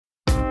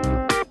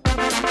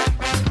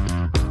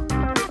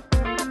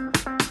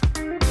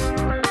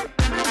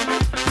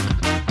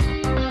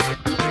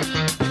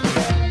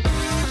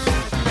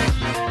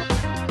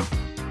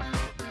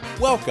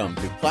Welcome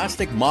to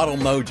Plastic Model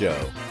Mojo,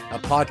 a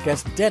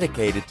podcast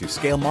dedicated to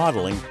scale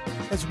modeling,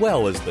 as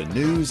well as the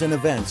news and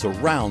events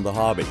around the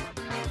hobby.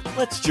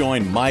 Let's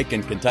join Mike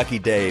and Kentucky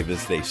Dave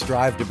as they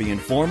strive to be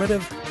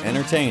informative,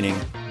 entertaining,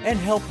 and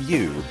help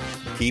you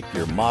keep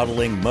your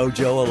modeling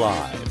mojo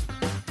alive.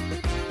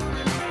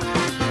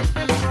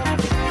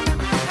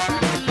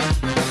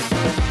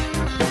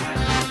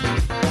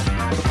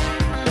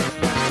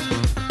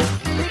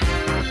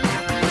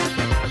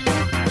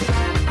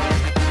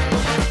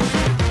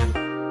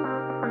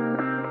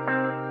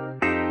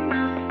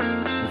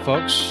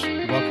 Folks,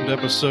 welcome to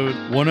episode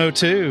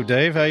 102.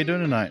 Dave, how you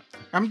doing tonight?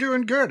 I'm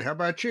doing good. How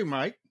about you,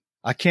 Mike?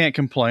 I can't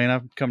complain.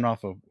 I'm coming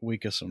off a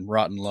week of some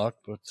rotten luck,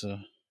 but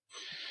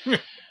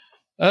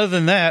other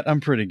than that,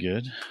 I'm pretty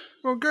good.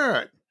 Well,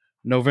 good.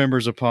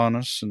 November's upon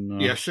us.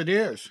 And yes, it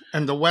is.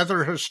 And the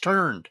weather has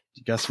turned.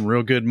 You got some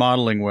real good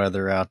modeling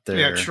weather out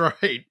there. That's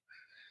right.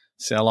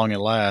 See how long it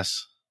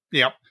lasts.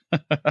 Yep.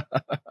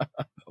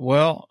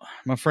 Well,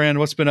 my friend,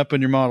 what's been up in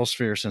your model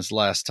sphere since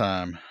last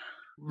time?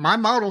 My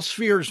model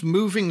sphere is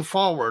moving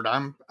forward.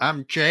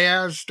 I'm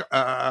jazzed.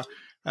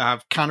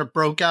 I've kind of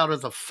broke out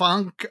of the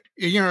funk.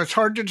 You know, it's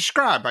hard to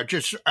describe.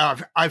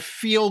 I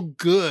feel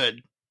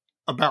good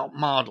about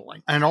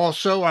modeling. And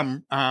also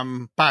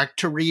I'm back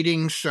to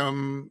reading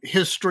some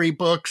history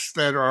books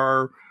that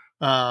are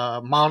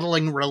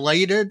modeling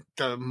related.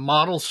 The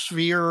model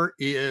sphere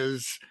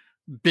is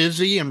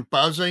busy and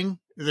buzzing.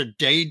 The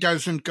day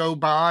doesn't go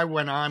by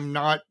when I'm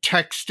not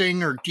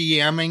texting or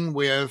DMing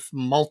with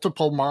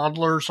multiple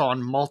modelers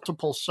on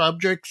multiple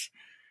subjects.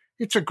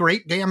 It's a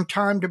great damn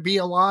time to be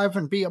alive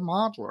and be a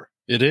modeler.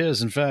 It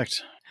is, in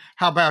fact.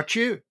 How about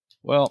you?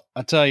 Well,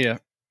 I tell you,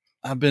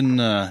 I've been,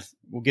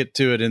 we'll get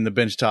to it in the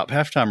Benchtop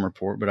halftime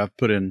report, but I've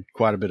put in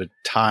quite a bit of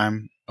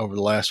time over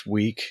the last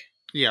week.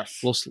 Yes.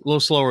 A little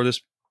slower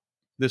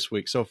this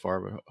week so far,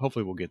 but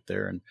hopefully we'll get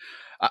there. And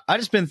I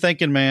just been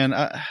thinking, man,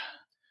 I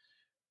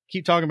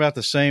keep talking about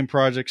the same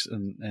projects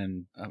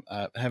and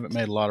I haven't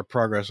made a lot of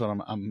progress on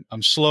them.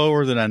 I'm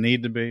slower than I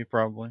need to be,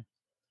 probably.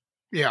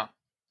 Yeah.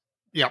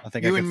 Yeah. I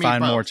think I can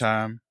find more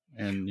time.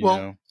 And, you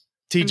know,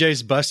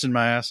 TJ's busting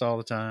my ass all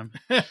the time.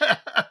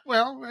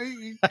 Well,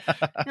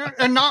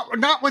 and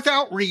not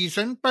without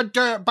reason, but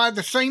by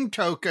the same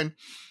token,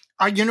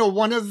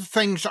 one of the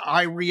things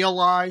I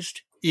realized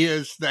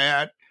is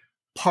that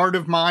part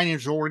of mine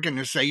is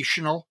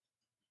organizational.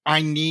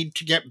 I need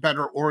to get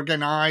better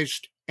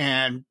organized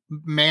and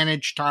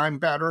manage time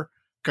better,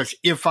 because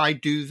if I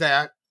do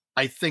that,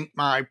 I think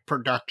my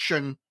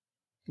production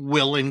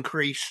will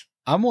increase.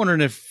 I'm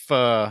wondering if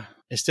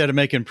instead of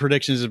making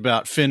predictions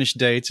about finish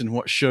dates and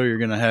what show you're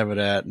going to have it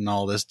at and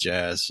all this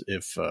jazz,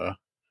 if a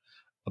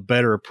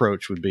better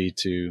approach would be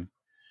to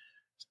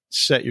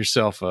set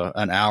yourself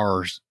an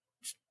hour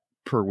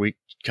per week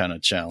kind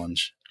of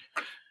challenge.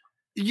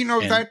 You know,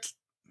 that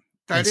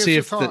is see a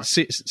if thought.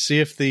 See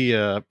if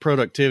the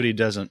productivity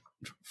doesn't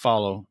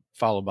follow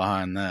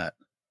behind that.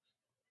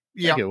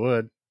 Yeah, I think it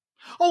would.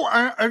 Oh,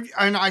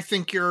 and I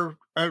think you're.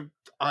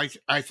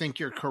 I think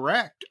you're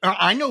correct.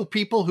 I know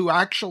people who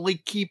actually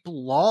keep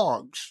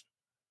logs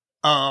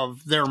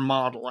of their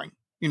modeling.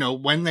 You know,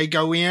 when they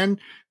go in,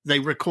 they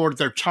record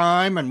their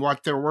time and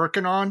what they're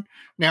working on.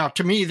 Now,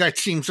 to me, that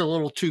seems a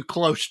little too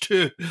close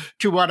to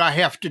what I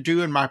have to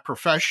do in my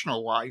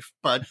professional life.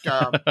 But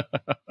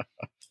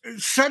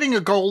setting a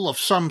goal of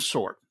some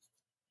sort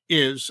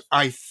is,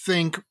 I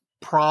think,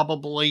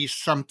 probably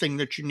something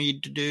that you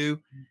need to do.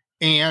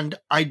 And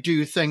I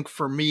do think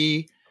for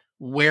me,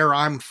 where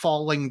I'm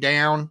falling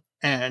down,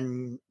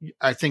 and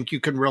I think you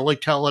can really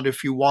tell it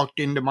if you walked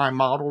into my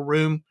model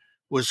room,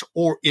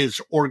 is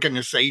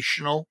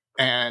organizational,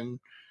 and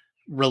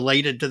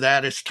related to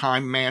that is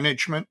time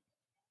management.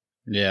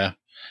 Yeah,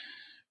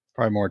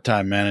 probably more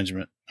time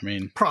management. I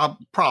mean,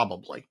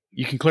 probably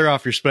you can clear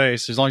off your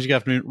space as long as you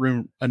got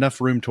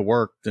enough room to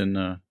work. Then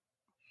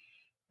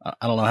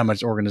I don't know how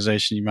much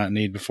organization you might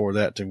need before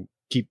that to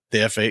keep the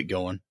F8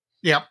 going.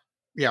 Yep.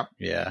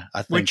 Yeah,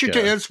 I think, which it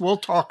is. We'll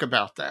talk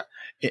about that.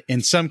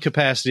 In some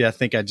capacity, I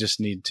think I just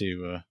need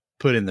to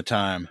put in the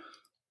time.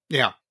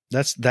 Yeah.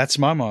 That's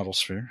my model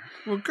sphere.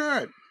 Well,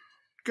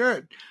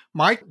 good.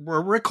 Mike,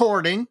 we're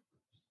recording.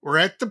 We're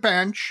at the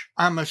bench.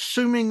 I'm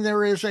assuming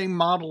there is a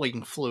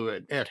modeling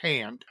fluid at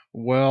hand.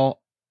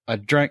 Well, I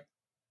drank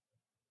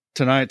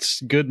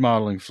tonight's good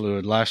modeling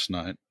fluid last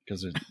night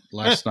because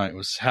last night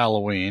was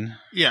Halloween.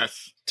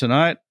 Yes.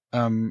 Tonight,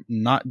 I'm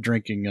not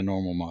drinking a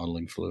normal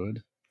modeling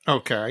fluid.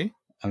 Okay.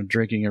 I'm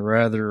drinking a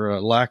rather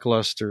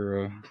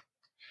lackluster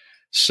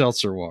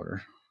seltzer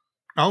water.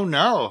 Oh,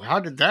 no. How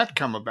did that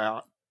come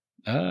about?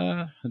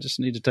 I just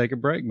need to take a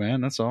break, man.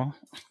 That's all.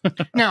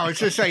 Now, is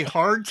this a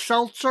hard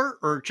seltzer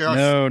or just...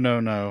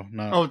 No.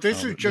 Oh,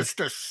 this is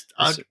just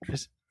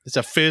it's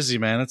a fizzy,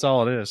 man. That's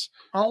all it is.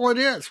 All it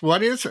is.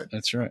 What is it?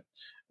 That's right.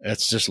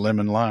 It's just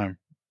lemon lime.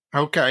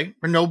 Okay.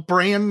 No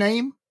brand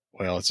name?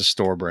 Well, it's a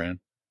store brand.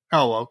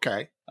 Oh,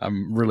 okay.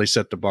 I'm really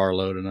set the bar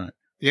low tonight.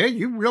 Yeah,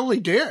 you really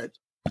did.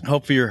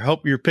 Hope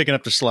you're picking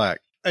up the slack.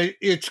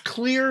 It's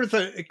clear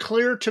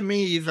to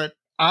me that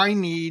I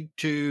need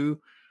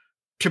to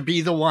to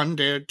be the one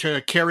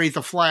to carry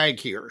the flag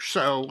here.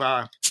 So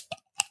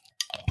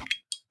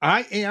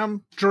I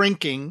am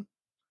drinking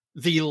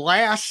the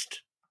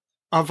last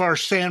of our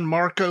San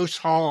Marcos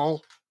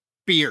Hall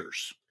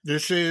beers.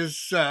 This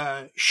is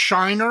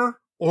Shiner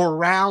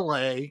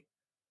Orale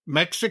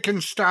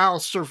Mexican-style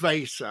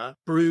cerveza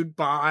brewed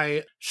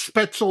by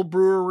Spetzel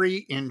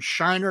Brewery in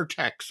Shiner,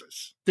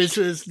 Texas. This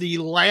is the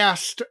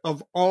last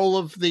of all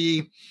of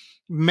the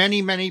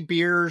many, many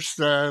beers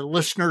the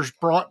listeners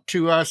brought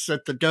to us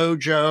at the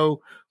dojo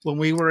when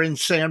we were in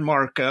San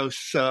Marcos.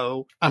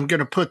 So I'm going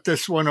to put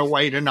this one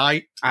away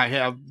tonight. I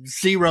have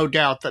zero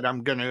doubt that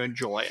I'm going to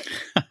enjoy it.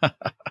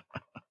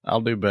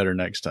 I'll do better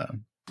next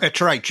time.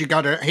 That's right.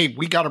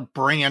 We got a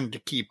brand to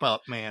keep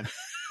up, man.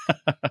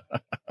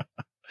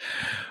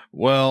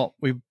 Well,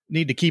 we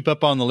need to keep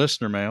up on the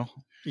listener mail.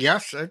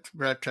 Yes, I'm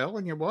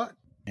telling you what.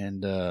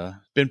 And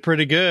been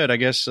pretty good. I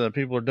guess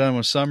people are done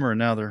with summer and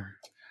now they're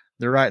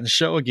writing the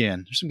show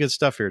again. There's some good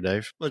stuff here,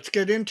 Dave. Let's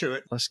get into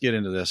it. Let's get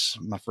into this,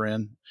 my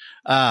friend.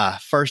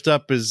 First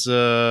up is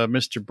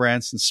Mr.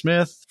 Branson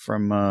Smith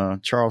from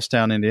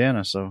Charlestown,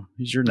 Indiana. So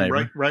he's your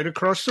neighbor. Right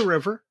across the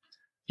river.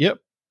 Yep.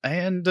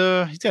 And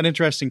he's got an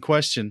interesting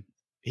question.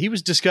 He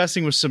was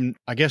discussing with some,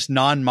 I guess,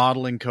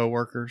 non-modeling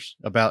coworkers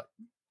about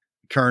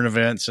current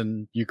events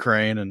in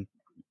Ukraine and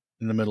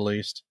in the Middle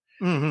East.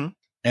 Mm-hmm.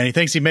 And he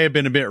thinks he may have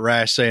been a bit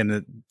rash saying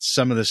that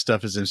some of this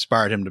stuff has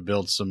inspired him to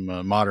build some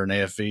modern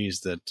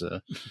AFVs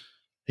that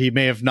he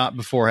may have not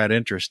before had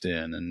interest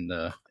in.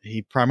 And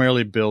he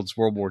primarily builds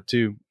World War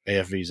II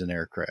AFVs and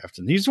aircraft.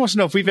 And he just wants to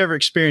know if we've ever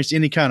experienced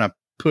any kind of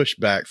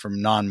pushback from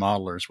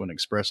non-modelers when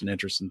expressing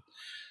interest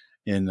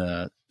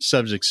in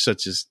subjects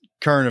such as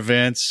current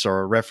events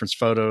or reference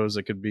photos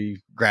that could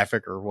be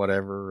graphic or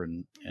whatever.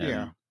 And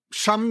yeah,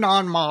 some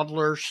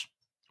non-modelers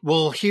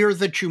will hear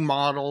that you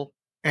model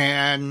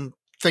and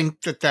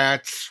think that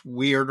that's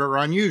weird or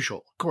unusual.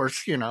 Of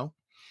course,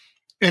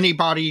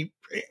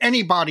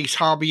 anybody's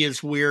hobby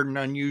is weird and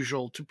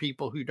unusual to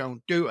people who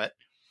don't do it.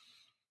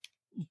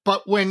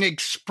 But when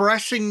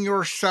expressing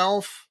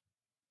yourself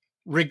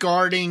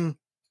regarding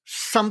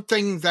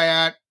something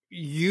that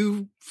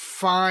you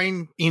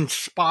find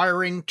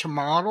inspiring to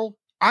model,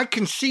 I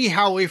can see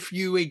how if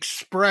you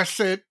express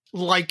it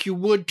like you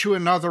would to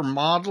another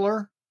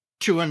modeler,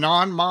 to a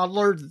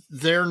non-modeler,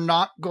 they're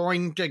not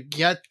going to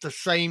get the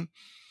same.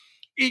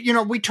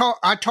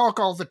 I talk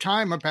all the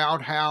time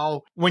about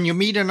how when you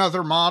meet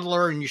another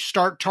modeler and you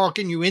start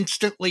talking, you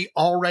instantly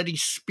already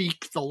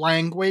speak the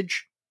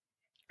language.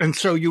 And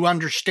so you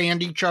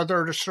understand each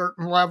other at a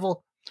certain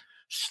level.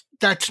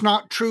 That's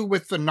not true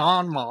with the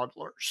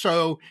non-modeler.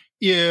 So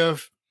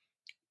if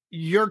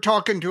you're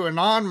talking to a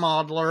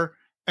non-modeler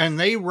and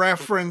they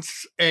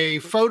reference a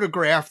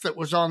photograph that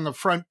was on the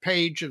front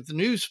page of the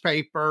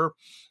newspaper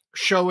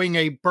showing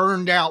a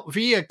burned out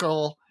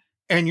vehicle,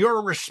 and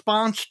your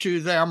response to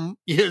them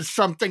is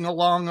something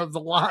along the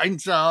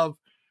lines of,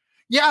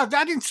 yeah,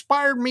 that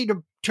inspired me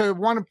to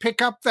want to pick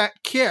up that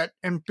kit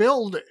and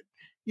build it.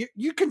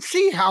 You can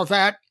see how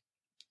that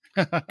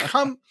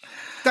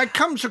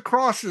comes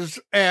across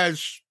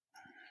as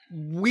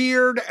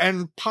weird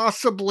and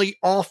possibly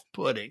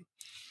off-putting.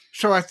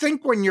 So I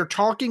think when you're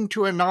talking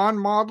to a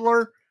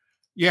non-modeler,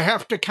 you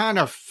have to kind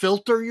of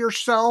filter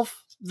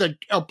yourself,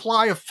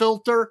 apply a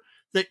filter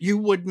that you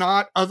would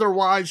not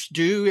otherwise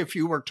do if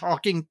you were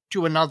talking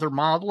to another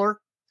modeler.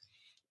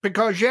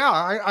 Because,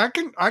 I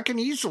can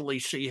easily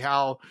see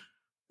how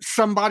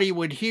somebody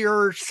would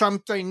hear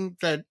something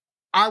that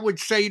I would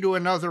say to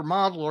another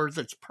modeler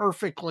that's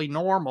perfectly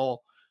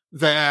normal,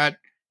 that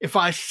if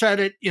I said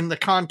it in the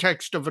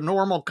context of a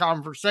normal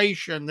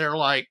conversation, they're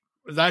like,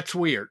 that's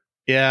weird.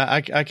 Yeah,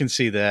 I can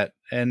see that.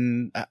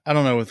 And I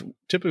don't know,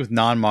 typically with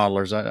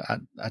non-modelers,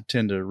 I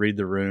tend to read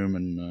the room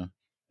and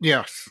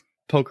yes,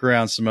 poke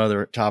around some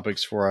other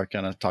topics before I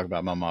kind of talk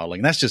about my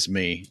modeling. That's just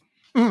me.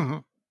 Mm-hmm.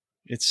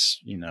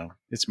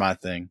 It's my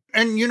thing.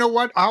 And you know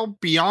what? I'll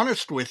be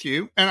honest with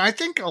you. And I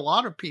think a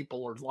lot of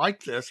people are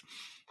like this.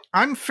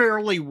 I'm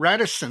fairly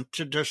reticent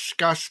to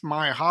discuss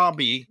my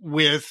hobby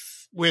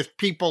with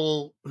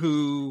people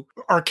who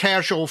are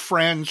casual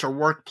friends or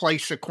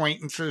workplace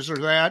acquaintances or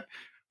that,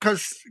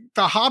 because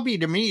the hobby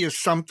to me is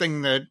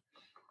something that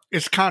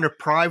is kind of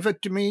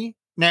private to me.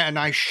 And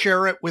I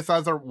share it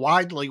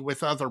widely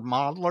with other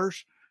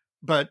modelers,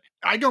 but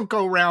I don't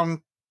go around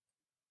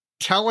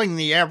telling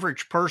the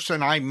average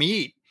person I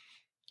meet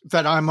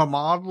that I'm a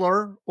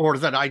modeler or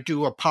that I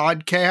do a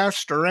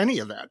podcast or any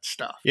of that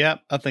stuff. Yeah,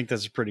 I think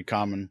that's pretty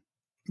common.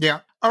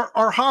 Yeah.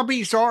 Our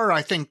hobbies are,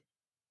 I think,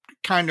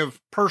 kind of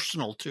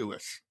personal to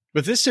us.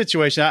 But this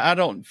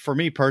situation, for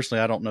me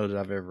personally, I don't know that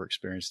I've ever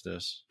experienced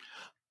this.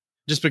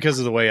 Just because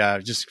of the way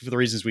just for the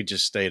reasons we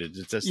just stated.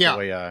 It's just the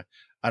way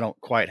I don't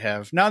quite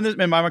have. Now,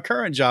 in my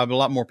current job, a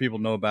lot more people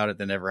know about it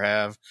than ever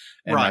have.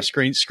 And my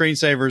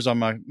screensavers on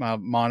my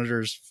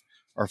monitors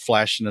are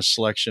flashing a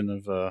selection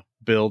of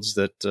builds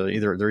that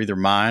they're either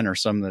mine or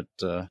some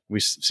that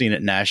we've seen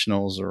at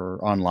nationals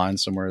or online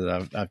somewhere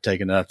that I've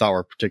taken that I thought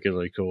were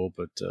particularly cool.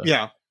 But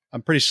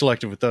I'm pretty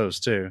selective with those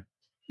too.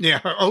 Yeah.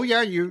 Oh,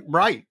 yeah.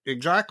 Right.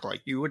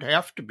 Exactly. You would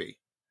have to be.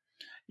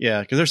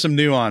 Yeah, because there's some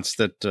nuance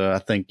that I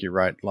think you're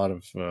right. A lot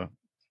of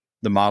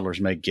the modelers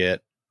may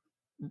get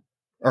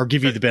or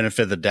give you the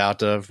benefit of the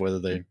doubt of whether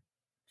they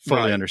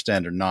fully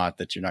understand or not,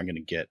 that you're not going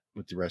to get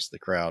with the rest of the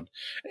crowd.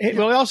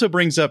 Well, it also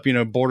brings up,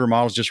 Border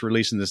Models just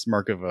releasing this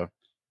Merkava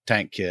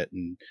tank kit.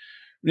 And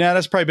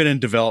that's probably been in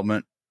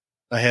development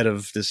ahead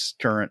of this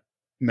current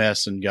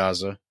mess in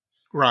Gaza.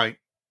 Right.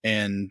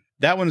 And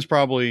that one's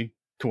probably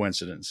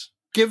coincidence.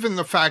 Given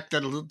the fact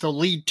that the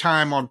lead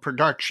time on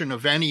production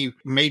of any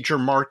major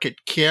market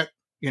kit,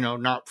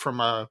 not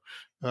from a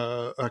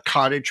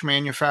cottage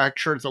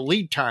manufacturer, the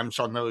lead times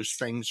on those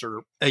things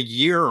are a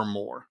year or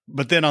more.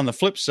 But then on the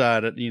flip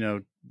side,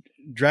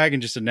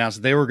 Dragon just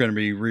announced they were going to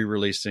be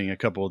re-releasing a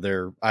couple of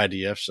their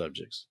IDF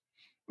subjects.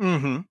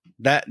 Mm-hmm.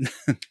 That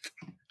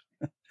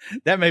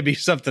may be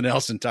something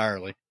else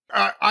entirely.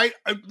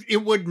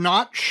 It would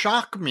not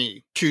shock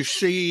me to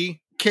see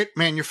kit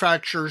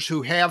manufacturers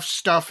who have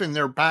stuff in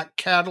their back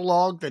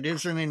catalog that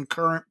isn't in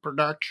current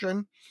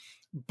production,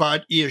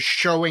 but is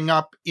showing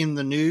up in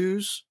the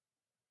news,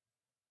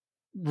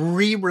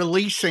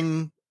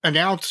 announcing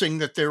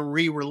that they're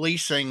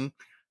re-releasing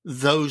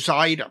those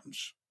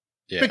items.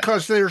 Yeah.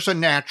 Because there's a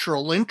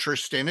natural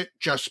interest in it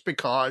just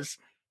because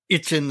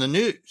it's in the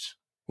news.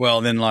 Well,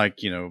 then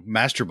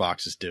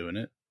Masterbox is doing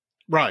it.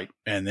 Right.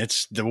 And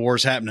it's the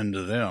war's happening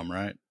to them,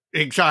 right?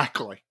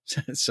 Exactly.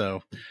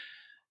 So,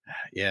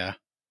 yeah.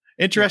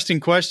 Interesting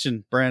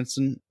question,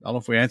 Branson. I don't know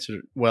if we answered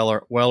it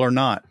well or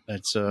not.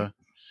 It's I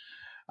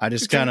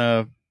just kind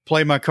of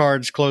play my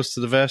cards close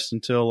to the vest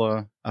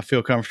until I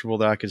feel comfortable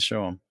that I can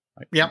show them.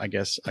 I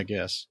guess.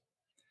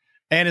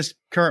 And it's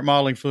current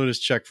modeling fluid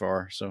is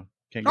Czechvar, so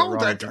can't go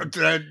wrong.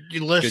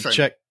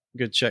 Listen.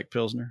 Good Czech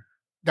Pilsner.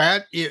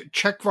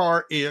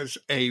 Czechvar is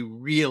a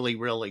really,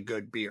 really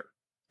good beer.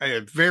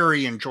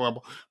 Very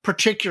enjoyable,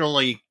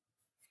 particularly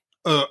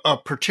a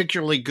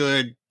particularly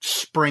good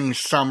spring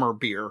summer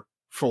beer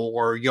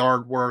for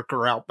yard work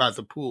or out by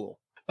the pool.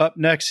 Up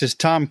next is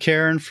Tom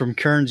Karen from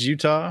Kearns,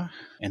 Utah,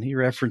 and he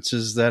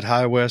references that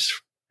High West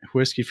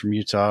whiskey from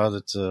Utah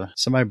that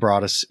somebody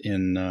brought us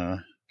in, I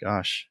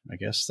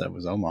guess that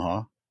was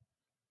Omaha.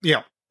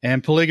 Yeah.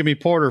 And Polygamy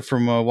Porter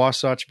from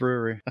Wasatch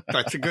Brewery.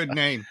 That's a good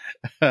name.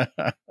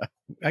 I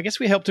guess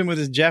we helped him with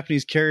his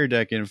Japanese carrier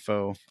deck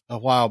info a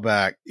while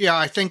back. Yeah,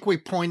 I think we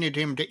pointed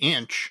him to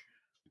Inch.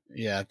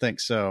 Yeah, I think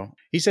so.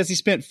 He says he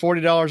spent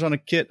 $40 on a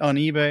kit on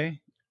eBay.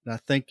 I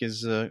think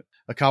is a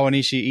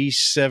Kawanishi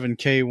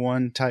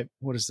E7K1 type.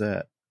 What is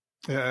that?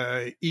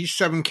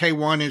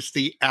 E7K1 is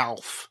the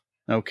ALF.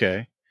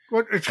 Okay.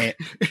 What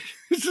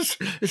is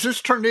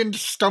this turned into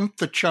Stump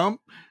the Chump?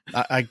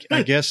 I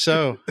guess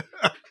so.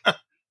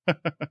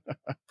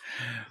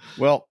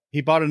 Well,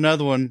 he bought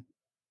another one.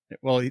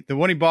 Well, the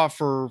one he bought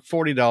for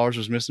 $40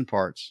 was missing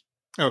parts.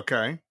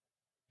 Okay.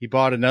 He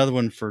bought another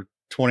one for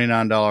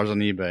 $29 on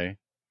eBay.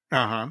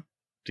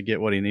 To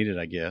get what he needed,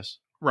 I guess.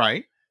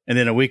 Right. And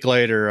then a week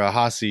later,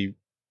 Hasi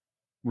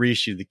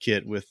reissued the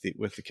kit with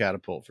the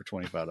catapult for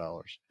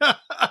 $25.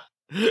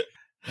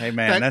 Hey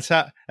man, that's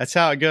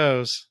how it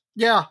goes.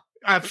 Yeah,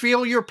 I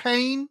feel your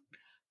pain.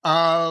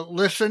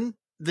 Listen,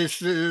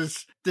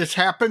 this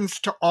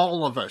happens to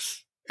all of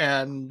us,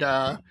 and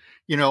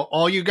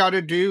all you got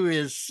to do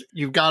is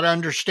you've got to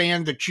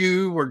understand that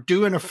you were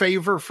doing a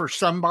favor for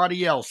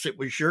somebody else. It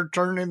was your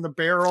turn in the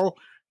barrel.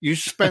 You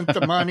spent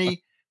the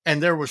money,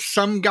 and there was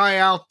some guy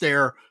out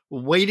there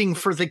waiting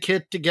for the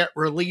kit to get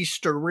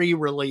released or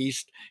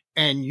re-released,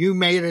 and you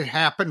made it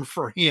happen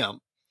for him.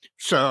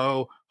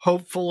 So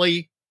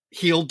hopefully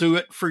he'll do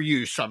it for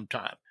you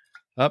sometime.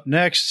 Up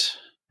next,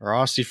 our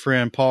Aussie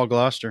friend Paul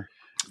Gloucester.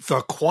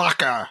 The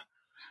Quokka.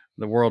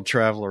 The world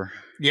traveler.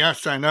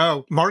 Yes, I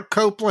know. Mark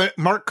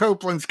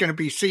Copeland's going to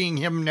be seeing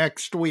him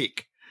next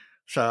week.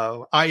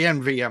 So I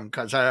envy him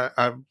because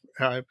I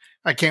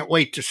can't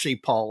wait to see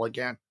Paul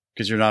again.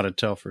 Because you're not in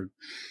Telford.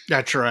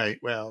 That's right.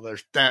 Well,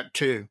 there's that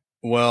too.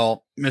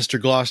 Well, Mr.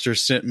 Gloucester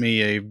sent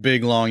me a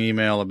big, long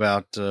email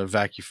about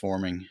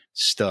vacuforming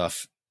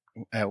stuff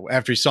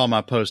after he saw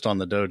my post on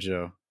the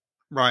dojo.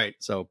 Right.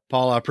 So,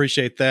 Paul, I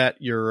appreciate that.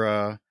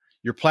 Your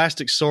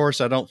plastic source,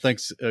 I don't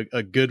think's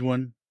a good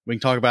one. We can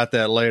talk about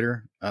that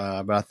later.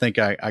 But I think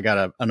I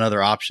got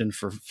another option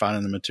for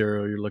finding the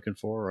material you're looking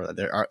for,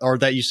 or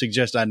that you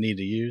suggest I need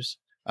to use.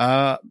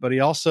 But he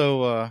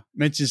also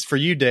mentions for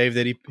you, Dave,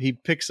 that he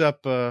picks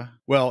up.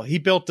 He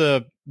built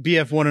a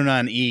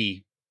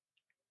BF-109E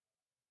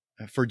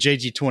for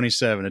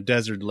JG-27, a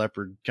desert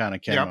leopard kind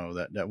of camo.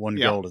 Yep. That won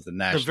gold at the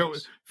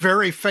Nationals.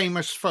 Very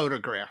famous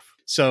photograph.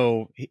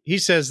 So he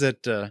says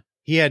that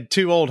he had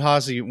two old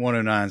Hasi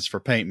 109s for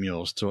paint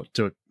mules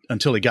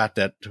until he got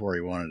that to where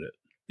he wanted it.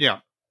 Yeah.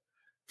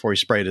 Before he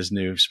sprayed his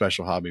new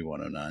Special Hobby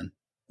 109.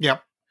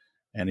 Yep.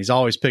 And he's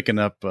always picking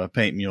up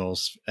paint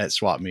mules at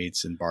swap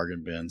meets and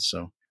bargain bins.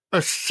 So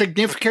a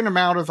significant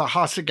amount of the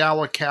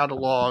Hasegawa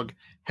catalog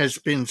has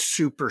been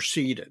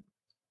superseded.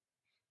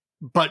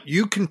 But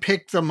you can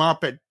pick them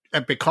up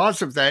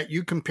because of that,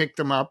 you can pick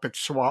them up at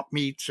swap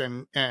meets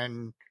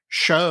and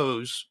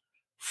shows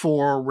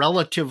for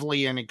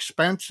relatively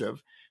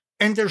inexpensive,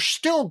 and they're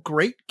still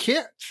great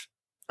kits.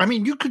 I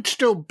mean, you could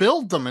still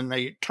build them and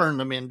they turn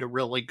them into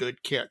really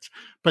good kits,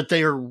 but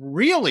they are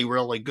really,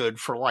 really good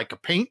for like a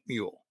paint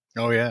mule.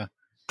 Oh, yeah.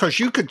 Because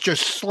you could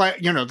just slap,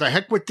 the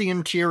heck with the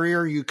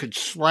interior, you could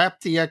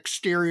slap the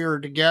exterior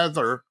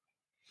together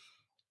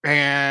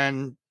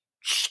and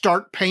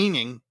start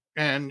painting,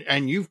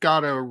 and you've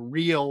got a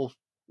real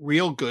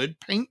good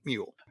paint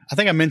mule. I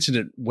think I mentioned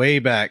it way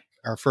back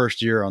our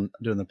first year on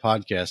doing the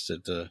podcast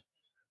that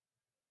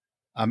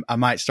I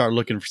might start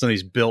looking for some of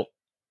these built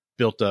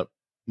up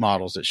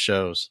models at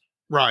shows.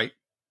 Right.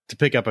 To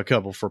pick up a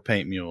couple for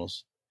paint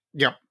mules.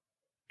 Yep.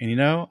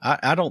 And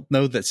I don't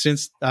know that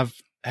since I've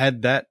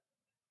had that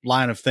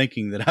line of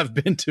thinking that I've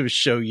been to a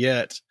show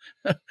yet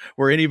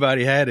where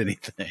anybody had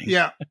anything.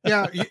 Yeah.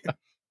 Yeah.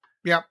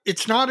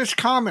 It's not as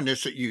common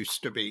as it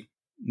used to be.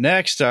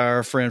 Next,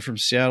 our friend from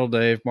Seattle,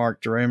 Dave,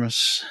 Mark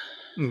Doremus.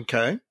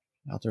 Okay.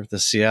 Out there with the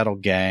Seattle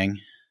gang.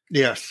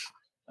 Yes.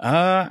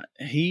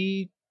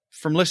 He,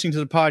 from listening to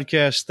the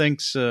podcast,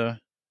 thinks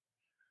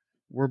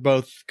we're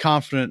both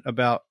confident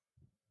about,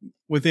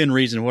 within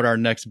reason, what our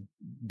next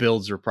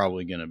builds are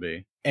probably going to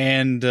be.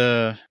 And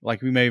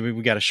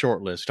we got a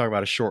short list. Talk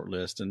about a short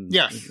list. And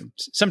yes,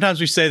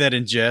 sometimes we say that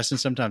in jest and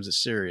sometimes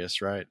it's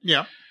serious, right?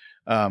 Yeah.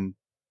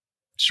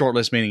 Short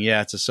list meaning,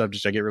 it's a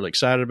subject I get really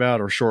excited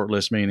about, or short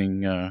list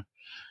meaning,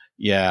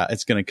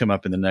 it's going to come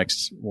up in the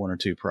next one or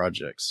two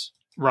projects.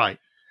 Right.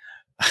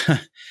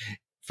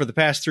 For the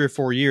past 3 or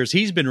 4 years,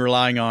 he's been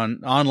relying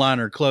on online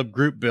or club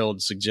group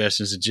build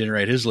suggestions to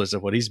generate his list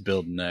of what he's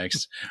building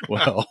next.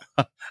 Well,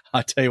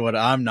 I tell you what,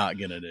 I'm not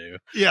going to do.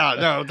 Yeah,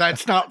 no,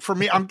 that's not for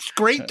me. It's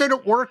great that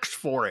it works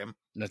for him.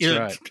 That's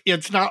right.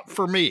 It's not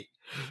for me.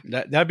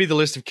 That'd be the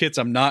list of kits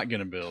I'm not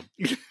going to build.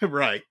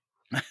 Right.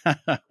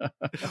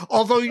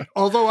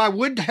 Although I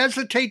would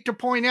hesitate to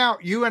point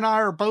out, you and I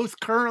are both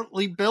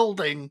currently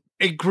building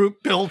a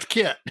group build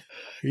kit.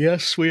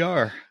 Yes, we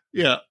are.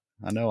 Yeah.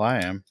 I know I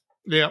am.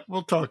 Yeah,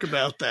 we'll talk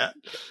about that.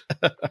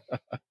 Well,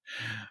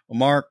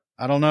 Mark,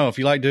 I don't know if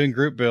you like doing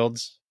group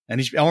builds,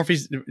 and I wonder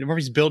if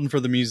he's building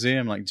for the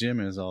museum like Jim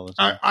is all the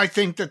time. I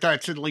think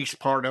that's at least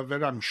part of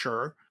it. I'm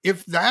sure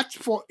if that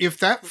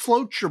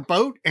floats your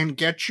boat and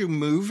gets you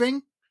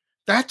moving,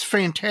 that's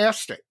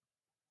fantastic.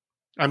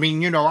 I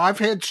mean, I've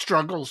had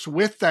struggles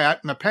with that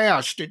in the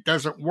past. It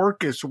doesn't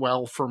work as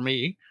well for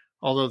me,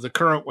 although the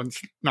current one's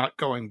not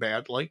going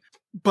badly.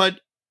 But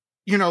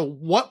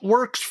what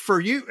works for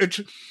you? It's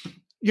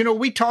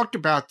we talked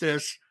about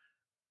this.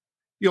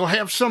 You'll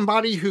have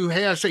somebody who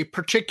has a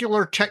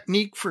particular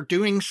technique for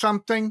doing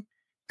something,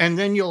 and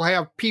then you'll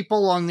have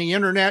people on the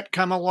internet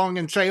come along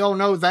and say, oh,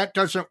 no, that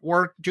doesn't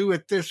work. Do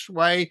it this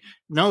way.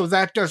 No,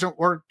 that doesn't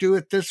work. Do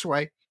it this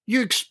way.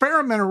 You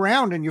experiment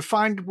around and you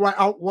find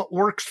out what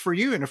works for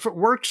you. And if it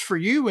works for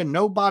you and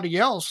nobody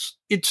else,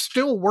 it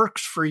still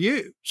works for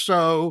you.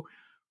 So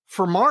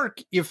for Mark,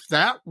 if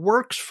that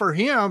works for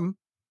him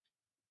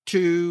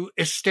to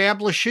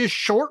establish his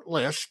short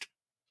list,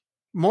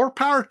 more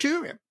power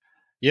to him.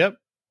 Yep.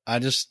 I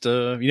just,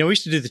 we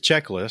used to do the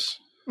checklist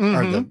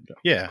or the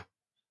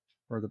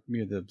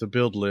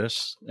build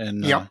list.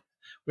 And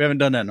we haven't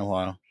done that in a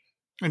while.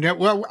 And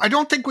I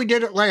don't think we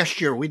did it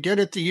last year. We did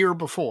it the year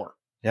before.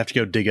 You have to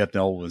go dig up the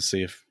old one and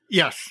see if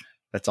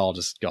that's all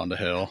just gone to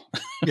hell.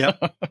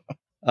 Yep.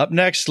 Up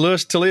next,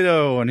 Louis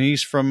Toledo, and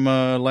he's from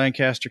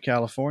Lancaster,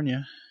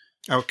 California.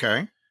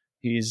 Okay.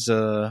 He's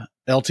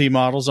LT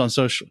Models on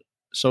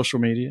social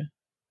media.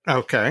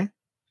 Okay.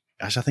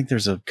 Gosh, I think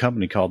there's a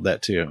company called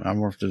that too. I'm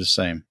more for the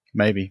same.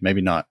 Maybe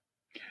not.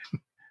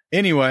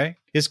 Anyway,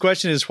 his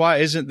question is, why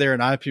isn't there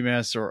an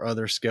IPMS or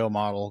other scale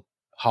model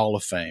Hall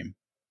of Fame?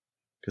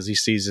 Because he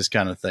sees this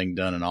kind of thing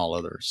done in all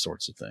other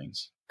sorts of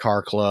things.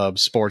 Car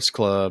clubs, sports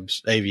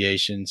clubs,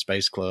 aviation,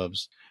 space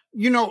clubs.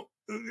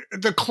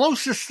 The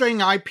closest thing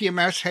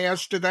IPMS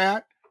has to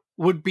that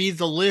would be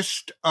the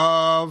list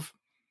of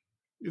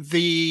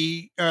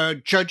the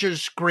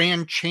judges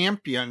grand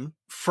champion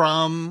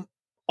from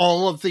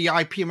all of the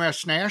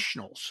IPMS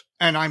nationals.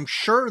 And I'm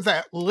sure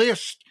that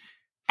list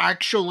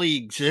actually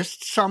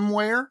exists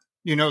somewhere.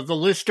 The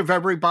list of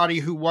everybody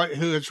who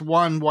has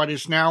won what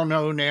is now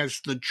known as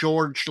the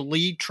George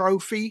Lee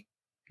Trophy.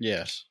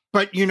 Yes.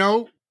 But,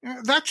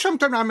 that's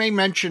something I may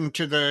mention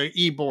to the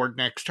e-board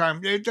next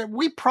time.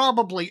 We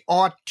probably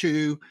ought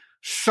to,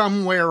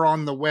 somewhere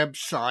on the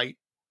website,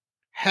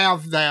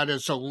 have that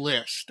as a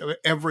list of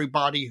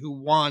everybody who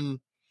won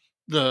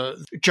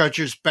the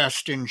Judges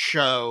Best in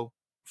Show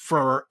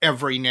for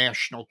every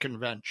national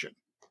convention.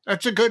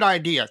 That's a good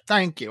idea.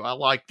 Thank you. I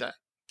like that.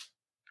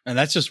 And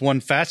that's just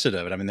one facet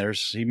of it. I mean,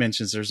 he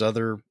mentions there's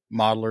other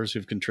modelers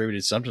who've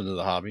contributed something to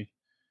the hobby.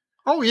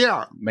 Oh,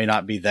 yeah. May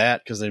not be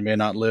that because they may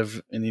not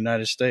live in the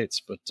United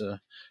States, but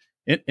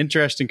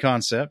interesting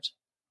concept.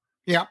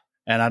 Yeah.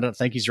 And I don't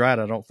think he's right.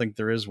 I don't think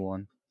there is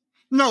one.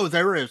 No,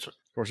 there isn't.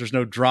 Of course, there's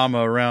no drama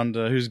around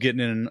who's getting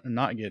in and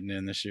not getting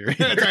in this year.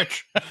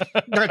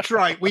 That's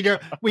right. We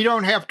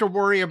don't have to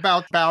worry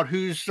about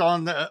who's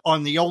on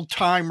the old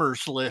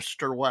timers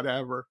list or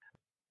whatever.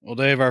 Well,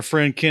 Dave, our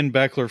friend Ken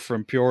Beckler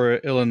from Peoria,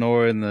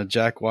 Illinois, in the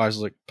Jack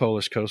Weislich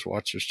Polish Coast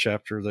Watchers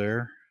chapter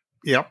there,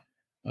 Yep.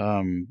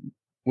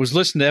 was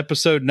listening to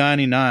episode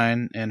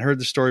 99 and heard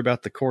the story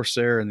about the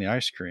Corsair and the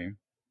ice cream.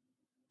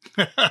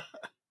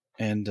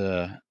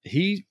 And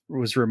he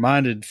was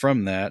reminded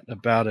from that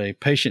about a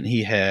patient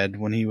he had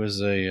when he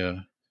was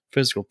a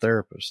physical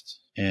therapist.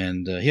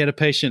 And he had a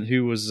patient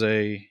who was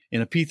in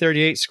a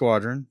P-38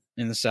 squadron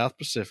in the South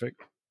Pacific.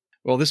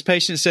 Well, this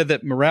patient said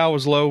that morale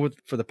was low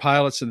for the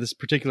pilots at this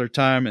particular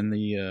time, and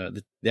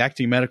the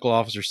acting medical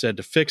officer said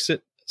to fix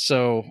it.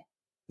 So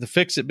the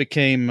fix it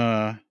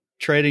became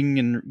trading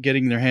and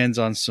getting their hands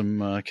on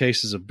some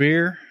cases of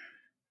beer,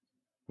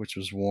 which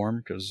was warm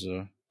because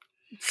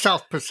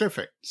South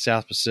Pacific,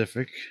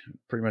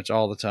 pretty much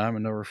all the time,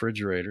 and no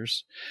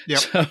refrigerators. Yep.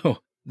 So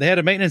they had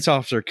a maintenance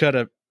officer cut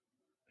a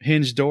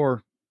hinge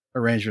door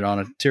arrangement on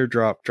a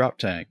teardrop drop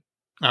tank.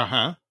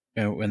 Uh-huh.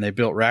 And when they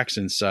built racks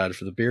inside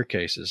for the beer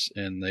cases,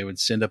 and they would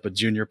send up a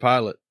junior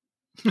pilot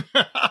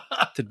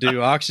to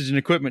do oxygen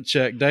equipment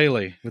check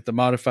daily with the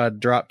modified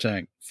drop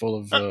tank full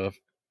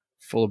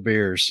of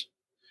beers,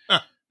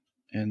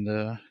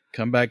 and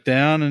come back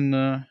down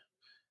and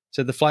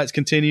said the flights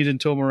continued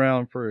until morale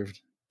improved.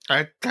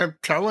 I'm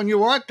telling you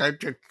what,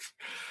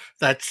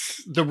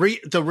 that's the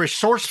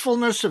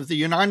resourcefulness of the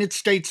United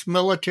States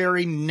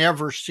military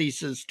never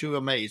ceases to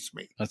amaze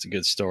me. That's a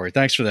good story.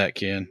 Thanks for that,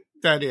 Ken.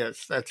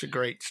 That's a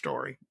great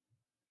story.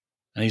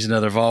 And he's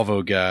another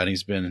Volvo guy, and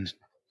he's been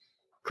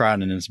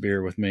crying in his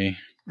beer with me,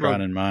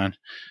 crying in mine.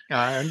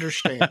 I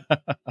understand.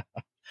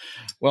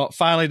 Well,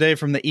 finally, Dave,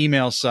 from the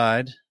email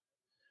side,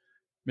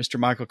 Mr.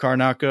 Michael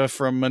Karnauka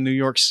from New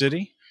York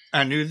City.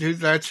 I knew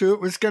that's who it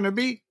was going to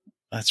be.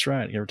 That's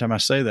right. Every time I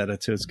say that,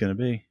 that's who it's going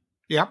to be.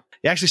 Yep.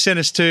 He actually sent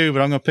us two,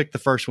 but I'm going to pick the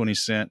first one he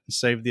sent and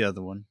save the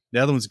other one. The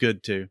other one's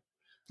good, too.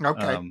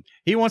 Okay.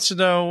 He wants to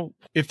know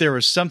if there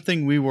was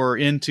something we were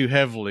into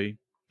heavily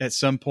at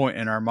some point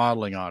in our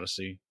modeling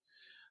odyssey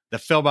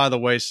that fell by the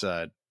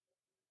wayside.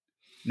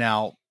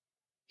 Now,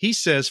 he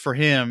says for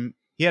him,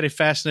 he had a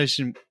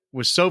fascination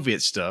with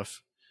Soviet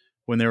stuff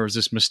when there was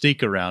this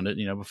mystique around it,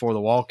 before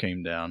the wall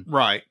came down.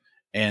 Right.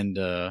 And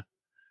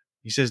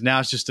he says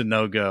now it's just a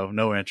no-go,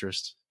 no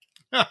interest.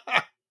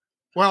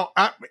 Well,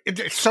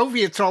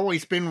 Soviet's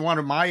always been one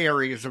of my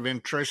areas of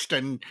interest,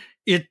 and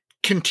it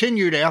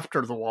continued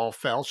after the wall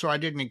fell, so I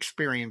didn't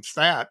experience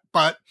that.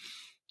 But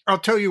I'll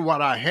tell you what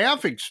I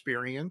have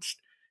experienced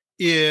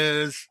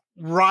is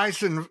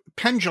rise and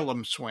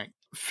pendulum swing.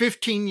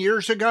 15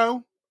 years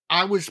ago,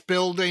 I was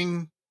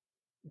building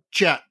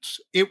jets.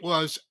 It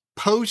was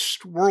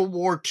post-World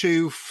War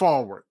II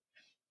forward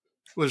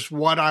was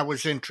what I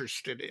was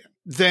interested in.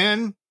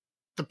 Then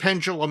the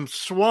pendulum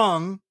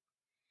swung,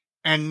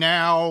 and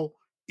now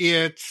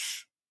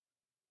it's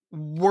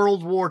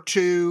World War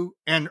II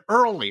and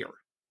earlier.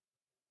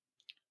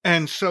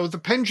 And so the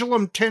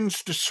pendulum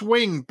tends to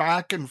swing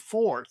back and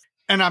forth.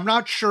 And I'm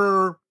not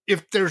sure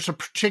if there's a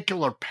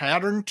particular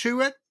pattern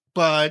to it,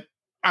 but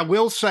I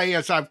will say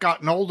as I've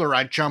gotten older,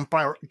 I jump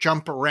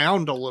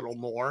around a little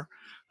more.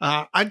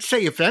 I'd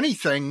say, if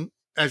anything,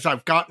 as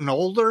I've gotten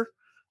older,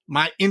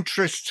 my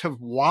interests have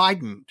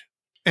widened.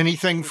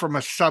 Anything from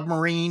a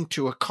submarine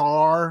to a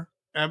car,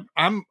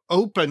 I'm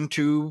open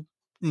to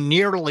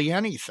nearly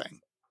anything.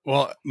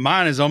 Well,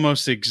 mine is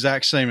almost the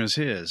exact same as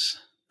his.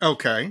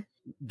 Okay.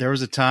 There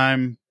was a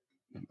time,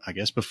 I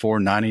guess before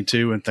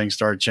 92, when things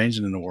started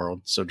changing in the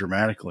world so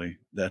dramatically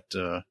that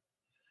I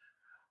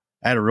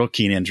had a real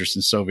keen interest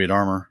in Soviet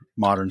armor,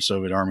 modern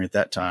Soviet army at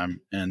that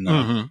time. And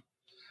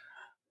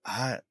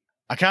I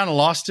kind of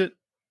lost it.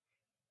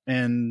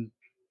 And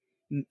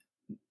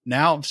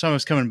now some of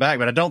it's coming back,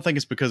 but I don't think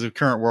it's because of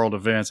current world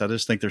events. I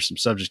just think there's some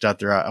subject out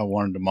there I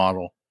wanted to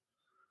model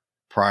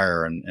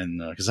prior, and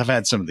because I've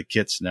had some of the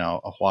kits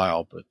now a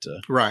while, but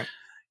right.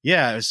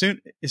 Yeah, as soon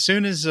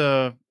as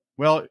Dragon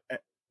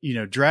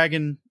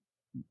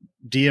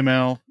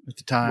DML at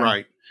the time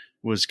right.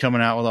 was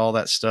coming out with all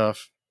that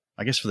stuff.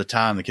 I guess for the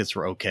time the kits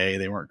were okay.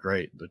 They weren't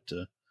great, but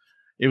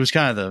it was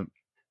kind of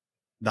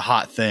the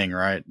hot thing,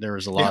 right? There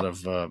was a lot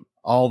of the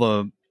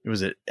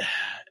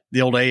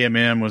old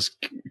AMM was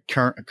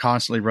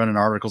constantly running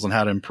articles on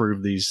how to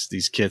improve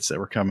these kits that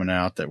were coming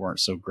out that weren't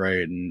so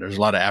great. And there's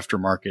a lot of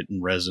aftermarket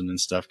and resin and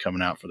stuff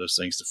coming out for those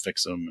things to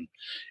fix them. And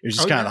it was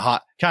just kind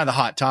of the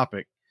hot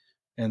topic.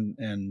 And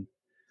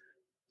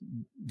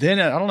then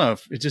I don't know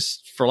if it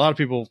just, for a lot of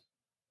people,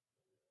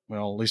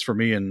 well, at least for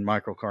me and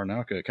Michael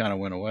Karnauka, it kind of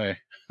went away.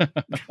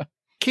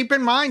 Keep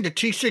in mind, the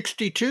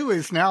T-62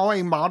 is now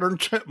a modern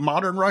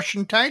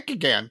Russian tank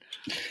again.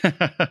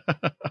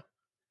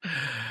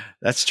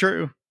 That's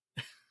true.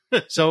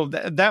 So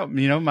that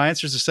my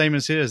answer is the same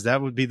as his. That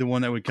would be the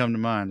one that would come to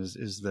mind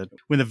is that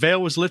when the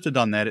veil was lifted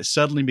on that, it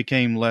suddenly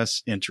became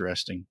less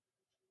interesting.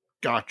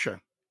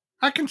 Gotcha.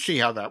 I can see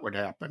how that would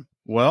happen.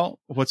 Well,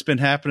 what's been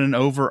happening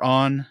over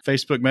on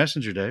Facebook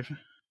Messenger, Dave?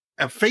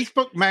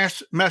 Facebook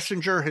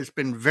Messenger has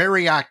been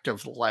very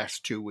active the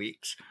last 2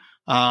 weeks.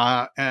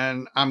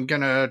 And I'm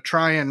going to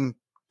try and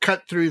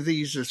cut through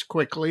these as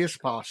quickly as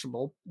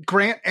possible.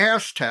 Grant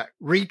Aztec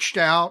reached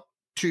out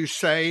to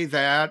say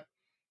that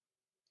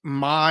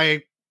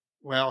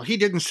he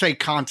didn't say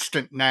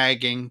constant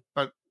nagging,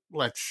 but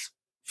let's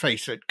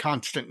face it,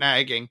 constant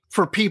nagging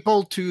for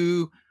people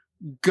to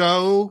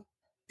go,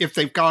 if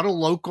they've got a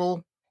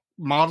local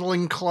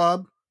modeling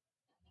club,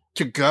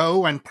 to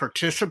go and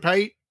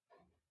participate.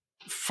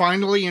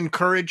 Finally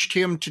encouraged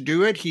him to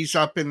do it. He's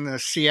up in the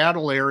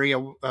Seattle area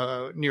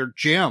near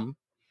Jim.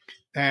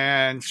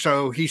 And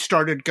so he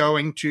started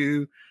going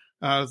to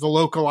the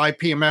local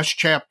IPMS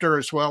chapter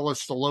as well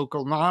as the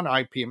local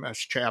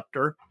non-IPMS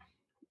chapter,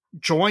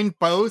 joined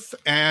both,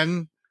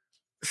 and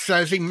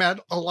says he met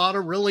a lot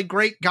of really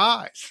great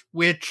guys,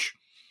 which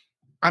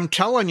I'm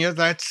telling you,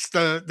 that's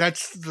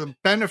the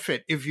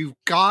benefit. If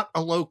you've got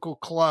a local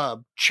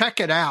club, check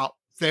it out.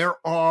 There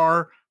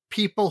are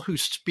people who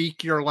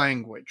speak your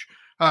language.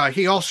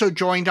 He also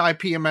joined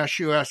IPMS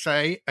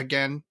USA,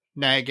 again,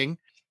 nagging,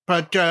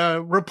 but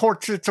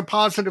reports it's a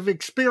positive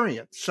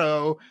experience.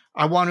 So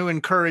I want to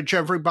encourage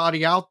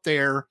everybody out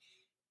there,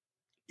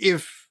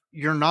 if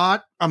you're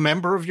not a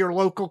member of your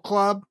local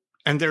club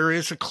and there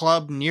is a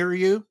club near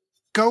you,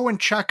 go and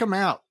check them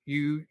out.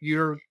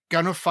 You're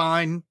going to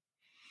find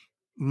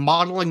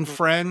modeling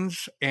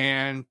friends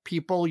and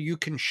people you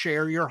can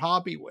share your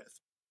hobby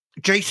with.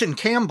 Jason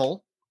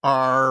Campbell,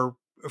 our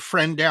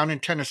friend down in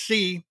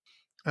Tennessee,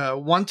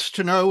 wants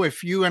to know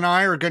if you and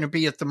I are going to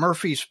be at the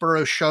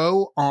Murfreesboro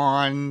show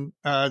on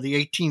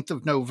the 18th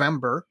of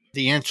November.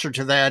 The answer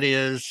to that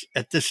is,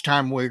 at this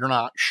time, we're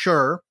not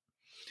sure.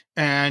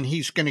 And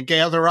he's going to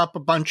gather up a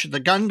bunch of the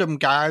Gundam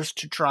guys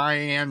to try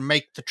and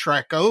make the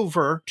trek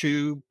over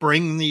to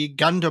bring the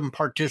Gundam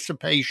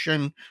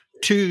participation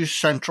to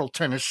Central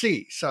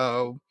Tennessee.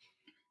 So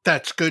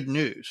that's good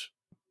news.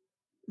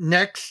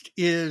 Next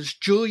is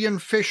Julian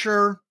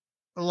Fisher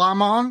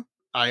Lamon.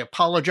 I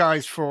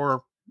apologize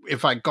for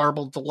if I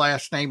garbled the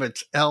last name.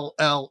 It's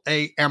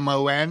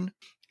Llamon.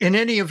 In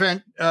any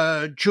event,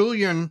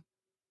 Julian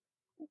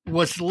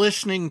was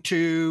listening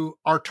to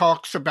our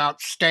talks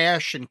about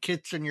stash and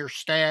kits in your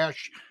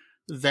stash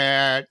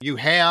that you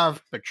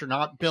have, but you're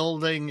not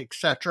building,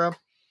 etc.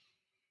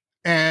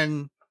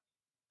 And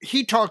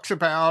he talks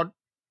about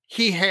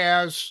he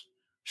has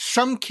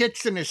some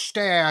kits in his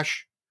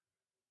stash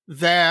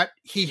that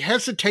he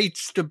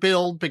hesitates to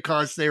build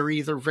because they're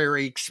either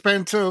very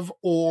expensive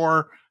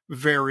or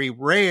very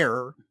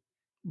rare,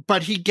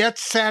 but he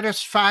gets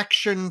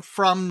satisfaction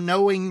from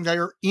knowing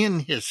they're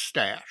in his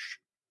stash,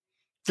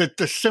 that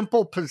the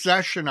simple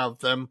possession of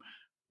them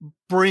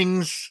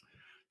brings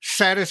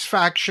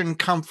satisfaction,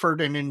 comfort,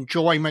 and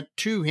enjoyment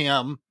to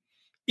him,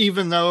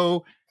 even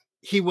though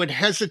he would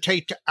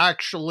hesitate to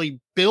actually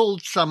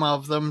build some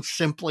of them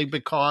simply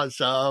because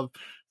of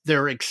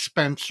their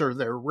expense or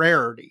their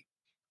rarity.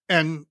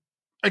 And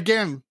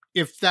again,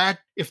 if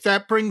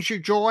that brings you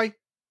joy,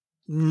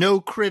 no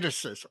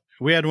criticism.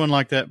 We had one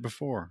like that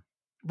before.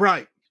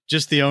 Right.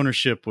 Just the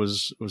ownership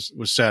was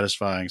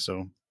satisfying.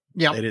 So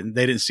yeah, they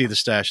didn't see the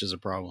stash as a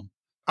problem.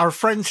 Our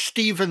friend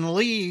Stephen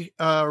Lee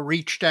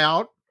reached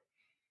out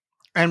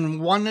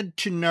and wanted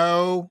to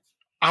know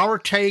our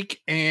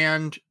take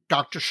and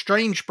Dr.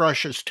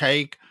 Strangebrush's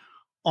take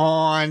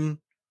on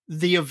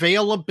the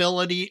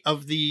availability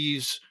of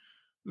these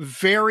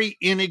very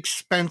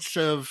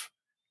inexpensive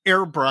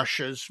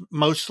airbrushes,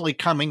 mostly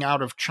coming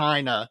out of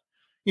China,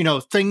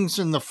 things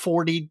in the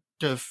 $40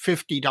 to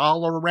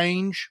 $50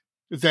 range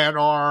that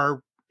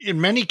are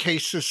in many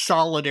cases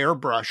solid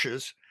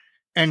airbrushes.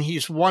 And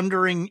he's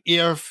wondering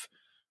if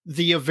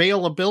the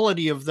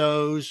availability of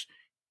those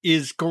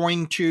is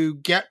going to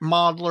get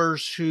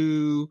modelers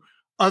who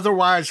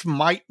otherwise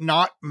might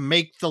not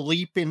make the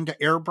leap into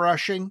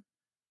airbrushing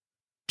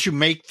to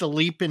make the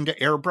leap into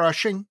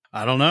airbrushing.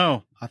 I don't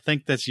know. I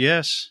think that's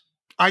yes.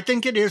 I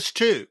think it is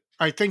too.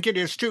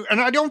 And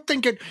I don't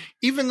think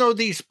even though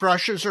these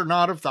brushes are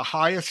not of the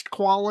highest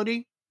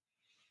quality,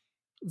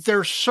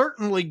 they're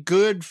certainly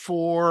good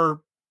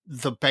for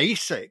the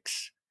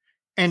basics.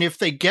 And if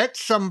they get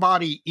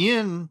somebody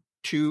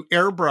into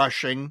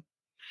airbrushing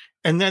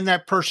and then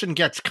that person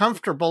gets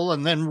comfortable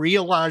and then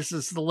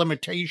realizes the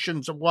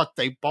limitations of what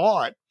they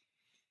bought,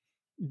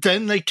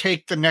 then they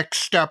take the next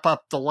step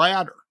up the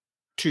ladder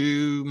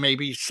to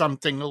maybe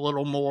something a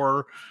little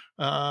more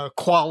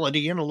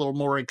quality and a little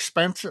more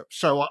expensive.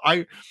 So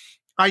I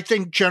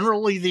think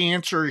generally the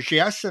answer is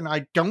yes, and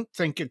I don't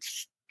think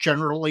it's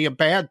generally a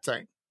bad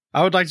thing.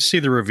 I would like to see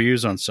the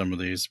reviews on some of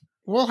these.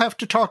 We'll have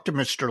to talk to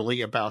Mr.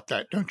 Lee about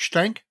that, don't you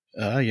think?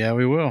 Yeah,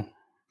 we will.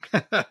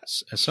 At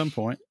some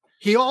point.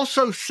 He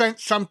also sent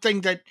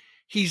something that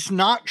he's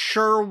not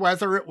sure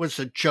whether it was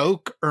a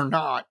joke or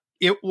not.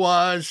 It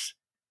was,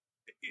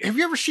 have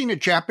you ever seen a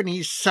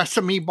Japanese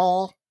sesame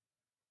ball?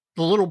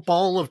 The little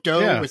ball of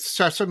dough with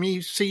sesame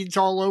seeds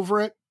all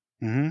over it?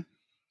 Mm-hmm.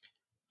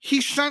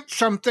 He sent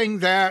something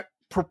that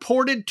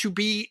purported to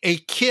be a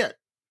kit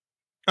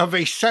of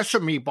a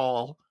sesame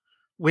ball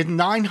with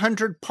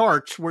 900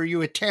 parts where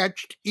you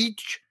attached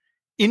each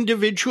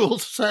individual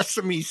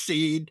sesame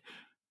seed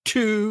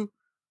to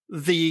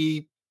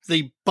the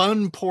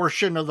bun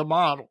portion of the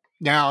model.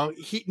 Now,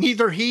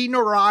 neither he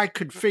nor I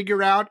could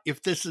figure out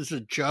if this is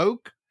a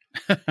joke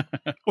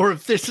or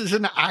if this is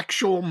an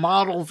actual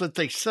model that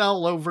they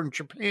sell over in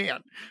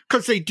Japan,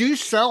 because they do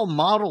sell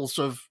models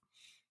of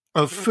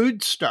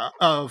food stuff,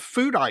 of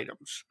food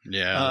items.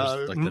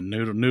 Yeah, like the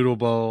noodle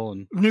bowl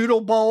and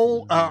noodle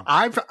bowl.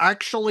 I've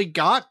actually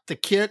got the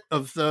kit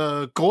of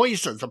the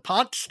Goiza, the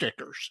pot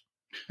stickers.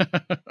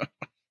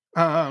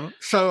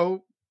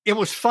 So it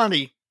was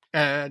funny.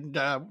 And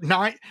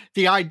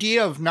the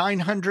idea of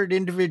 900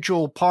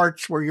 individual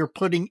parts where you're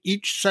putting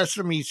each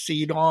sesame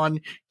seed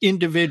on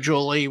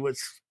individually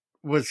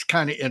was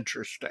kind of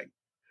interesting.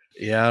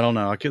 Yeah, I don't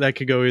know. That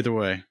could go either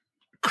way.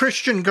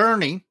 Christian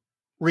Gurney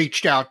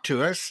reached out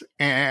to us,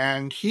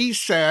 and he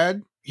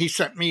sent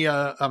me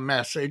a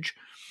message.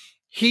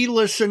 He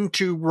listened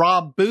to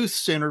Rob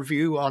Booth's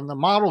interview on the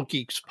Model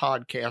Geeks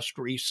podcast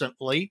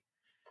recently,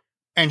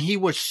 and he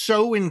was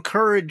so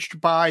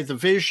encouraged by the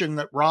vision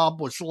that Rob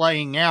was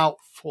laying out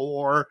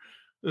for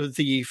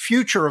the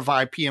future of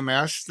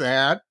IPMS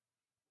that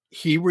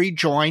he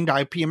rejoined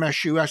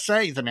IPMS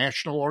USA, the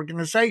national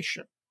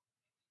organization.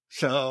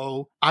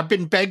 So I've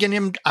been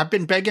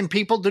begging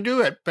people to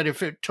do it. But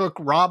if it took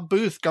Rob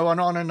Booth going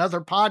on another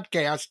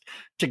podcast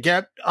to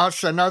get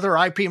us another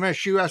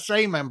IPMS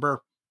USA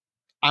member,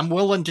 I'm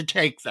willing to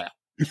take that.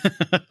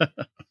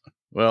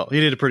 Well, he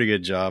did a pretty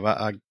good job.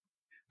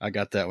 I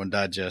got that one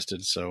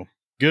digested. So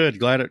good.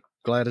 Glad it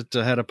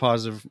had a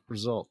positive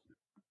result.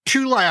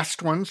 Two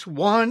last ones.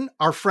 One,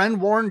 our friend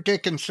Warren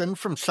Dickinson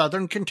from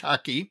Southern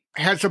Kentucky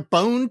has a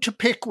bone to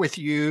pick with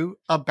you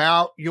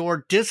about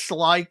your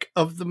dislike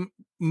of the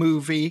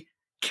movie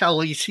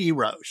Kelly's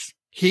Heroes.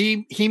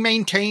 He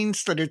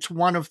maintains that it's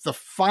one of the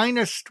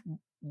finest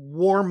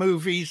war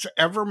movies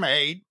ever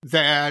made,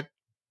 that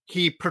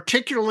he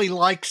particularly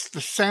likes the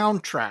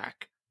soundtrack,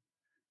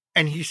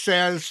 and he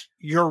says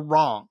you're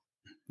wrong.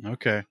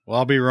 Okay. Well,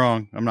 I'll be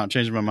wrong. I'm not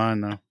changing my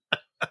mind, though.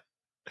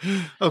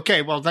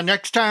 Okay, well, the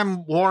next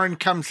time Warren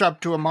comes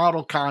up to a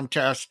model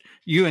contest,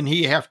 you and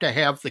he have to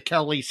have the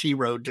Kelly's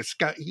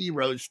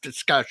Heroes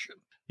discussion.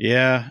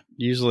 Yeah,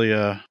 usually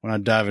when I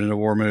dive into a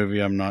war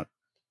movie, I'm not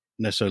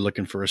necessarily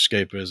looking for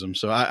escapism.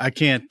 So I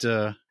can't,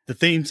 the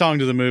theme song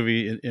to the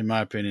movie, in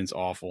my opinion, is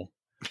awful.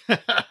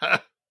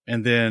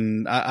 And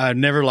then I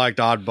never liked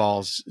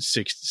Oddball's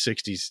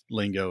 60s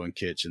lingo and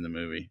kitsch in the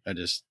movie.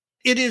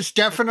 It is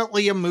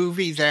definitely a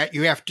movie that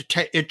you have to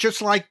take. It's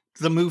just like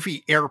the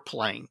movie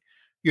Airplane.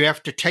 You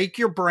have to take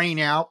your brain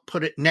out,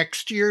 put it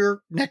next to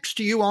you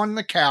on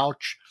the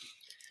couch,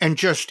 and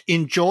just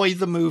enjoy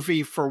the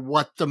movie for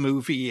what the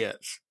movie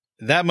is.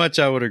 That much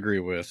I would agree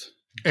with.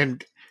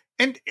 And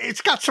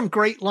it's got some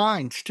great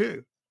lines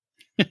too.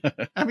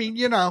 I mean,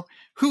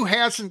 who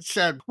hasn't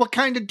said, what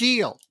kind of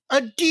deal?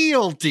 A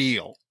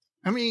deal.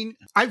 I mean,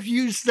 I've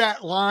used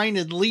that line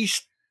at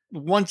least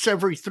once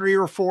every 3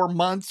 or 4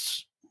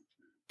 months,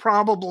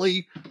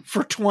 probably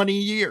for 20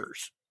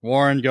 years.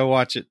 Warren, go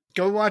watch it.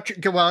 Go watch it.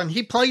 Go on.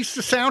 He plays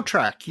the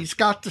soundtrack. He's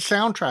got the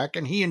soundtrack,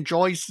 and he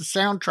enjoys the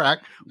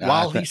soundtrack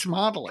while he's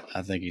modeling.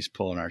 I think he's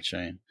pulling our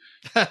chain.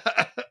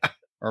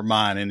 Or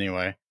mine,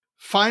 anyway.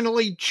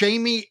 Finally,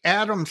 Jamie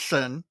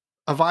Adamson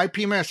of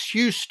IPMS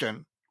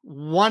Houston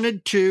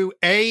wanted to,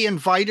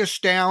 invite us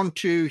down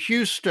to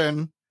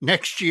Houston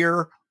next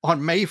year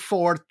on May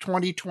 4th,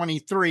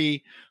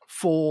 2023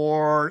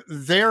 for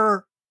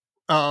their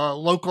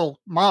local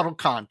model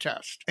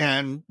contest,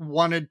 and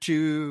wanted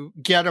to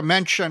get a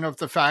mention of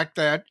the fact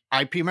that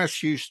IPMS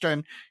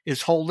Houston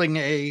is holding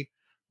a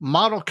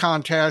model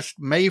contest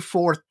May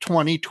 4th,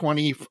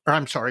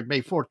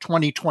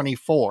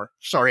 2024.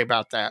 Sorry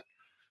about that.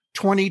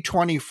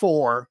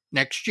 2024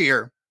 next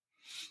year.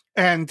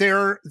 And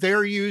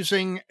they're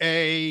using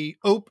a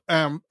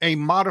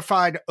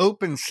modified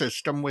open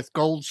system with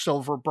gold,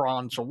 silver,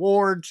 bronze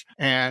awards,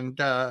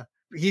 and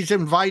he's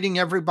inviting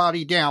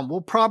everybody down.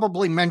 We'll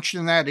probably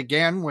mention that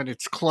again when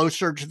it's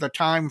closer to the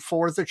time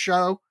for the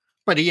show,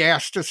 but he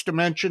asked us to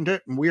mention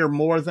it, and we are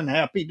more than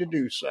happy to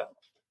do so.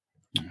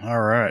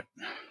 All right.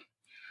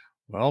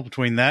 Well,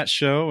 between that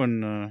show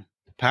and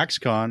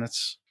PAXCon,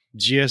 it's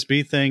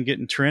GSB thing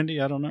getting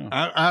trendy. I don't know.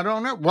 I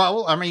don't know.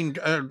 Well, I mean,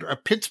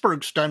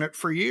 Pittsburgh's done it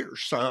for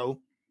years, so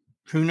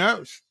who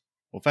knows?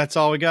 Well, if that's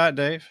all we got,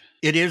 Dave.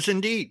 It is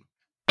indeed.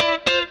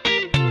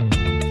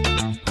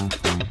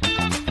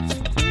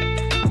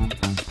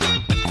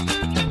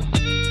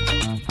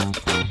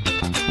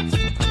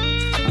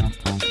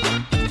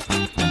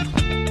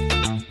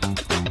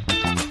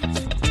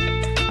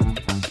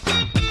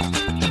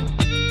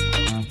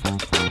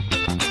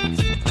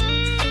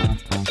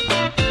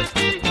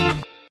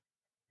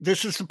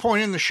 This is the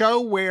point in the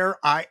show where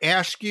I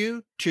ask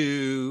you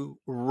to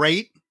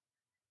rate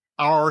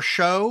our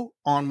show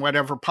on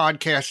whatever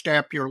podcast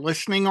app you're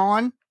listening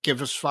on.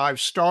 Give us 5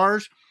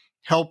 stars.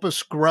 Help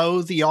us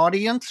grow the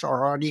audience.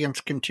 Our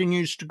audience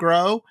continues to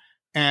grow,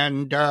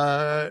 and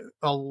a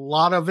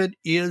lot of it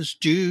is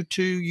due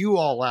to you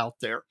all out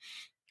there.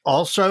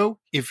 Also,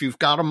 if you've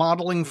got a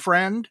modeling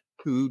friend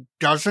who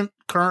doesn't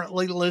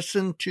currently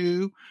listen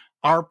to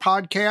our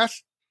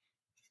podcast,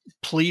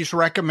 please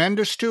recommend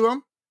us to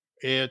them.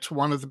 It's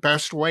one of the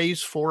best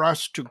ways for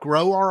us to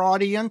grow our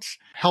audience,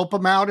 help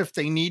them out if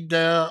they need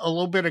a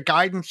little bit of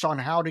guidance on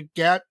how to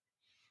get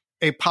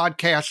a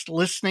podcast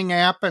listening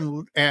app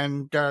and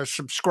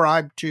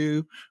subscribe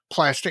to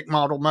Plastic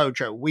Model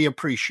Mojo. We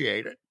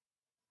appreciate it.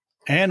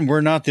 And we're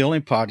not the only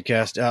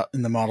podcast out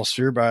in the model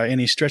sphere by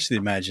any stretch of the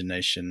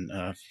imagination.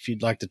 If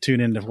you'd like to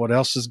tune into what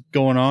else is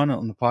going on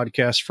the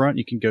podcast front,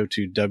 you can go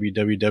to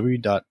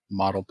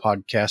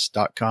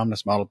www.modelpodcast.com.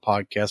 That's Model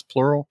Podcast,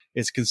 plural.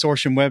 It's a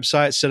consortium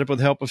website set up with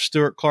the help of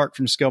Stuart Clark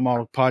from Scale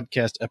Model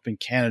Podcast up in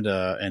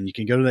Canada. And you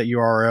can go to that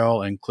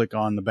URL and click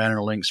on the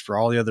banner links for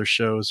all the other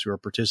shows who are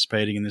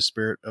participating in the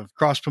spirit of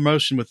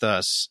cross-promotion with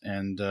us.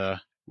 And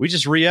we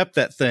just re-upped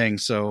that thing.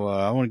 So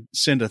I want to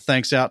send a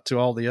thanks out to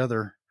all the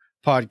other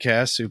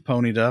podcasts who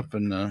ponied up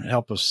and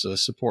help us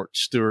support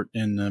Stuart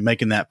in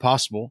making that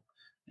possible.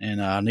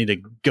 And I need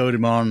to goad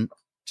him on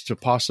to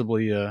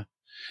possibly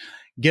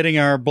getting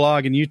our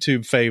blog and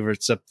YouTube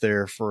favorites up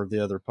there for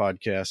the other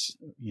podcasts,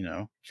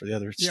 for the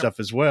other stuff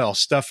as well.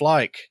 Stuff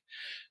like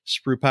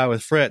Sprue Pie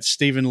with Fret,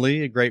 Stephen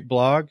Lee, a great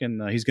blog,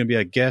 and he's going to be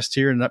a guest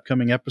here in an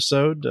upcoming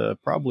episode,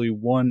 probably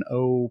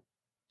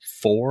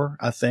 104,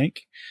 I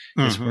think,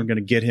 is we're going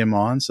to get him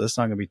on. So that's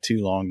not going to be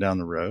too long down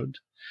the road.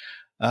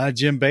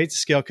 Jim Bates,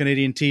 Scale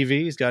Canadian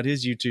TV, he's got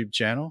his YouTube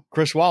channel.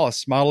 Chris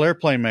Wallace, Model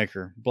Airplane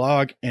Maker,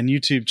 blog and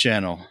YouTube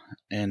channel,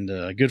 and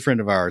a good friend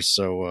of ours.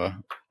 So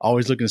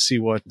always looking to see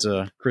what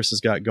Chris has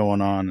got going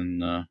on,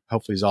 and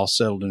hopefully he's all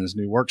settled in his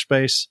new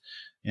workspace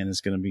and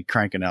is going to be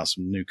cranking out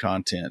some new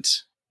content.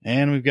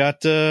 And we've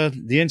got the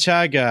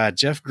Inchai Guy,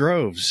 Jeff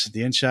Groves,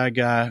 the Inchai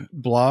Guy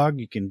blog.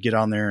 You can get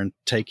on there and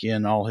take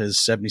in all his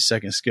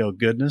 70-second scale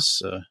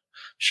goodness.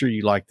 Sure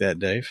you like that,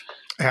 Dave.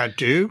 I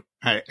do.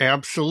 I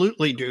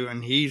absolutely do.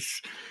 And he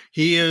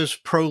is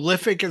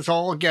prolific as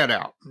all get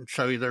out.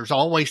 So there's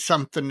always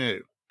something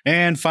new.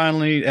 And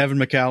finally, Evan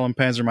McCallum,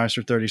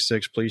 Panzermeister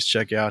 36. Please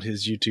check out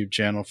his YouTube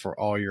channel for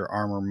all your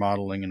armor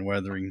modeling and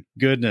weathering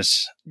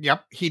goodness.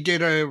 Yep. He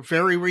did a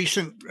very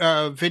recent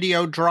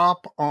video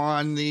drop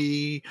on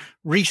the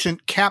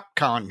recent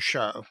Capcom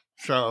show.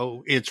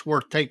 So it's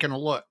worth taking a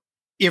look.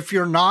 If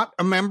you're not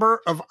a member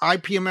of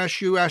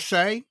IPMS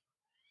USA,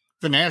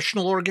 the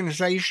national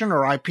organization,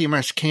 or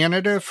IPMS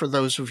Canada, for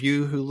those of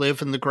you who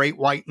live in the Great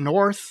White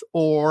North,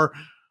 or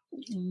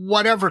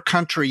whatever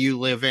country you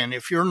live in,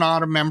 if you're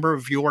not a member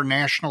of your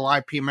national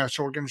IPMS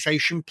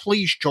organization,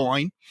 please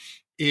join.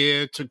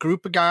 It's a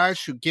group of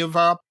guys who give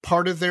up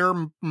part of their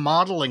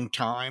modeling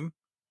time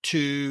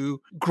to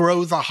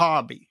grow the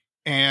hobby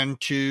and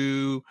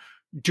to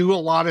do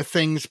a lot of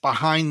things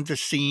behind the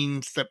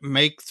scenes that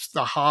makes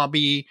the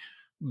hobby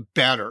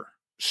better.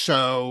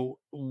 So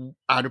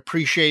I'd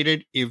appreciate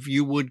it if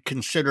you would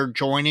consider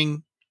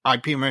joining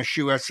IPMS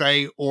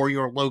USA or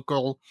your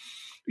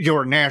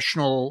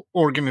national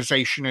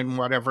organization in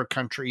whatever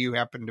country you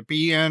happen to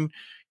be in.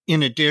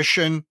 In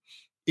addition,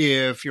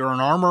 if you're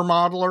an armor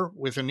modeler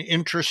with an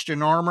interest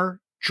in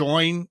armor,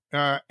 join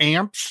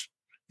AMPS,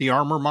 the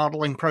Armor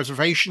Modeling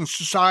Preservation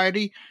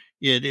Society.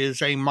 It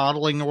is a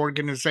modeling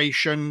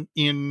organization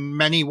in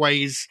many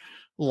ways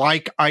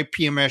like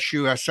IPMS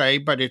USA,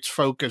 but it's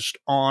focused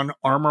on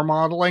armor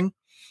modeling,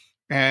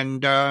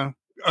 and a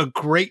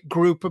great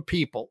group of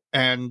people.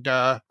 And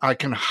I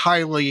can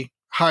highly,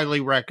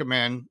 highly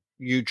recommend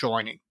you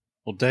joining.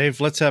 Well,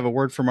 Dave, let's have a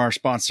word from our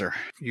sponsor.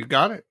 You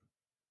got it.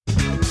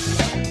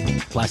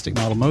 Plastic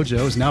Model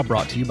Mojo is now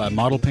brought to you by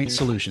Model Paint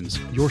Solutions,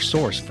 your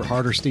source for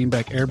Harder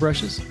Steenbeck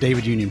airbrushes,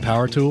 David Union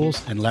power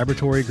tools, and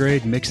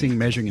laboratory-grade mixing,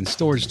 measuring, and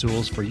storage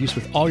tools for use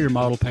with all your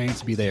model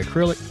paints, be they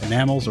acrylic,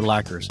 enamels, or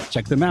lacquers.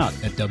 Check them out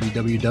at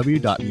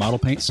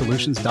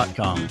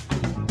www.modelpaintsolutions.com.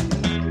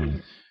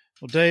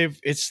 Well, Dave,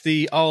 it's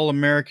the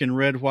All-American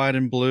Red, White,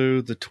 and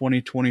Blue, the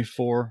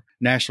 2024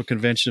 National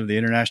Convention of the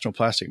International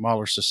Plastic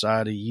Modeler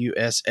Society,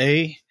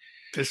 USA.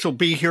 This will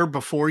be here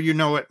before you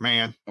know it,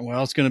 man.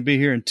 Well, it's going to be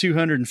here in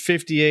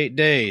 258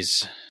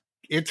 days.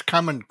 It's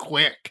coming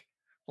quick,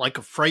 like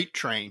a freight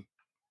train.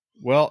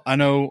 Well, I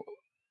know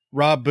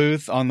Rob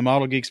Booth on the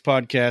Model Geeks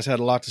podcast had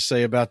a lot to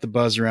say about the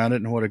buzz around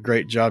it and what a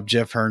great job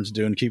Jeff Hearn's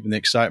doing, keeping the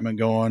excitement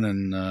going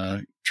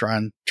and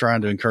trying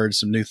to encourage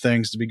some new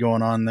things to be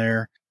going on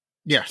there.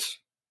 Yes.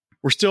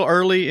 We're still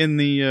early in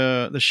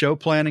the show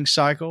planning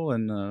cycle,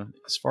 and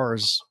as far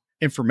as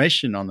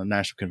information on the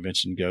national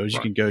convention goes, you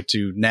can go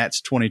to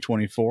NATS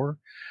 2024,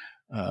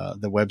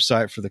 the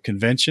website for the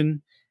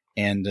convention,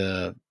 and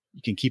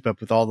you can keep up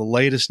with all the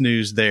latest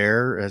news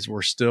there, as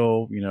we're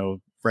still,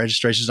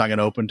 registration's not going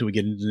to open until we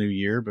get into the new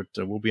year, but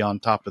we'll be on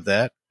top of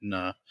that,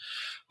 and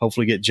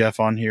hopefully get Jeff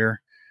on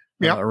here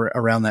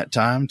around that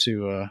time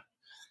to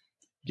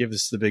give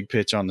us the big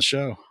pitch on the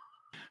show.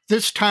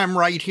 This time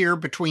right here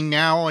between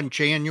now and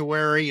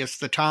January is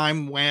the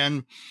time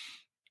when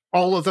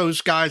all of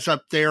those guys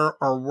up there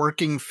are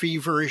working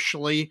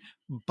feverishly,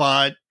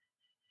 but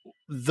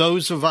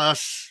those of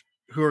us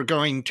who are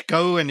going to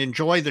go and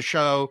enjoy the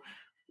show,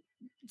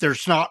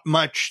 there's not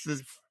much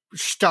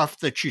stuff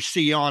that you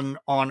see on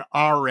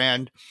our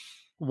end.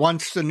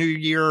 Once the new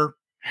year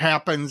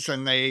happens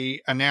and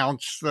they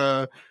announce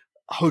the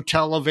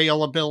hotel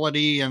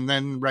availability and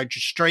then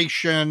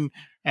registration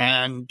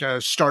and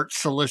start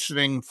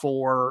soliciting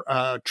for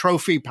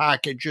trophy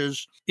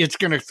packages. It's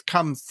going to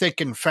come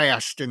thick and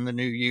fast in the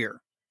new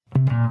year.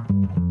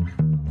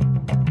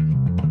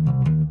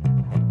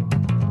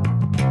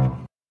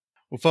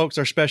 Well, folks,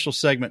 our special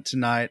segment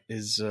tonight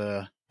is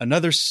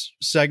another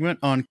segment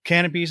on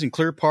canopies and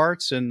clear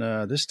parts. And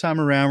this time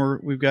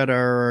around, we've got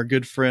our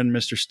good friend,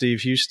 Mr.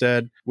 Steve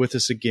Hustad, with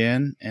us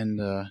again.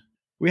 And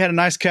we had a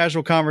nice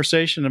casual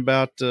conversation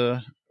about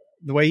the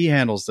way he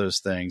handles those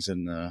things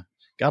and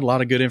got a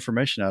lot of good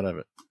information out of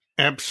it.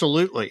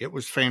 Absolutely. It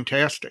was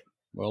fantastic.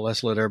 Well,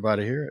 let's let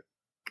everybody hear it.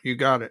 You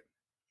got it.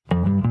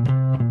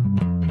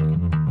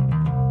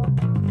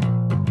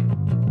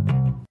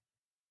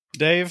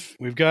 Dave,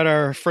 we've got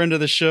our friend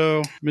of the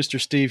show, Mr.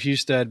 Steve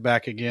Hustad,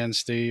 back again.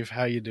 Steve,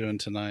 how you doing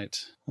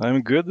tonight?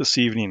 I'm good this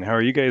evening. How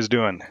are you guys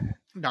doing?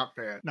 Not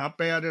bad. Not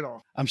bad at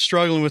all. I'm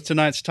struggling with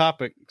tonight's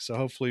topic, so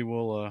hopefully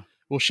we'll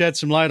shed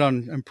some light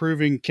on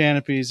improving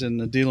canopies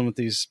and dealing with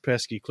these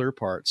pesky clear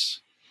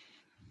parts.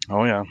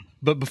 Oh yeah.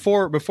 But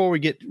before we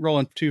get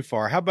rolling too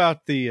far, how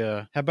about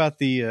the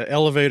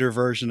elevator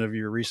version of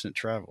your recent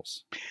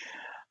travels?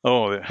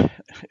 Oh, the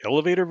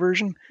elevator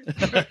version?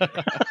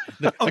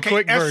 the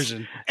quick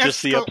version.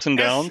 Just the ups and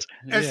downs?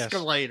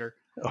 Escalator.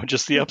 Oh,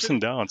 just the ups and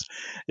downs.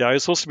 Yeah, I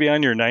was supposed to be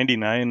on your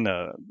 99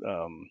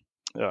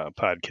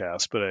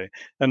 podcast,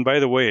 and by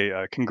the way,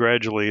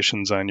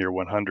 congratulations on your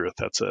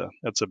 100th.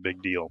 That's a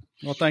big deal.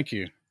 Well, thank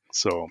you.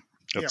 So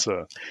that's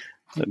a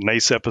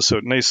nice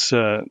episode, nice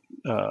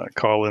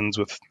call-ins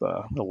with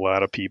a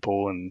lot of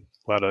people and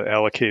a lot of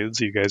allocates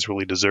you guys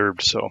really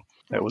deserved. So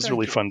that was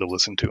really fun to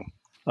listen to.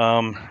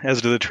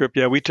 As to the trip,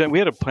 yeah, we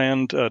had a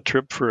planned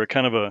trip for a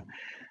kind of a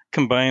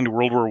combined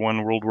World War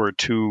I, World War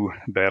II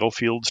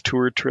battlefields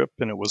tour trip,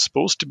 and it was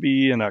supposed to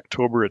be in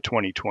October of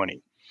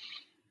 2020.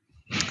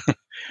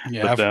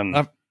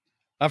 Yeah,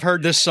 I've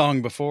heard this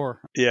song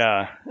before.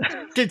 Yeah.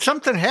 Did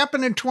something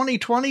happen in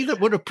 2020 that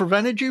would have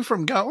prevented you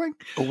from going?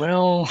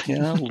 Well,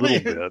 yeah, a little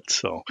bit.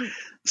 So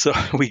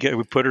we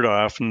put it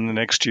off, and the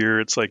next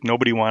year it's like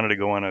nobody wanted to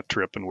go on a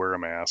trip and wear a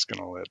mask and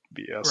all that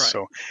BS.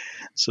 Right.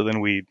 So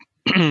then we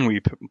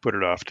put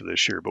it off to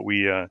this year, but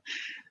it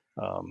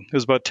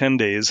was about 10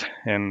 days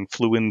and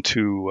flew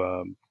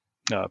into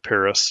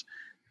Paris,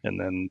 and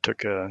then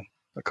took a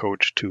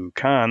coach to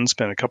Cannes,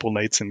 spent a couple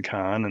nights in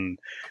Cannes,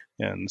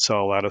 and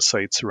saw a lot of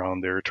sites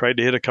around there. Tried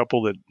to hit a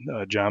couple that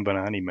John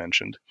Bonanni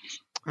mentioned,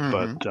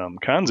 but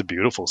Cannes is a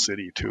beautiful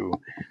city too.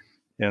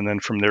 And then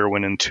from there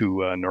went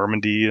into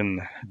Normandy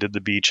and did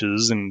the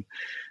beaches and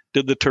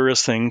did the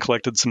tourist thing,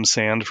 collected some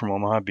sand from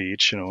Omaha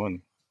Beach,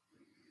 and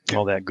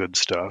all that good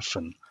stuff.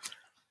 And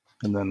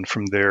then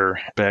from there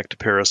back to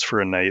Paris for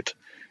a night,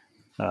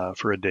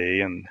 for a day,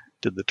 and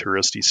did the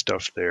touristy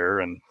stuff there.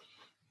 And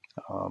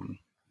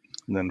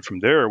then from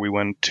there we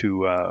went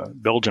to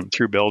Belgium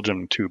to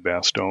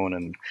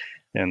Bastogne,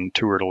 and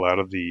toured a lot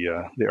of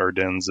the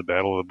Ardennes, the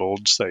Battle of the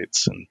Bulge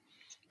sites, and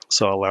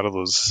saw a lot of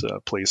those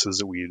places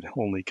that we'd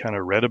only kind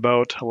of read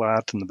about a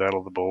lot in the Battle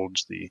of the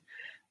Bulge.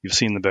 You've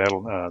seen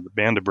the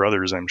Band of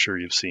Brothers, I'm sure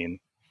you've seen.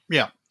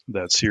 Yeah.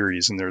 That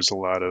series, and there's a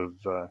lot of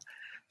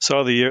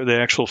saw the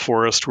actual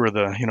forest where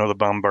the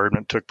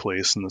bombardment took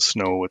place in the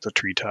snow with the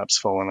treetops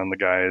falling on the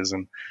guys,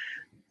 and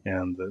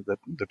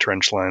the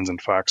trench lines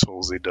and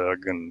foxholes they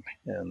dug, and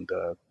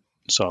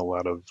saw a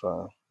lot of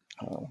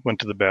went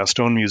to the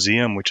Bastogne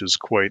Museum, which is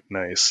quite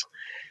nice,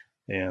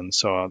 and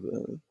saw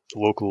the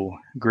local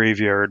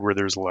graveyard where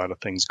there's a lot of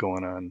things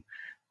going on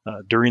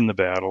during the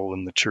battle.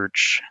 In the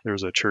church, there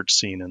was a church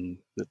scene in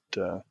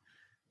the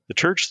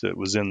church that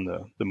was in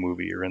the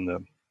movie, or in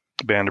the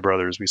Band of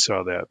Brothers. We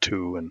saw that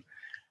too, and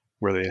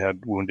where they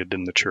had wounded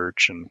in the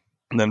church. And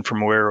then from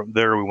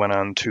there we went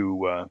on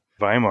to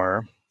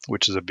Weimar,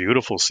 which is a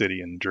beautiful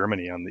city in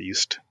Germany on the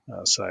east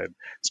side.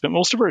 Spent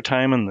most of our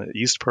time in the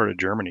east part of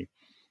Germany,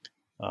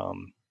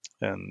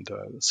 and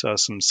saw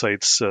some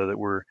sites that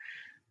were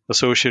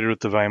associated with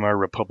the Weimar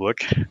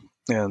Republic.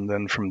 And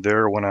then from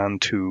there went on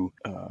to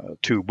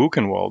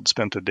Buchenwald,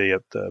 spent a day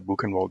at the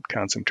Buchenwald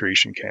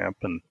concentration camp,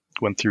 and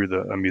went through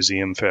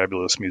a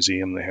fabulous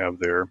museum they have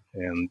there,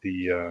 and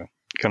the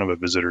kind of a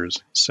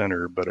visitor's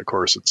center, but of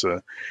course it's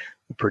a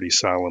pretty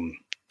solemn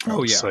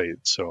site.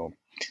 So,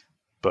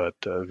 but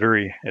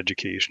very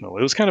educational.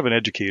 It was kind of an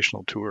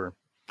educational tour.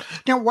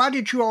 Now, why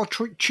did you all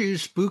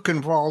choose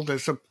Buchenwald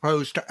as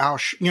opposed to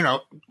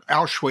Auschwitz?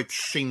 Auschwitz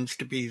seems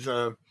to be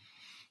the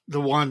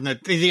one the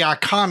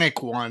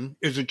iconic one.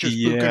 Is it just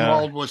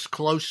Buchenwald was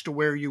close to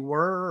where you were?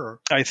 Or?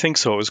 I think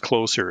so. It was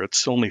closer.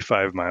 It's only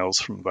 5 miles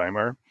from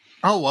Weimar.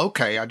 Oh,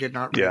 okay. I did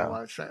not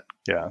realize that.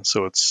 Yeah.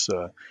 So it's,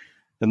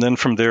 and then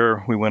from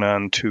there we went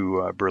on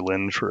to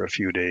Berlin for a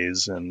few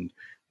days, and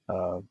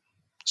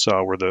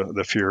saw where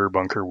the Führer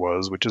bunker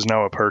was, which is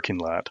now a parking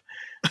lot,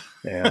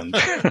 and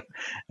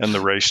and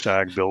the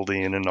Reichstag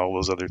building and all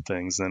those other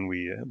things. Then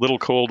little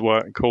Cold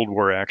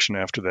War action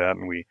after that,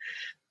 and we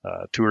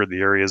toured the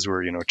areas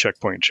where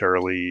Checkpoint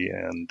Charlie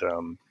and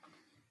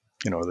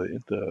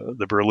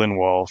the Berlin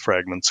Wall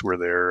fragments were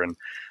there, and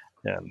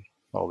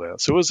all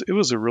that. So it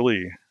was a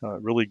really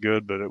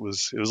good, but it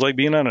was like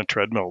being on a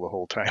treadmill the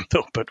whole time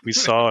though. But we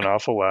saw an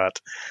awful lot.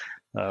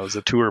 It was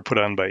a tour put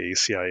on by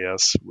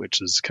ACIS,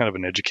 which is kind of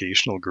an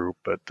educational group,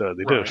 but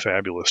they did a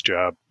fabulous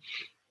job.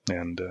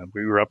 And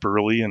we were up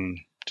early and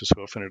just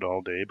hoofing it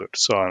all day, but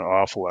saw an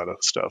awful lot of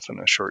stuff in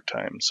a short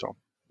time. So,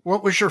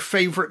 what was your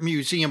favorite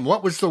museum?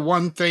 What was the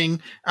one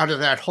thing out of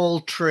that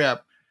whole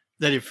trip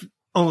that if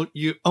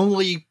you're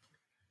only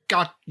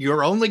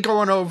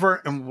going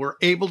over and were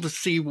able to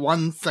see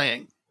one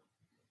thing,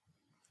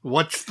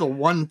 what's the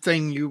one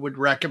thing you would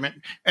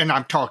recommend? And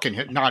I'm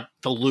talking not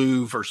the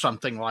Louvre or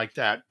something like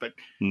that, but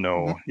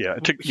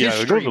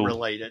history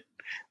related.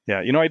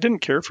 Yeah, I didn't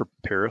care for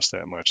Paris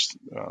that much,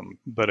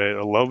 but I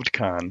loved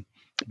Cannes.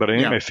 But I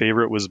think my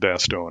favorite was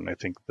Bastogne. I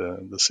think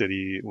the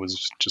city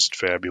was just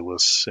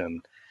fabulous,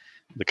 and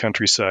the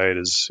countryside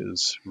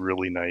is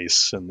really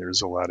nice, and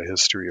there's a lot of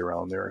history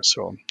around there.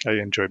 So I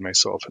enjoyed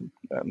myself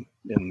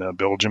in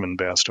Belgium and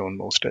Bastogne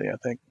most day, I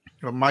think.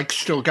 Well, Mike's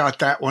still got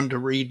that one to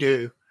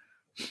redo.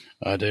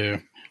 I do.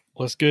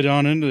 Let's get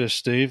on into this,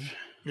 Steve.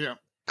 Yeah.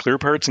 Clear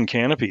parts and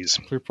canopies.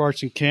 Clear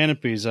parts and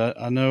canopies.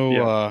 I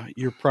know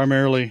you're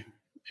primarily,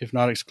 if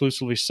not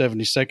exclusively,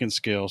 72nd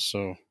scale.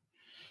 So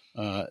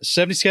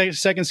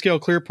 72nd scale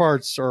clear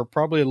parts are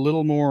probably a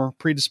little more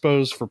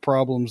predisposed for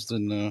problems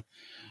than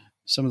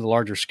some of the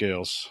larger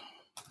scales.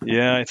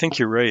 Yeah, I think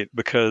you're right,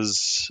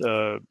 because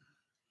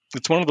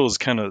it's one of those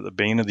kind of the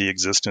bane of the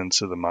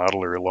existence of the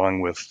modeler,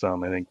 along with,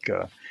 I think,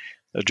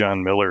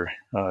 John Miller,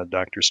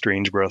 Dr.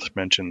 Strangebreath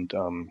mentioned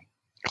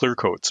clear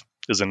coats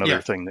is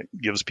another thing that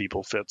gives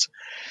people fits.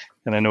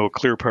 And I know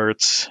clear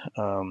parts,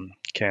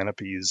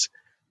 canopies,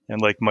 and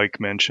like Mike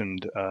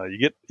mentioned,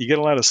 you get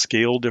a lot of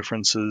scale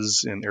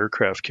differences in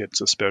aircraft kits,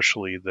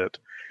 especially that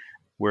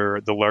where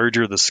the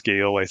larger the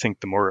scale, I think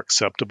the more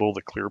acceptable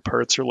the clear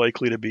parts are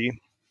likely to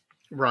be.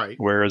 Right.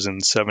 Whereas in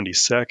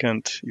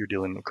 72nd, you're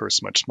dealing, of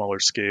course, much smaller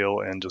scale,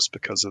 and just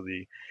because of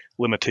the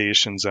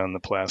limitations on the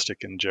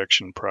plastic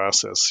injection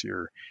process,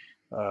 you're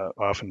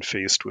often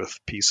faced with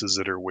pieces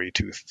that are way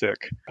too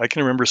thick. I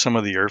can remember some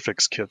of the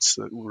Airfix kits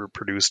that were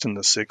produced in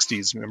the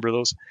 60s. Remember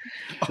those?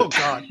 Oh,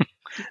 God.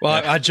 Well,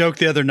 I joked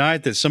the other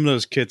night that some of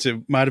those kits,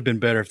 it might have been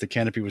better if the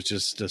canopy was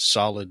just a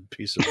solid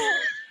piece of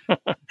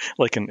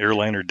like an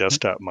airliner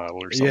desktop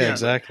model or something. Yeah,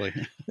 exactly.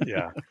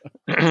 Yeah.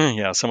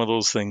 Yeah, some of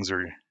those things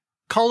are...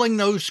 Calling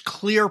those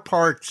clear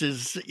parts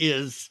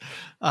is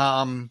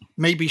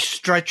maybe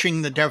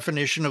stretching the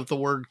definition of the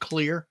word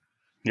clear.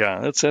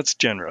 Yeah, that's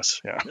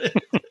generous. Yeah.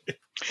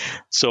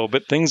 So,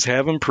 but things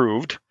have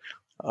improved.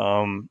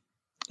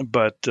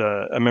 But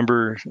I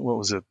remember, what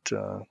was it?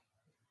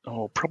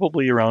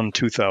 Probably around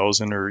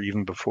 2000 or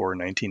even before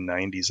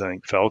 1990s, I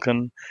think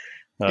Falcon,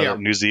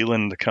 New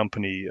Zealand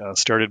company,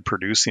 started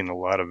producing a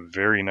lot of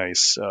very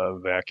nice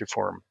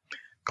vacuform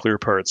clear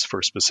parts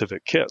for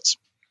specific kits.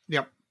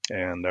 Yep.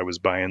 And I was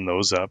buying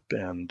those up,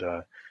 and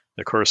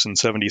of course in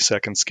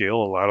 72nd scale,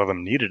 a lot of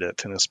them needed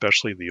it, and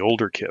especially the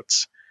older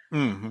kits.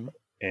 Mm-hmm.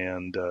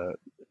 And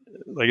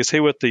like I say,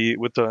 with the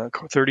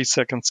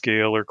 32nd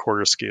scale or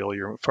quarter scale,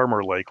 you're far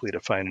more likely to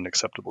find an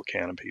acceptable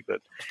canopy.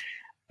 But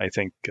I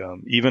think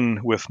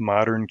even with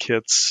modern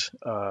kits,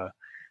 I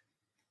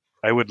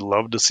would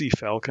love to see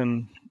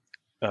Falcon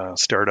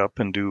start up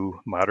and do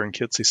modern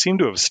kits. They seem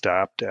to have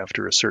stopped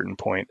after a certain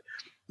point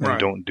and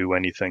don't do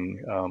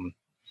anything.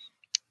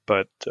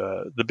 But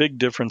the big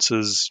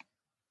differences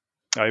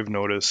I've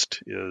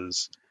noticed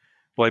is,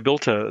 well, I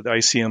built the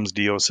ICM's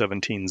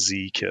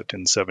DO17Z kit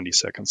in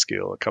 72nd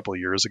scale a couple of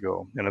years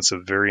ago, and it's a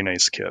very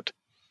nice kit.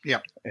 Yeah.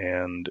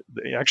 And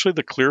actually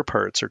the clear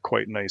parts are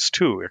quite nice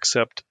too,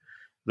 except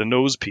the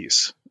nose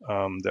piece,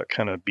 that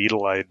kind of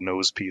beetle-eyed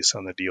nose piece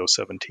on the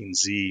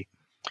DO17Z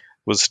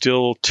was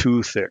still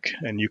too thick,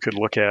 and you could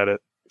look at it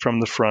from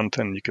the front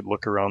and you could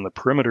look around the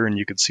perimeter and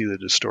you could see the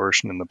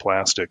distortion in the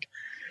plastic,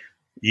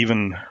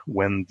 even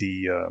when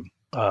the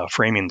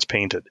framing's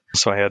painted.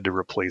 So I had to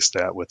replace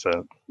that with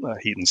a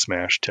heat and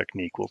smash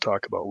technique we'll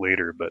talk about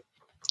later. But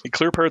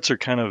clear parts are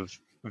kind of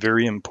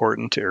very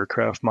important to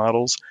aircraft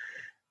models.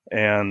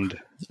 And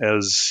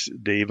as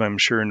Dave, I'm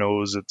sure,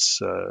 knows, it's,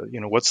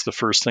 what's the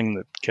first thing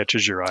that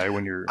catches your eye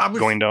when you're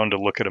going down to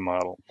look at a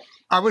model?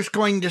 I was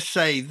going to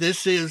say,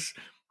 this is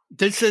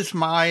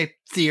my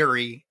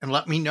theory, and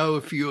let me know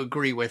if you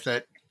agree with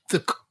it.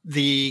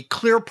 The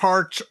clear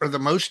parts are the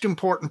most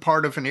important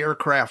part of an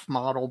aircraft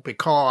model,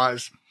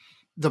 because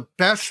the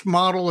best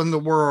model in the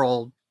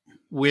world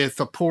with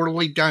a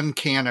poorly done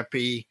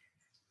canopy,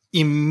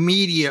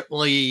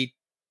 immediately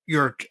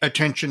your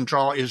attention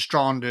is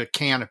drawn to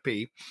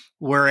canopy.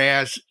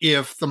 Whereas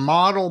if the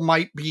model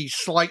might be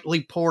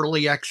slightly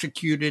poorly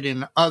executed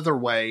in other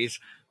ways,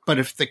 but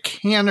if the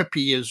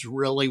canopy is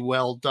really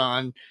well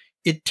done,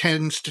 it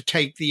tends to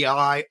take the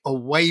eye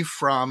away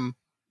from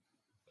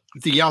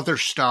the other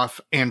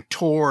stuff and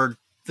toward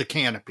the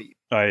canopy.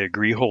 I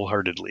agree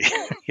wholeheartedly.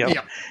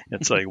 Yep.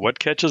 It's like, what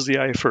catches the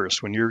eye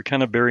first? When you're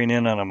kind of bearing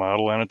in on a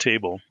model on a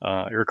table,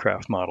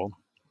 aircraft model,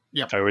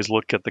 I always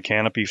look at the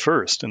canopy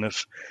first. And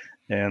if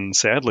And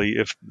sadly,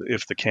 if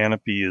the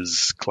canopy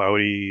is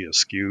cloudy,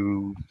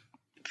 askew,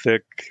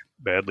 thick,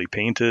 badly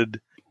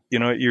painted,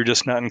 you're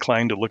just not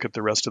inclined to look at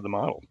the rest of the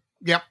model.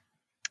 Yep.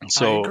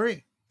 So, I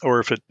agree. Or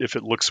if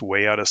it looks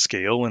way out of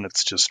scale and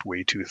it's just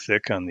way too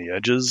thick on the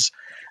edges,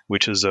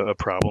 which is a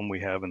problem we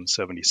have in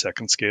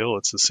 72nd scale,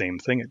 it's the same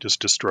thing. It just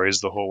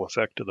destroys the whole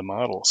effect of the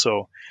model.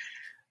 So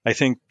I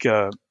think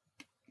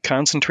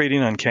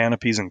concentrating on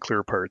canopies and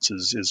clear parts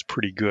is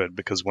pretty good,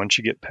 because once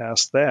you get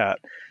past that,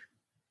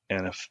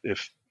 and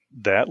if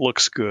that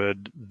looks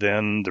good,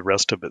 then the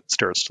rest of it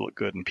starts to look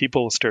good, and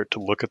people start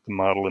to look at the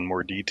model in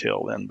more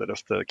detail then. But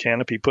if the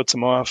canopy puts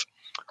them off,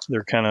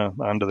 they're kind of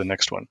on to the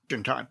next one.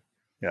 In time.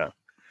 Yeah.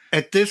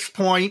 At this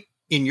point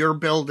in your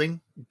building,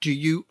 do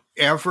you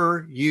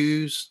ever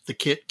use the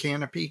kit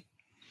canopy?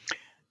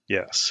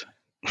 Yes.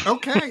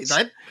 Okay,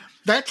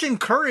 that's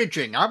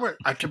encouraging.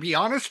 To be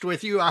honest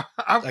with you, I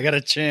got a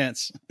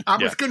chance.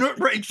 I was going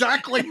to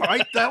exactly,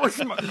 Mike. That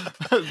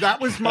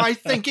was my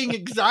thinking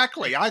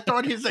exactly. I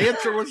thought his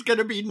answer was going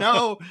to be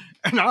no,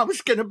 and I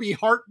was going to be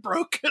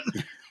heartbroken.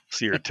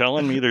 So you're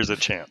telling me there's a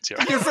chance,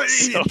 yeah?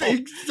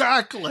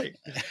 Exactly.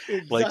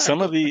 Like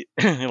some of the,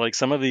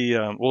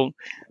 well,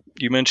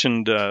 you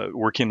mentioned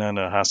working on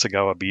a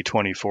Hasegawa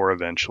B24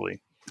 eventually,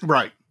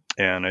 right?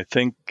 And I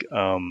think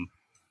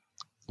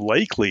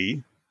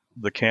likely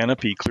the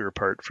canopy clear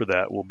part for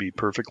that will be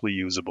perfectly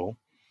usable.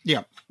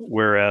 Yeah.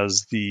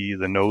 Whereas the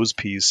nose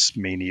piece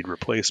may need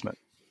replacement.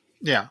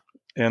 Yeah.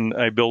 And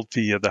I built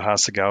the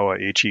Hasegawa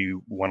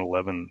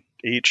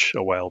HE111H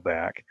a while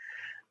back,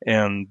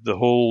 and the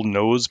whole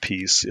nose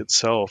piece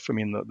itself, I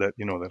mean, that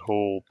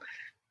whole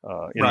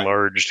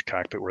enlarged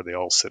cockpit where they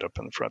all sit up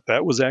in the front,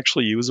 that was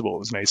actually usable. It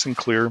was nice and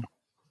clear.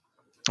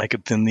 I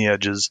could thin the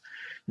edges,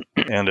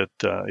 and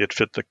it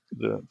fit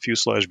the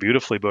fuselage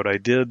beautifully. But I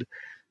did,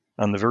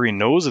 on the very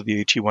nose of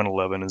the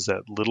HE111, is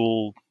that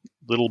little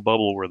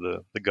bubble where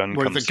the gun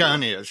where comes the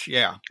gun is,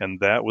 yeah. And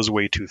that was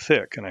way too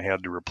thick, and I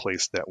had to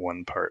replace that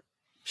one part.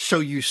 So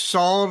you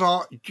sawed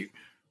off.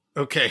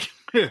 Okay.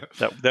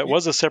 that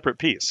was a separate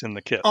piece in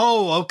the kit.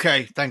 Oh,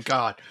 okay. Thank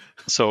God.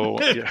 So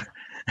yeah,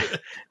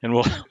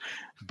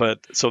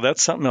 so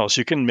that's something else.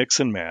 You can mix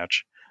and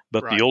match,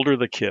 but the older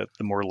the kit,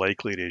 the more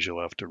likely it is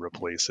you'll have to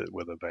replace it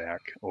with a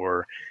vac,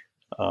 or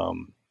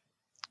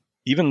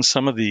even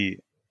some of the,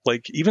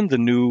 like even the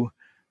new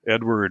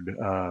Edward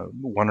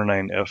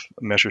 109F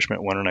Messerschmitt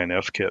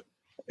 109F kit,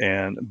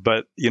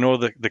 but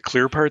the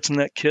clear parts in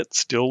that kit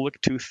still look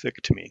too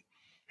thick to me.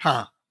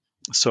 Huh.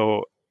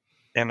 So,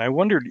 and I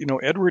wondered,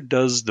 Edward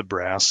does the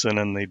brassen,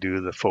 and they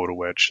do the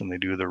photo etch, and they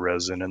do the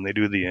resin, and they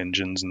do the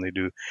engines, and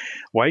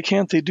why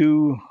can't they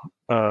do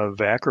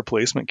vac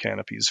replacement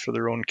canopies for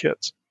their own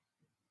kits?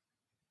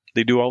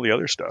 They do all the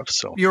other stuff.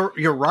 So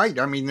you're right.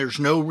 I mean, there's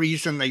no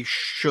reason they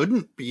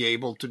shouldn't be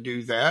able to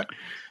do that.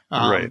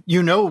 Right.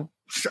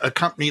 A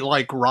company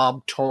like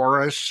Rob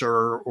Torres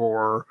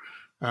or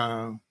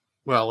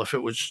if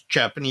it was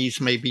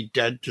Japanese, maybe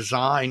Dead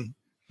Design,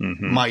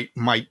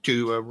 might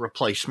do a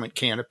replacement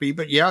canopy.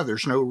 But yeah,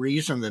 there's no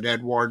reason that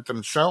Edward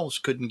themselves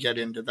couldn't get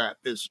into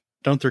that business.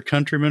 Don't their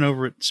countrymen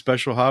over at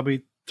Special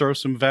Hobby throw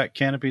some vac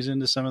canopies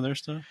into some of their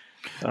stuff?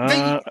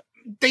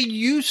 They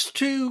used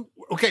to.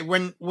 Okay,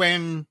 when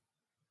I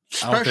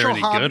don't know if they're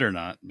any good or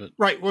not, but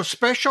right. Well,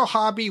 Special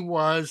Hobby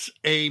was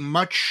a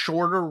much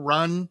shorter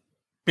run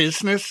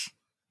business.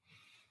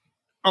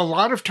 A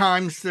lot of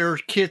times their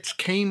kits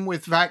came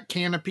with vac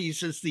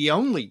canopies as the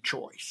only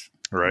choice.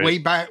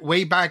 Right.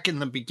 Way back in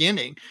the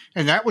beginning.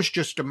 And that was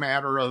just a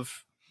matter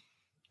of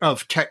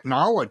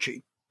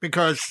technology,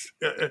 because,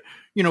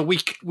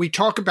 we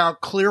talk about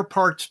clear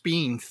parts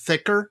being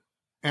thicker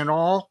and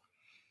all.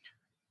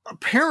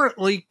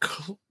 Apparently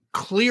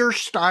clear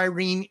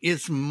styrene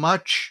is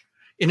much,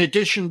 in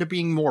addition to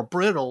being more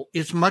brittle,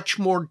 is much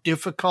more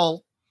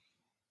difficult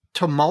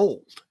to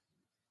mold.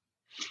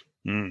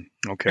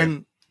 Okay.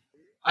 And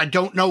I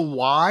don't know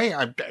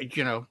why.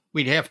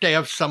 We'd have to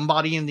have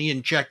somebody in the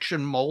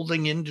injection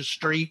molding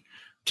industry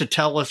to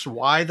tell us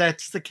why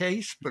that's the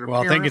case. But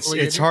I think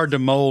it's hard to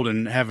mold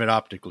and have it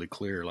optically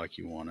clear like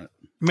you want it.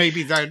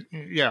 Maybe that,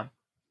 yeah.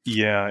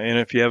 Yeah, and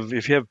if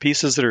you have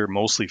pieces that are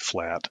mostly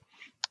flat,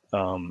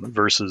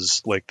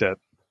 versus like that,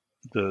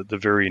 the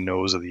very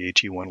nose of the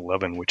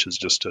HE111, which is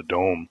just a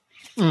dome,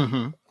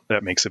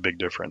 that makes a big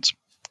difference.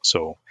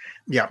 So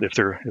yeah, if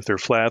they're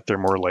flat, they're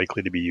more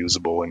likely to be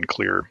usable and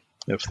clear.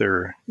 If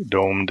they're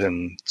domed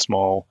and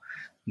small,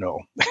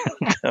 no.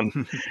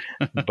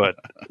 But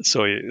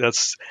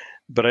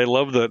I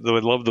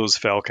love those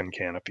Falcon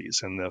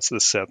canopies, and that's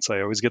the sets.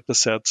 I always get the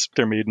sets.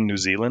 They're made in New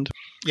Zealand.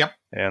 Yep.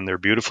 And they're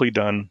beautifully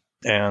done,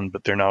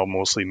 but they're now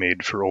mostly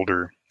made for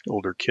older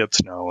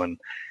kits now, and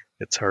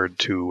it's hard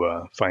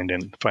to find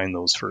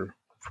those for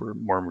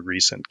more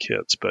recent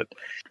kits. But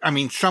I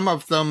mean, some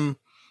of them,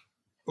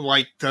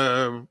 like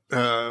the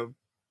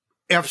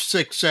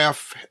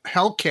F6F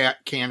Hellcat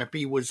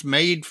canopy, was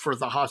made for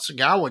the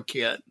Hasegawa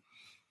kit,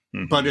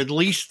 but at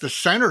least the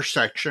center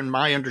section,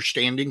 my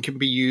understanding, can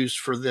be used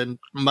for the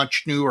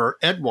much newer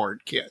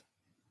Edward kit.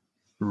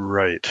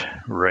 Right.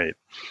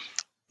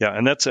 Yeah,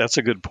 and that's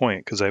a good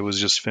point, because I was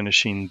just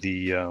finishing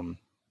the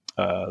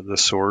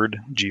sword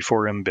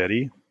G4M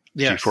Betty,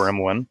 Yes.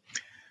 G4M1.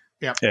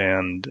 Yeah.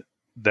 And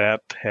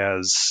that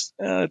has,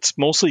 it's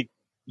mostly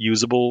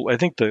usable. I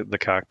think the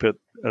cockpit,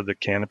 the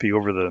canopy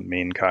over the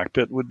main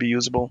cockpit would be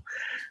usable,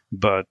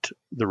 but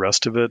the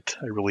rest of it,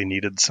 I really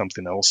needed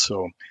something else.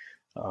 So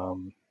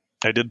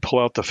I did pull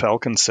out the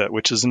Falcon set,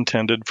 which is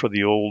intended for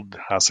the old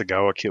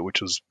Hasegawa kit,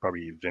 which was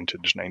probably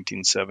vintage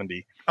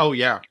 1970. Oh,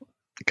 yeah.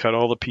 Cut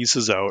all the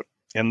pieces out,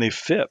 and they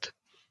fit.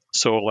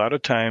 So a lot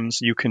of times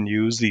you can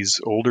use these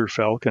older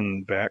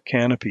Falcon back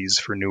canopies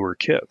for newer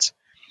kits.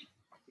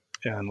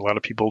 And a lot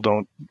of people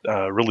don't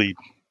really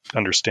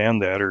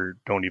understand that, or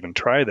don't even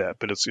try that.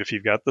 But if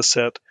you've got the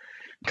set,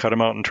 cut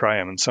them out and try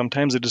them. And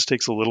sometimes it just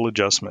takes a little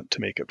adjustment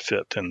to make it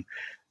fit. And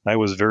I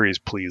was very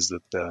pleased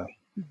that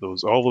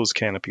all those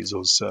canopies,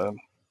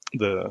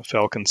 the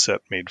Falcon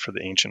set made for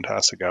the ancient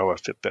Hasegawa,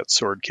 fit that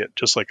sword kit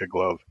just like a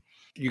glove.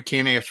 You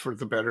can't ask for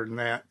the better than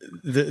that.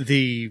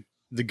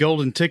 The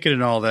golden ticket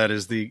and all that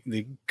is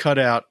the cut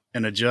out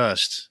and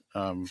adjust.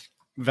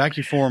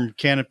 Vacuform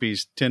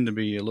canopies tend to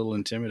be a little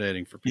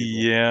intimidating for people.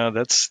 Yeah,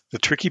 that's the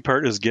tricky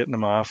part, is getting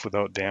them off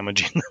without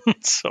damaging them.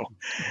 So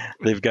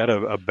they've got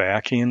a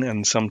backing,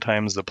 and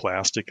sometimes the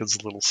plastic is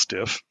a little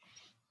stiff.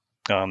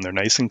 They're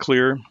nice and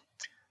clear.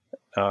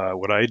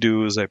 What I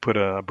do is I put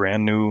a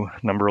brand new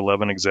number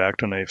 11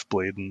 X-Acto knife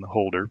blade in the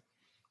holder,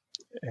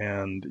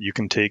 and you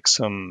can take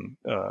some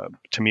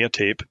Tamiya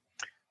tape,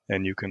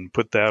 and you can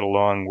put that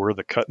along where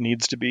the cut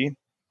needs to be.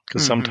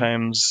 Because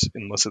sometimes,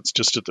 unless it's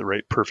just at the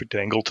right perfect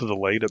angle to the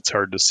light, it's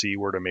hard to see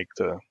where to make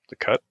the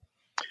cut.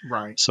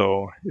 Right.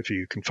 So if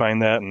you can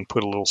find that and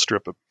put a little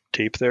strip of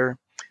tape there,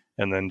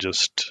 and then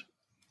just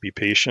be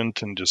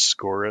patient and just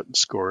score it,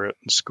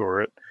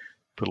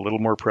 put a little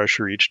more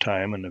pressure each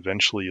time, and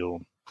eventually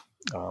you'll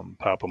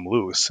pop them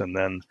loose. And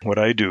then what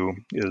I do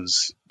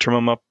is trim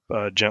them up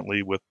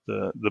gently with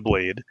the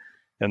blade,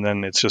 and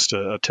then it's just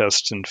a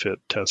test and fit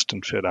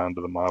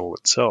onto the model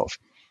itself.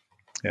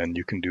 And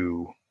you can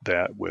do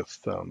that with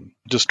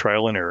just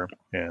trial and error.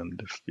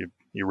 And if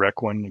you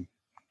wreck one, you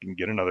can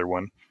get another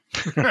one.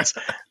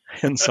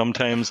 And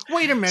sometimes...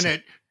 Wait a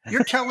minute.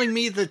 You're telling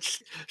me that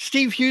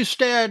Steve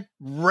Hustad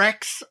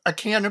wrecks a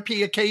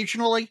canopy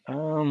occasionally?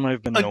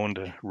 I've been known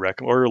to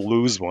wreck or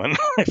lose one.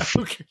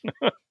 Okay.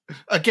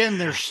 Again,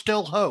 there's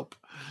still hope.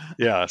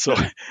 Yeah. So,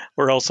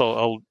 or else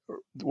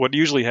what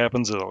usually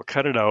happens is I'll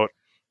cut it out.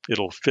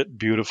 It'll fit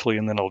beautifully,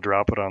 and then I'll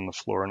drop it on the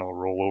floor and I'll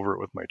roll over it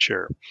with my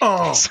chair.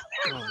 Oh.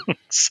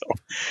 So,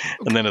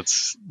 and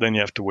then you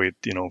have to wait,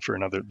 for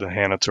the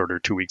Hanet's order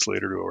 2 weeks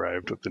later to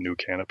arrive with the new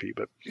canopy.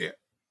 But yeah.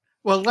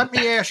 Well, let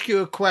me ask you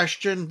a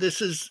question.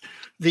 This is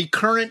the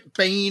current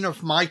bane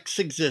of Mike's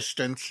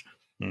existence.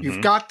 Mm-hmm.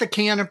 You've got the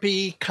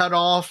canopy cut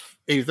off.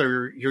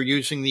 Either you're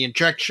using the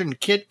injection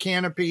kit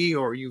canopy,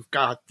 or you've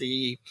got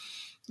the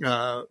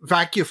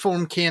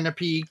vacuform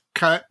canopy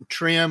cut,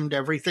 trimmed,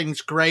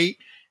 everything's great,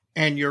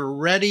 and you're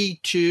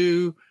ready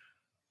to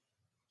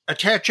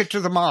attach it to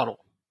the model.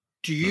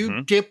 Do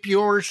you dip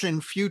yours in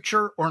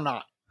future or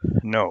not?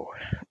 No.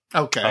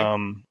 Okay.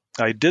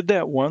 I did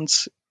that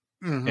once,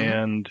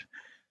 and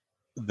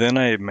then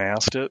I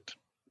masked it.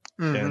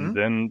 And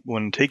then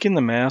when taking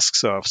the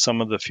masks off,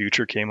 some of the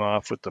future came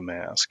off with the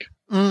mask.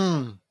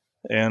 And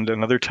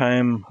another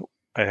time,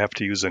 I have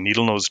to use a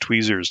needle nose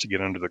tweezers to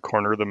get under the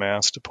corner of the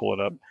mask to pull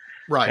it up.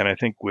 Right. And I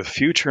think with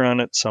future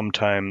on it,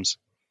 sometimes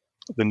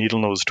the needle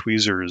nose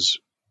tweezers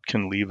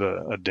can leave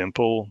a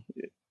dimple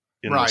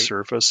in the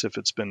surface if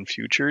it's been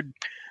futured.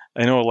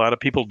 I know a lot of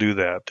people do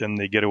that, and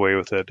they get away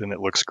with it, and it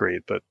looks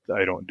great, but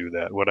I don't do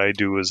that. What I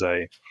do is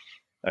I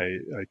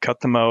cut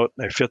them out,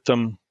 I fit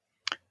them,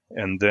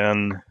 and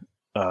then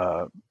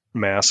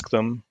mask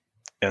them,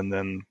 and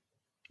then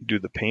do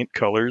the paint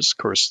colors.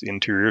 Of course, the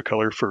interior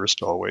color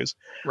first, always.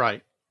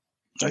 Right.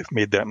 I've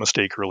made that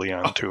mistake early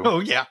on, too.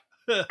 Oh, yeah.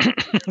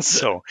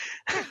 So,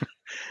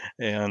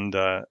 and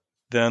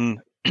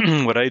then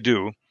what I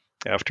do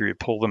after you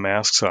pull the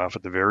masks off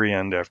at the very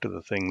end, after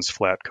the thing's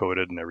flat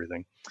coated and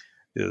everything,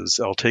 is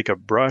I'll take a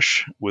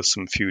brush with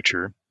some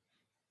future,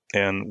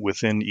 and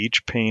within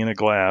each pane of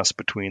glass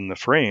between the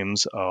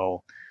frames,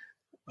 I'll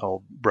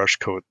brush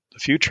coat the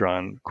future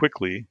on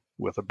quickly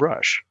with a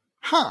brush.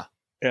 Huh.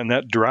 And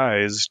that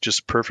dries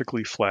just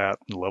perfectly flat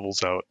and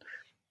levels out.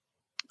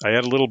 I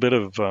add a little bit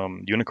of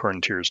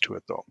unicorn tears to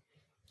it, though.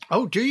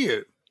 Oh, do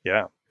you?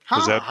 Yeah.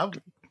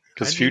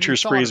 Because future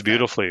sprays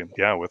beautifully,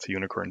 with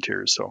unicorn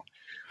tears. So,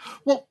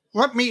 well,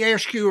 let me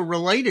ask you a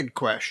related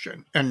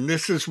question, and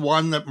this is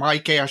one that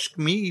Mike asked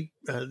me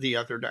the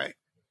other day.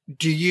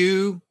 Do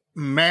you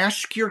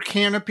mask your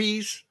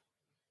canopies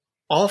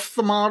off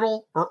the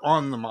model or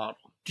on the model?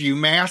 Do you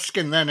mask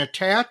and then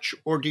attach,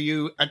 or do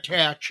you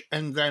attach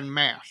and then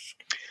mask?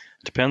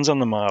 Depends on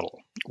the model.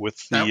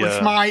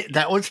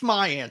 That was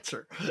my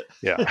answer.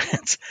 Yeah,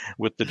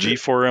 with the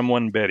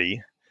G4M1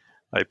 Betty,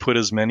 I put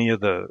as many of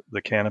the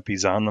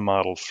canopies on the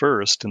model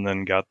first, and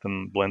then got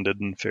them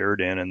blended and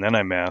faired in, and then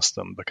I masked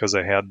them because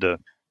I had to.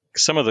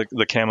 Some of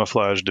the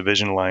camouflage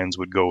division lines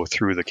would go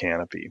through the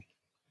canopy,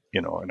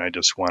 and I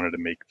just wanted to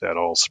make that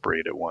all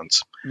sprayed at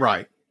once.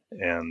 Right.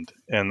 And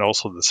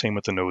also the same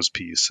with the nose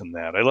piece and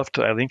that.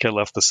 I think I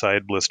left the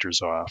side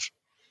blisters off,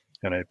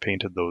 and I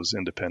painted those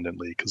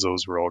independently because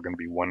those were all going to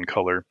be one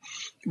color.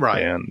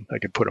 Right. And I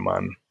could put them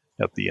on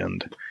at the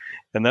end.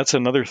 And that's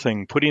another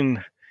thing,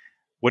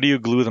 what do you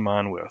glue them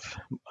on with?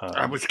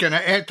 I was going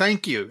to add,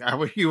 thank you.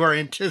 You are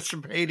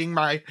anticipating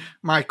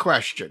my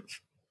questions.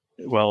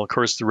 Well, of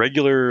course, the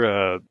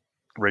regular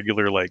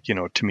like,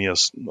 Tamiya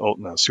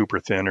super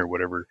thin or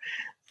whatever,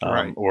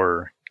 Right.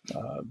 or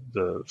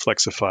the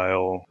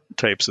Flexifile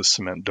types of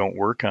cement don't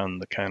work on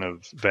the kind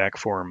of vac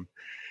form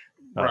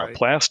Right.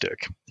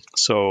 plastic.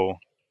 So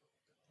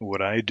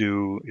what I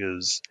do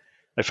is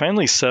I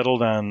finally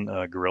settled on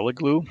Gorilla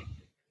Glue,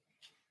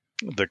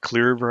 the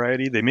clear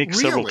variety. They make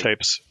several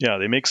types. Yeah,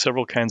 they make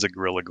several kinds of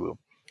Gorilla Glue.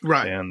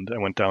 Right. And I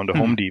went down to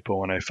Home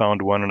Depot and I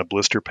found one in a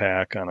blister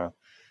pack on a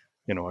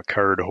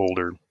card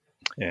holder,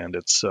 and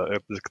it's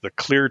the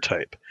clear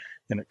type,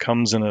 and it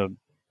comes in a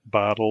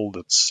bottle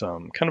that's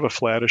kind of a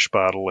flattish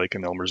bottle like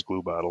an Elmer's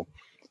glue bottle,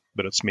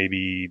 but it's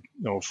maybe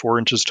 4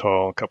 inches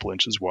tall, a couple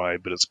inches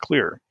wide, but it's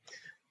clear,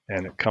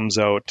 and it comes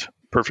out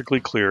perfectly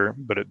clear,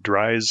 but it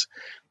dries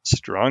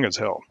strong as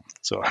hell.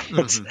 So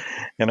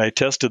and I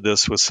tested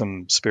this with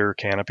some spare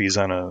canopies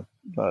on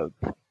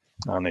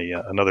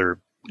another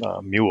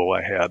mule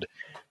I had,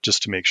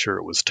 just to make sure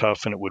it was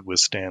tough and it would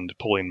withstand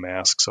pulling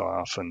masks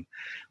off and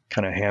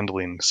kind of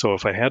handling. So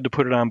if I had to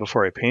put it on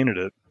before I painted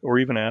it, or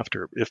even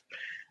after,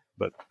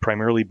 but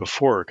primarily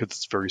before, because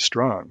it's very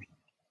strong.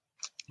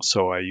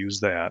 So I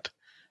use that,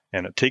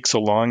 and it takes a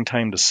long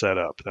time to set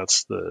up.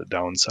 That's the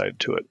downside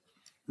to it.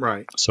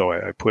 Right. So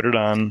I put it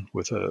on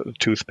with a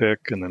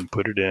toothpick and then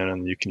put it in,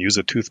 and you can use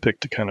a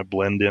toothpick to kind of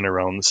blend in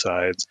around the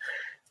sides,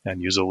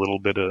 and use a little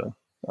bit of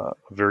a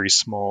very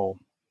small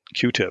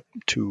Q-tip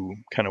to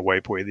kind of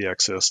wipe away the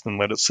excess, then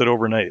let it sit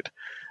overnight.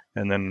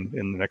 And then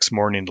in the next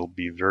morning, it'll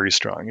be very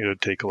strong. It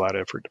would take a lot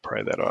of effort to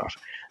pry that off.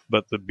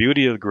 But the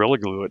beauty of Gorilla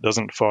Glue, it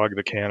doesn't fog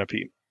the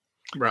canopy.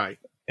 Right.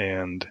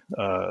 And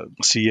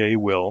CA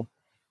will.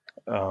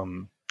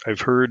 I've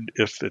heard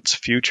if it's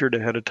futured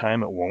ahead of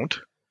time, it won't.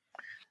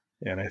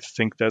 And I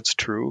think that's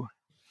true.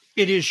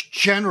 It is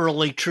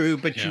generally true,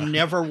 but you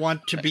never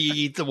want to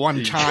be the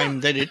one time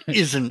that it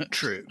isn't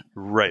true.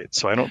 Right.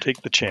 So I don't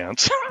take the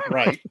chance.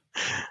 Right.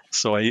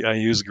 So I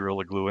use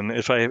Gorilla Glue. And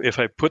if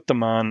I put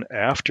them on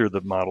after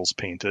the model's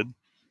painted,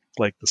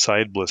 like the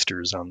side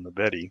blisters on the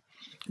Betty,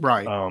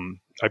 right,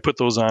 I put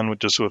those on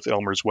with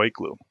Elmer's white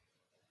glue.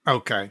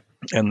 Okay.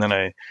 And then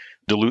I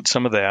dilute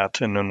some of that,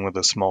 and then with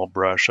a small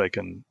brush, I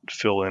can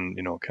fill in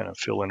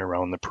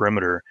around the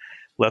perimeter,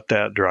 let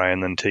that dry,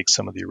 and then take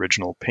some of the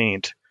original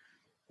paint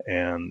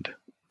and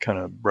kind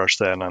of brush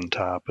that on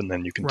top, and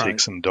then you can take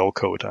some dull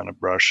coat on a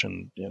brush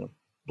and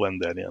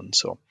blend that in.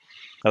 So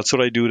that's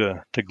what I do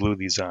to glue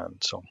these on.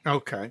 So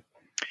okay,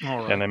 all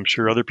right. And I'm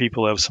sure other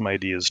people have some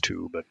ideas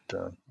too, but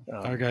I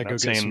gotta I'm go not get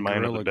saying some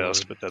mine are the Gorilla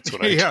best, Glue. but that's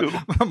what I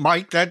do.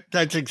 Mike,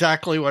 that's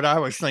exactly what I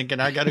was thinking.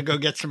 I got to go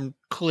get some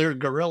clear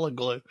Gorilla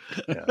Glue.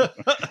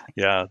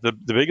 Yeah. The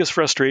biggest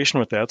frustration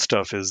with that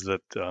stuff is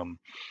that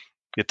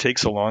it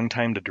takes a long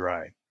time to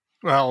dry.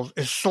 Well,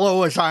 as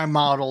slow as I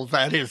model,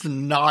 that is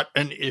not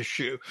an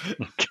issue.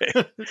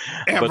 Okay.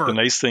 But the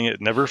nice thing,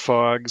 it never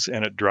fogs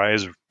and it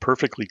dries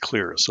perfectly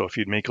clear. So if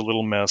you'd make a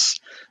little mess,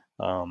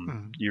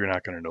 you're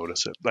not going to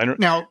notice it.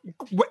 Now,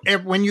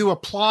 when you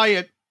apply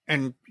it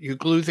and you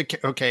glue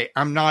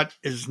I'm not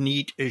as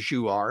neat as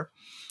you are.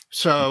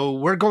 So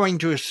we're going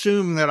to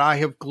assume that I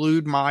have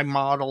glued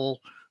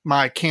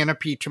my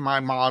canopy to my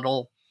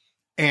model,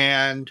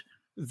 and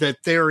that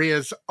there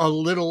is a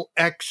little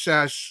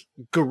excess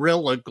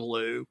Gorilla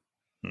Glue,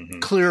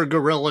 clear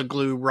Gorilla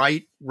Glue,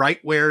 right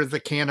where the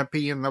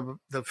canopy and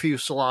the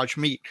fuselage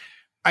meet.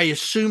 I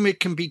assume it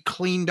can be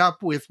cleaned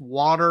up with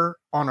water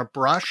on a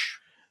brush?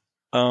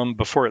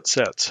 Before it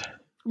sets.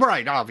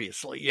 Right,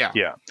 obviously, yeah.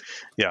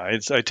 Yeah.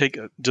 I take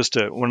just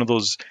one of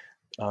those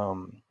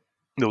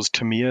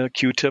Tamiya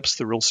Q-tips,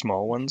 the real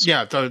small ones.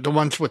 Yeah, the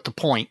ones with the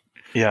point.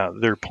 Yeah,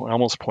 they're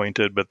almost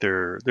pointed, but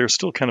they're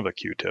still kind of a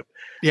Q-tip.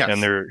 Yes.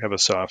 And they have a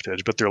soft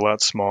edge, but they're a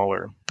lot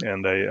smaller.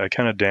 And I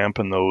kind of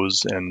dampen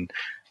those and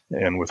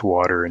with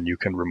water, and you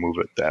can remove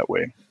it that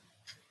way,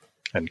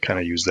 and kind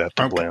of use that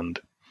to blend.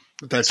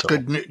 That's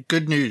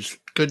good news.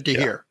 Good to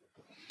hear.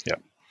 Yeah.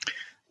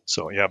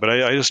 So yeah, but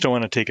I just don't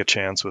want to take a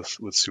chance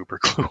with super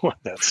glue on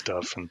that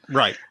stuff. And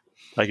right.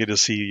 I get to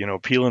see,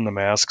 peeling the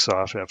masks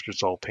off after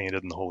it's all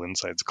painted and the whole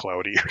inside's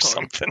cloudy or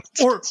something.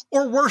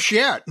 Or worse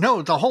yet,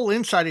 no, the whole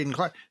inside isn't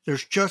cloudy.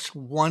 There's just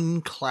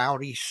one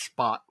cloudy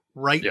spot,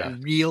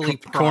 really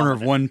prominent. Corner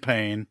of one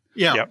pane.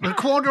 Yeah, the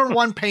corner of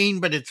one pane,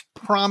 but it's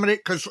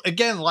prominent because,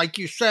 again, like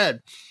you said,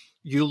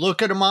 you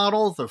look at a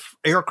model, the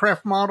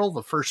aircraft model,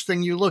 the first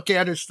thing you look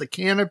at is the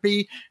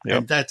canopy,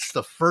 and that's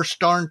the first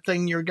darn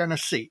thing you're going to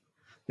see.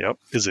 Yep.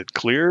 Is it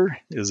clear?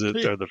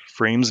 Are the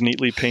frames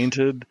neatly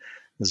painted?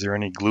 Is there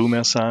any glue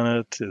mess on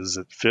it? Does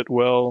it fit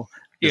well?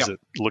 Does it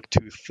look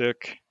too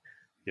thick?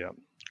 Yeah,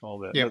 all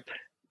that. Yeah.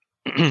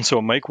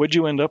 So, Mike, what'd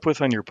you end up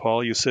with on your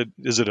Paul? You said,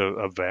 is it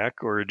a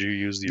vac or did you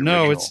use the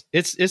original? No,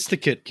 it's the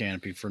kit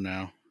canopy for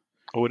now.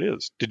 Oh, it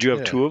is. Did you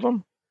have two of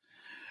them?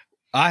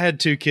 I had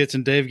two kits,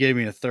 and Dave gave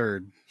me a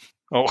third.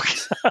 Oh.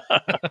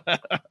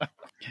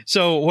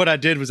 So what I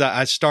did was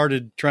I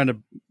started trying to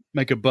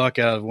make a buck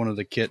out of one of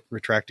the kit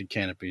retracted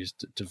canopies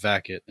to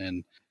vac it,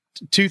 and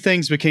two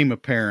things became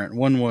apparent.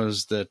 One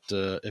was that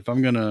if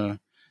I'm going to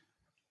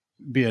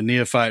be a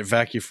neophyte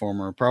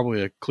vacuformer,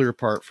 probably a clear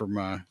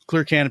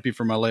canopy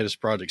for my latest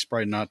project is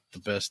probably not the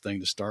best thing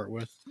to start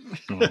with.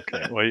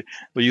 Okay. Well,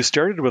 you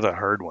started with a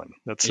hard one.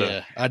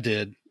 I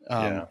did.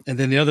 And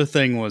then the other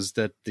thing was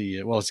that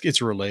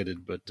it's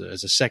related, but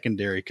as a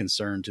secondary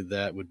concern to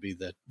that would be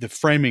that the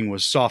framing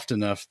was soft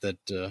enough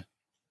that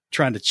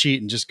trying to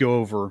cheat and just go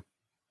over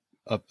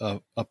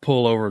a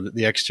pull over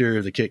the exterior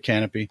of the kit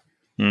canopy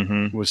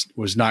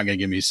was not going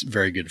to give me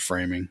very good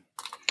framing.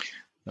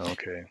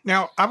 Okay.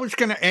 Now, I was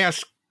going to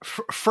ask,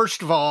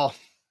 first of all,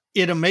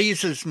 it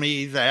amazes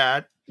me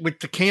that with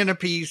the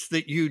canopies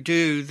that you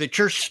do, that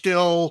you're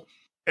still,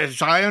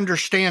 as I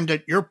understand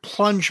it, you're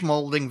plunge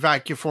molding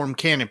vacuform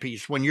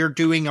canopies when you're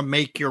doing a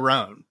make your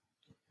own.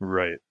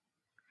 Right.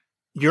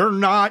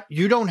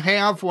 You don't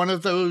have one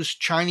of those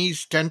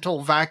Chinese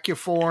dental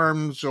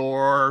vacuforms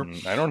or...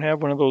 I don't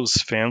have one of those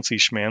fancy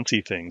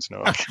schmancy things,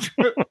 no.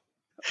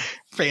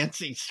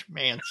 Fancy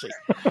schmancy.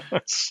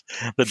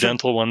 The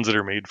dental ones that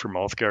are made for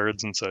mouth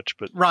guards and such,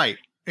 but right,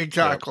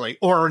 exactly.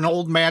 Yeah. Or an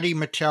old Matty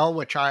Mattel,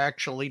 which I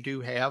actually do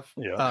have.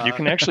 Yeah,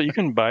 you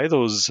can buy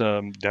those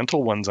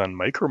dental ones on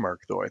Micromark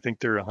though. I think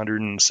they're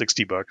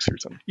 $160 or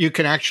something. You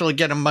can actually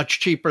get them much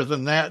cheaper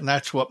than that, and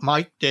that's what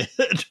Mike did.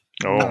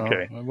 Oh,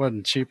 okay. It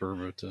wasn't cheaper,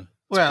 but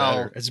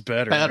it's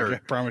better. I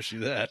promise you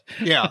that.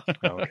 Yeah.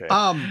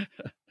 Okay.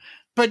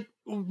 But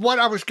what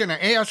I was going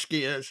to ask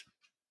is,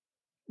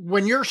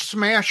 when you're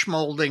smash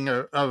molding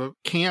a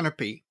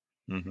canopy,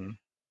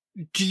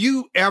 do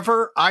you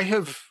ever? I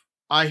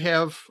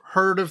have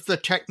heard of the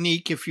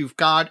technique. If you've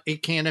got a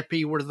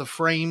canopy where the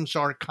frames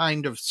are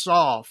kind of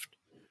soft,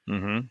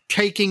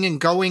 taking and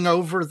going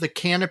over the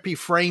canopy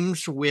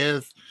frames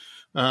with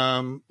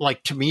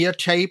like Tamiya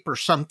tape or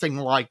something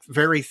like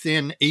very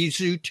thin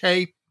Azu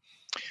tape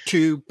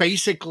to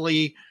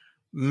basically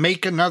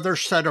make another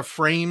set of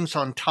frames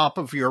on top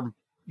of your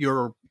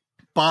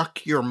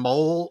buck, your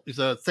mold,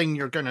 the thing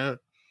you're going to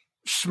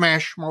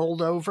smash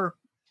mold over?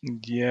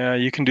 Yeah,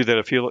 you can do that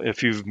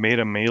if you've made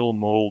a male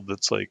mold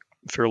that's like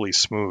fairly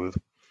smooth.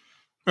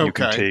 Okay. You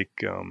can take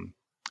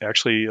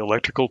actually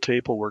electrical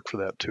tape will work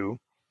for that too.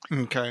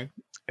 Okay.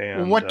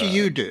 And what do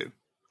you do?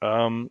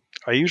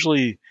 I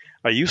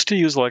used to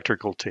use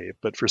electrical tape,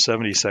 but for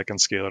 72nd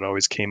scale, it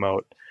always came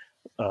out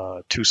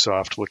too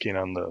soft looking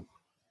on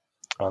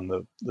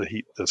the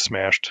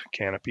smashed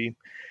canopy.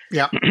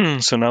 Yeah.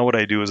 So now what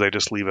I do is I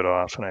just leave it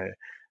off, and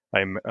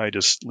I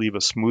just leave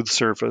a smooth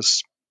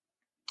surface,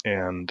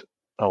 and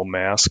I'll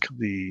mask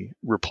the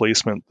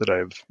replacement that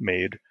I've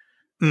made,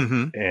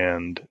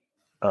 and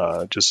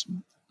just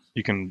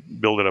you can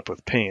build it up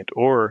with paint,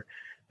 or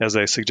as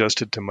I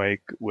suggested to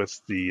Mike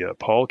with the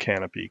Paul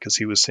canopy, because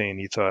he was saying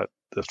he thought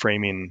the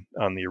framing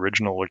on the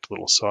original looked a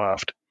little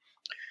soft,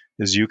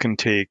 is you can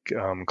take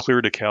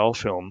clear decal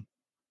film.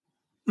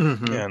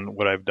 And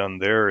what I've done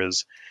there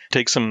is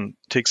take some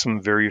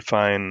very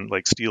fine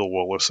like steel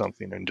wool or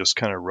something and just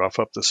kind of rough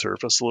up the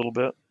surface a little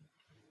bit.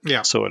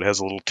 Yeah. So it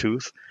has a little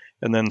tooth,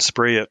 and then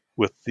spray it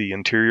with the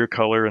interior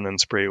color and then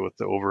spray it with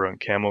the over on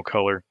camo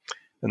color.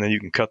 And then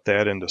you can cut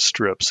that into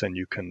strips and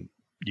you can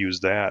use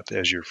that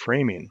as your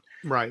framing.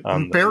 Right.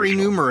 And Barry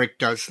Numerick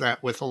does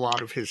that with a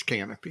lot of his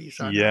canopies.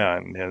 Yeah,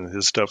 and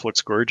his stuff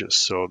looks gorgeous.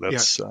 So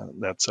that's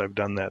I've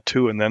done that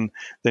too. And then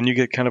you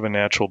get kind of a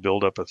natural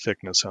buildup of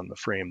thickness on the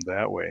frame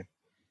that way.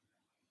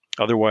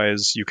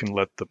 Otherwise, you can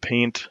let the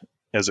paint,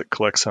 as it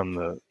collects on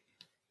the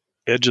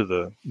edge of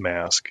the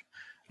mask,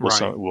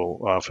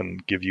 will often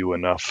give you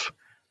enough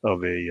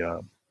of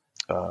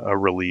a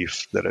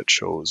relief that it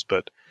shows.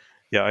 But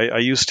yeah, I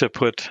used to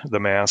put the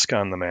mask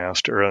on the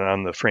master, or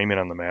on the framing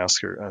on the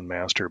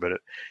master, but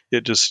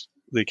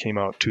they came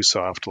out too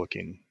soft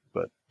looking.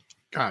 But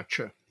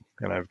gotcha.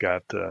 AndVe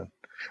got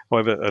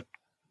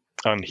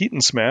on heat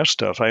and smash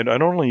stuff. I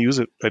don't only use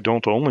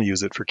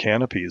it for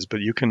canopies,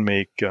 but you can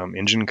make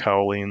engine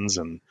cowlings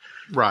and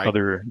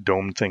other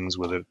dome things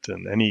with it,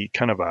 and any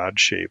kind of odd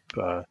shape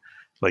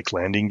like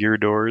landing gear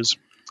doors.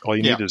 All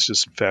you need is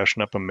just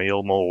fashion up a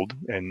male mold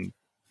and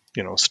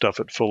stuff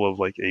it full of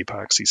like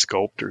epoxy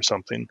sculpt or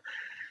something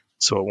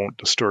so it won't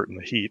distort in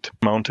the heat.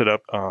 Mount it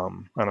up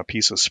on a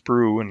piece of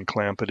sprue and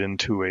clamp it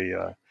into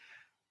a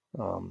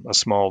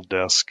small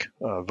desk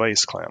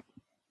vise clamp.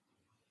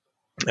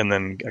 And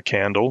then a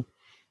candle,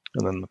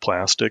 and then the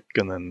plastic,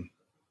 and then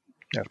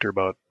after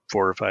about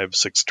 4 or 5,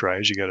 6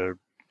 tries, you got a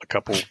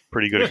couple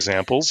pretty good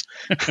examples.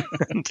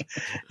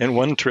 and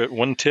one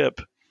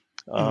tip,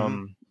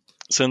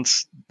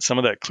 since some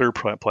of that clear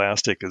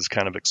plastic is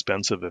kind of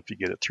expensive if you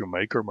get it through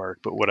Micromark,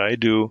 but what I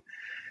do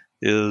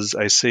is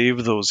I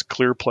save those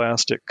clear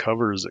plastic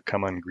covers that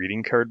come on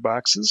greeting card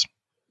boxes,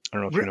 I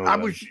don't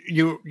know if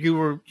you know you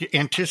were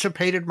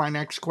anticipated my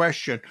next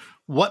question.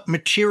 What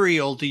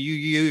material do you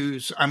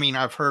use? I mean,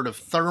 I've heard of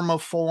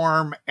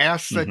thermoform,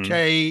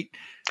 acetate,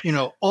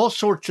 all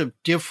sorts of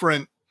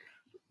different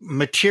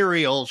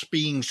materials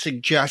being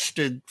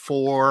suggested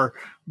for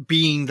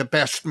being the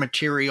best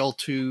material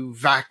to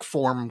vac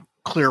form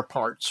clear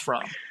parts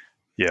from.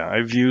 Yeah,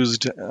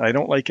 I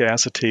don't like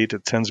acetate.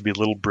 It tends to be a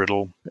little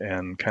brittle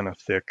and kind of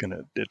thick,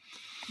 and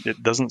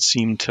it doesn't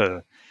seem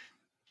to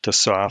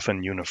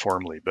soften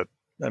uniformly. But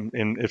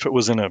if it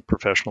was in a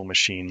professional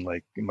machine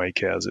like Mike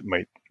has, it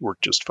might work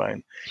just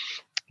fine.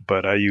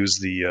 But I use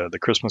the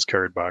Christmas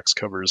card box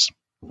covers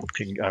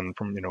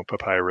from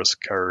papyrus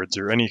cards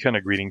or any kind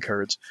of greeting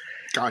cards.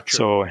 Gotcha.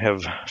 So I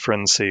have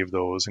friends save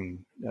those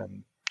and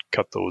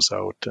cut those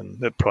out, and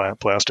that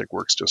plastic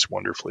works just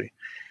wonderfully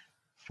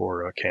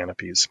for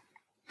canopies.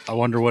 I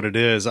wonder what it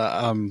is.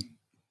 When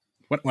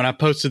I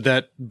posted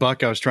that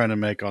buck I was trying to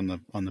make on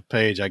the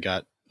page, I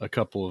got a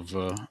couple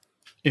of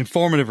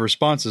informative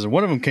responses, and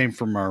one of them came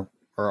from our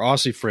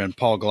Aussie friend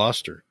Paul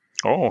Gloucester.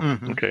 Oh,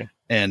 okay.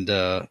 And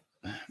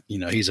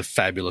he's a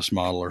fabulous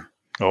modeler.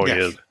 Oh, yes.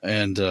 He is.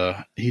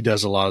 And he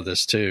does a lot of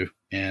this too.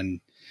 And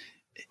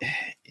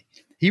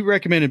he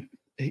recommended,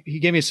 he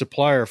gave me a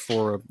supplier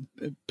for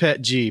a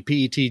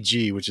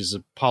PETG, which is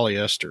a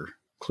polyester,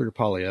 clear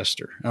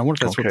polyester. And I wonder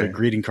if that's what the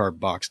greeting card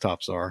box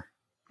tops are.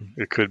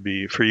 It could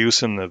be for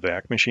use in the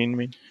vac machine, you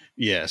mean?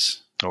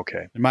 Yes.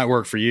 Okay. It might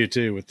work for you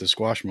too with the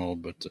squash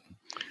mold, but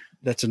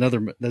that's a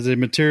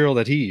material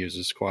that he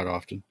uses quite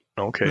often.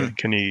 Okay.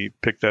 Can he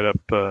pick that up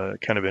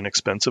kind of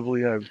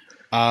inexpensively?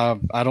 I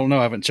don't know.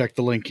 I haven't checked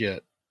the link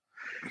yet.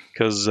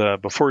 Because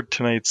before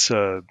tonight's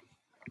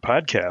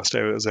podcast,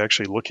 I was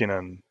actually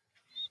looking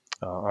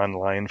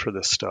online for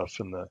this stuff,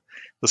 and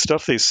the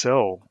stuff they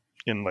sell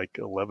in like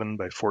 11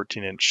 by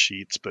 14 inch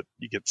sheets, but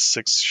you get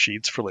 6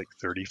 sheets for like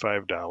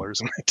 $35,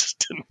 and I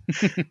just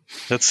didn't.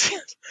 That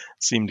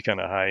seemed kind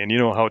of high, and you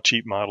know how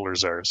cheap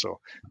modelers are. So,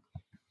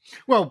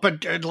 well,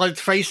 but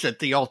let's face it,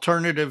 the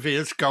alternative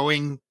is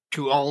going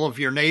to all of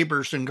your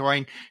neighbors and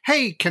going,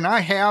 "Hey, can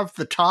I have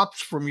the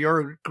tops from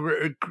your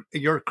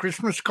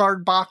Christmas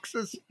card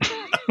boxes?"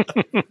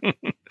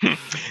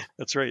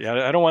 That's right.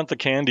 I don't want the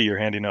candy you're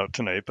handing out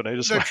tonight, but I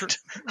just want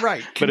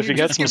right. But if you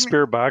got some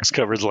spare box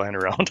covers lying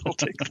around, I'll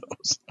take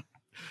those.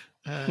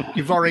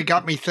 You've already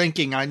got me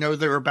thinking. I know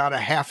there are about a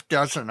half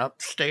dozen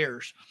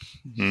upstairs.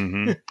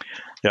 Mm-hmm.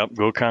 Yep,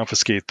 go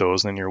confiscate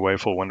those, and then your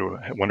wife will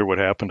wonder what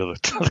happened to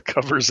the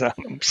covers on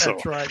them. So.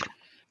 That's right.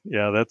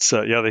 Yeah,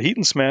 the heat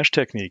and smash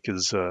technique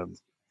is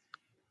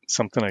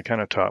something I kind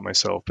of taught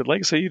myself. But like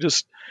I say, you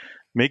just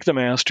make the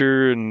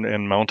master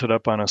and mount it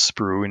up on a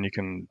sprue, and you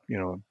can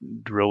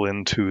drill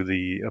into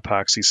the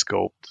epoxy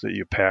sculpt that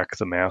you pack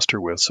the master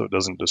with, so it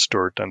doesn't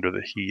distort under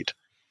the heat.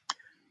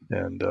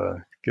 And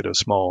get a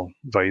small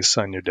vise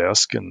on your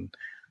desk and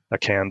a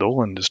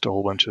candle and just a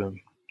whole bunch of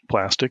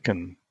plastic,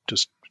 and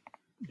just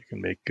you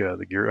can make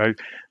the gear.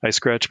 I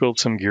scratch built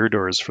some gear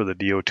doors for the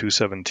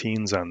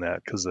DO217s on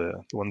that because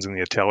the ones in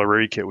the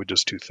Italerary kit were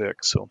just too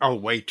thick. So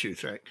way too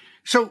thick.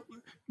 So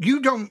you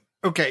don't.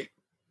 Okay,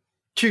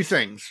 two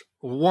things.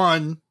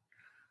 One,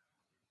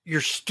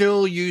 you're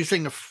still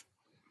using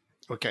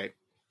okay,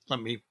 let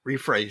me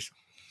rephrase.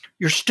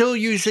 You're still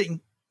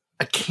using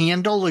a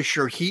candle as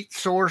your heat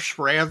source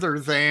rather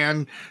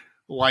than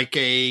like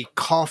a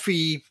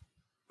coffee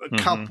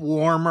cup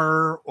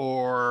warmer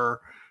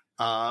or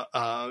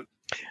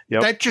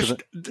Yep.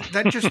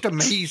 That just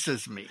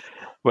amazes me.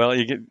 Well,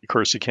 of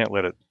course, you can't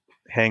let it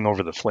hang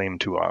over the flame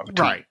too often.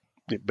 Right.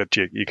 But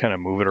you kind of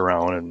move it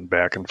around and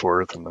back and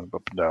forth and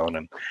up and down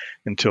and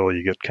until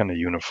you get kind of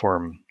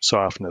uniform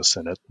softness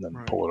in it, and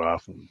then pull it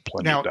off and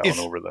blend it down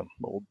over the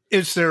mold.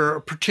 Is there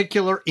a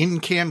particular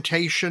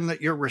incantation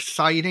that you're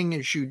reciting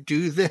as you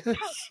do this?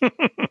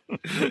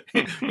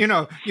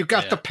 You've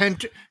got the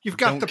pent. You've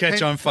got don't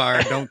catch on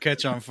fire. Don't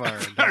catch on fire.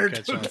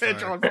 Don't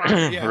catch on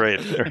fire. Yeah. Right.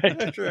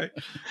 That's right.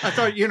 I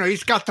thought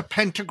he's got the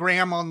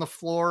pentagram on the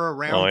floor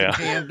around the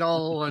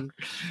candle, and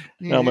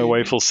now my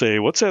wife will say,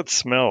 "What's that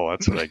smell?"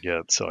 That's what I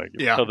get. So I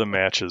get other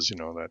matches,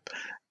 that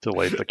to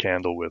light the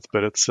candle with.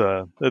 But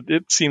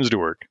it seems to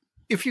work.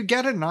 If you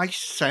get a nice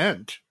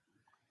scent,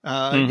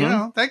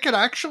 that could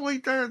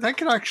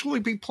actually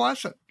be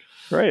pleasant.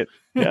 Right.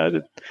 Yeah,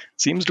 it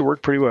seems to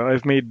work pretty well.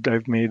 I've made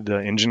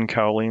engine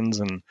cowlings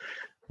and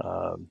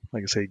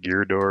like I say,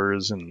 gear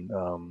doors and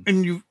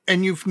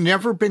you've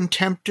never been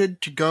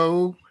tempted to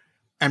go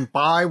and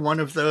buy one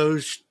of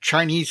those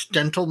Chinese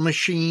dental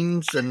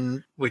machines,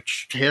 and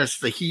which has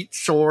the heat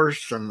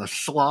source and the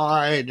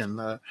slide and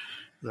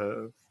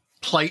the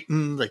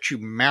platen that you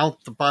mount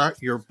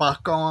your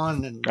buck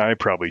on. And I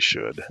probably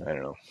should. I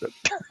don't know. But,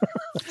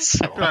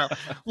 well,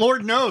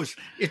 Lord knows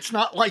it's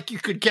not like you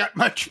could get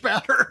much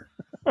better.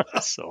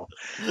 So,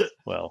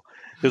 well,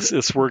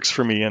 this works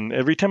for me, and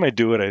every time I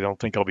do it, I don't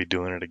think I'll be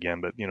doing it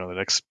again. But the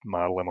next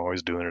model, I'm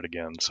always doing it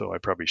again. So I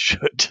probably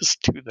should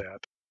just do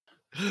that.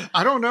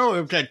 I don't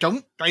know.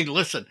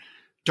 Listen,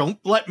 don't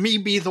let me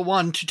be the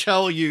one to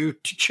tell you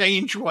to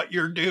change what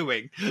you're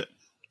doing.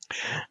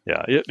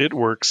 Yeah, it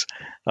works.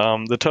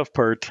 The tough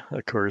part,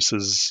 of course,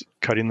 is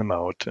cutting them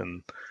out.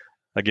 And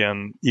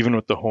again, even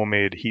with the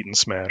homemade heat and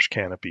smash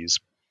canopies,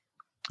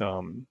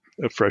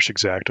 a fresh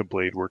X-Acto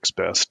blade works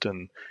best,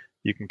 and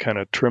you can kind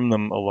of trim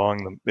them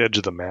along the edge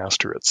of the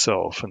master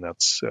itself, and that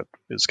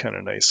is kind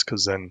of nice,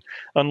 because then,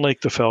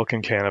 unlike the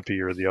Falcon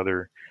canopy or the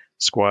other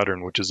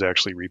Squadron, which is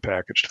actually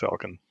repackaged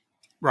Falcon,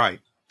 Right.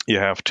 you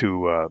have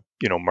to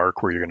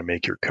mark where you're going to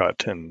make your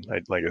cut, and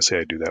like I say,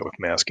 I do that with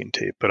masking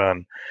tape. But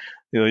on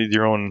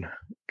your own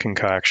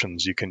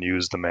concoctions, you can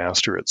use the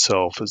master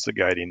itself as the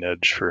guiding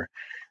edge for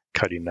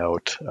cutting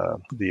out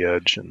the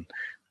edge, and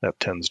that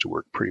tends to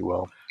work pretty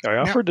well. I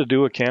offered to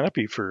do a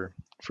canopy for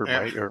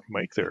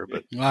Mike there,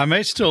 but well, I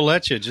may still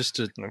let you just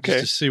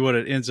to see what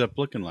it ends up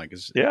looking like.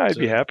 I'd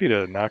be happy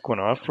to knock one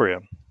off for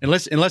you.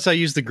 Unless I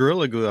use the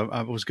Gorilla Glue,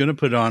 I was going to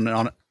put it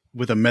on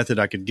with a method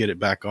I could get it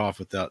back off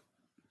without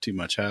too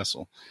much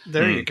hassle.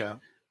 There you go.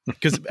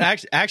 Because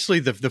actually,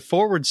 the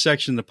forward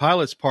section, the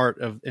pilot's part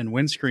of and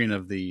windscreen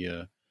of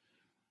the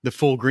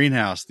full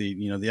greenhouse, the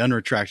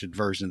unretracted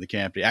version of the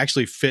canopy,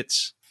 actually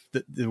fits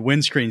the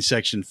windscreen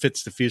section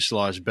fits the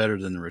fuselage better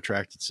than the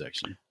retracted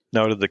section.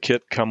 Now, did the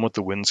kit come with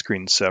the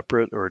windscreen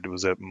separate, or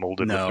was that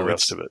molded with the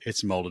rest of it?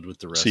 It's molded with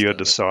the rest. So you had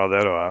to saw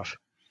that off.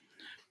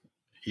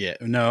 Yeah,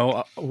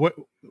 no.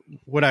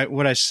 What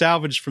I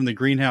salvaged from the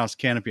greenhouse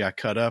canopy I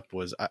cut up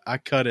was I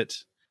cut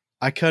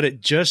it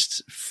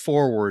just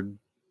forward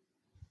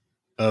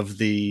of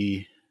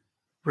the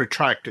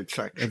retracted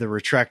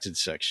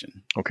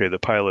section. Okay, the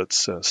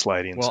pilot's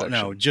sliding section.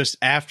 Well, no, just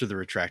after the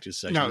retracted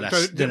section. No,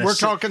 we're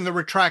talking the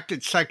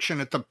retracted section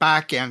at the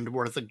back end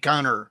where the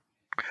gunner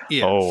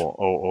is.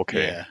 Oh,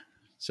 okay. Yeah.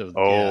 So.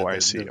 I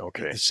see.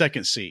 Okay. The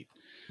second seat.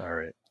 All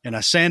right. And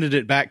I sanded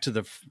it back to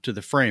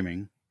the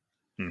framing,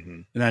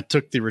 and I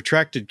took the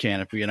retracted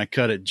canopy and I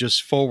cut it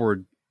just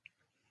forward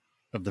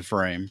of the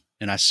frame,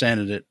 and I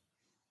sanded it.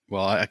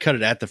 Well, I cut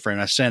it at the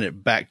frame. I sanded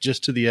it back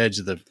just to the edge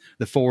of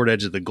the forward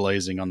edge of the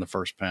glazing on the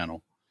first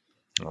panel.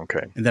 Okay.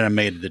 And then I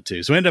mated the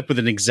two. So I ended up with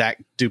an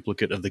exact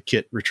duplicate of the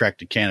kit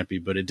retracted canopy,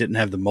 but it didn't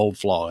have the mold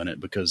flaw in it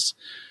because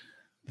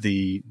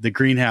the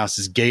greenhouse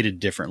is gated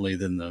differently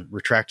than the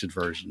retracted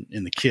version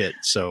in the kit.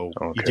 So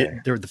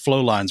the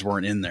flow lines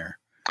weren't in there.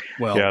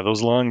 Well, yeah,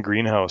 those long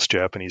greenhouse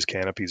Japanese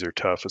canopies are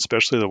tough,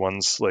 especially the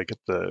ones like at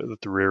the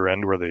rear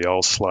end where they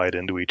all slide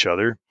into each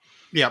other.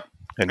 Yep.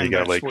 And you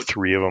got like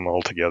three of them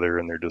all together,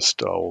 and they're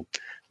just all,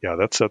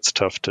 that's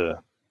tough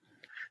to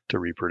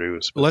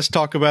reproduce. Let's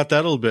talk about that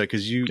a little bit,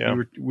 because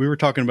we were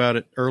talking about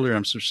it earlier.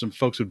 I'm sure some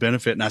folks would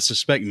benefit, and I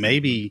suspect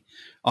maybe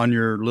on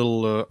your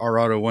little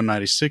Arado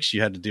 196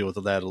 you had to deal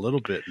with that a little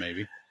bit,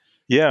 maybe.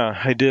 Yeah,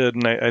 I did,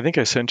 and I think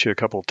I sent you a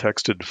couple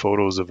texted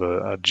photos of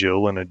a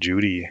Jill and a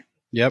Judy.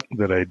 Yep.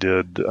 That I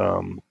did.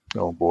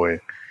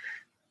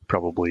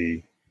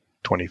 Probably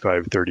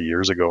 25, 30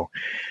 years ago,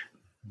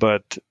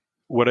 but.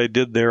 What I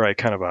did there, I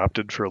kind of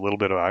opted for a little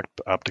bit of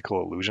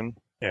optical illusion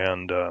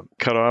and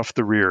cut off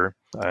the rear,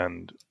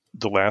 and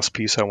the last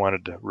piece I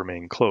wanted to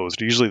remain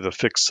closed, usually the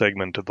fixed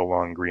segment of the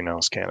long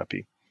greenhouse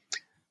canopy.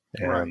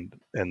 And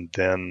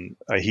then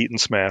I heat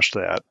and smashed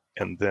that.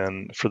 And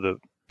then for the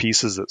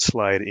pieces that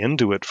slide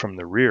into it from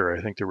the rear,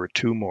 I think there were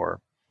two more.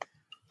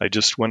 I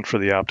just went for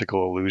the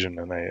optical illusion,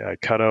 and I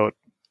cut out,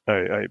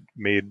 I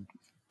made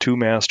two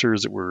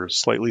masters that were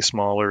slightly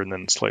smaller and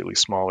then slightly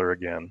smaller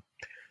again.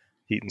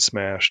 Heat and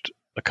smashed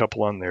a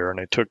couple on there, and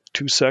I took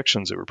two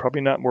sections that were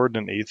probably not more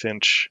than an 1/8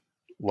 inch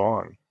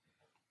long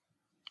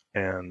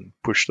and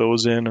pushed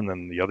those in, and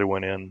then the other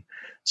one in.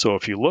 So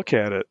if you look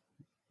at it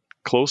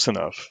close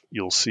enough,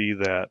 you'll see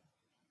that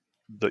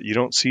you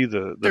don't see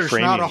the There's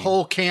framing. not a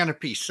whole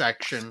canopy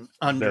section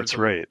under. That's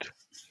right.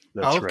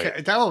 That's okay.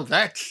 Right. Oh,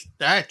 that's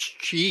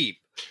cheap.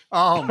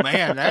 Oh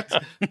man,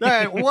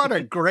 what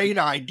a great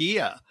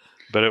idea.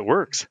 But it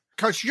works.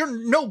 Because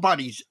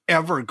nobody's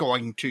ever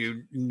going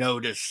to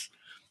notice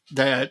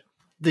that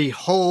the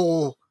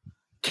whole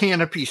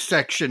canopy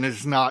section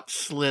is not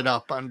slid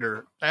up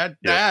under that.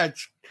 Yep.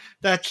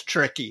 That's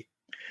tricky.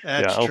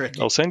 Tricky.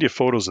 I'll send you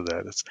photos of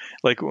that. It's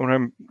like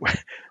when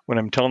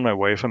I'm telling my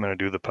wife I'm going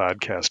to do the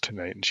podcast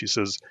tonight, and she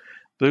says,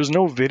 "There's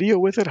no video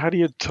with it. How do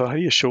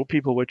you show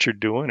people what you're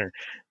doing?"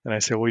 And I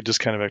say, "Well, we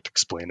just kind of have to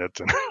explain it."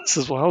 And she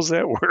says, "Well, how's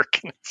that work?"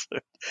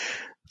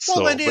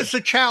 It is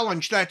a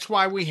challenge. That's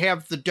why we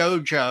have the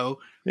dojo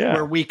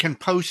where we can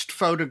post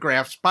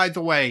photographs. By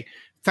the way,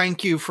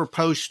 thank you for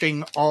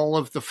posting all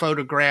of the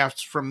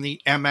photographs from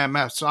the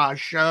MMSI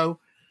show.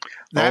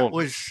 That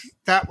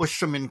was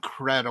some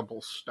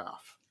incredible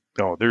stuff.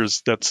 Oh,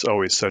 that's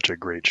always such a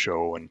great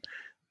show,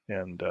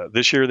 and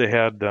this year they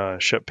had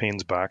Shep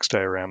Payne's box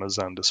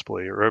dioramas on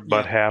display, or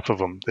about half of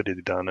them that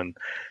he'd done,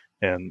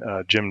 and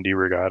Jim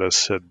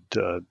DeRogatis had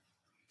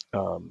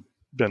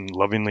been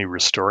lovingly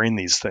restoring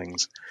these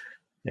things,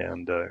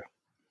 and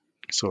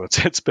so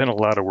it's been a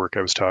lot of work.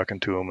 I was talking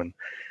to him and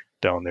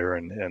down there,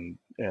 and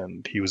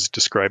he was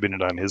describing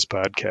it on his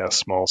podcast,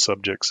 Small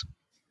Subjects.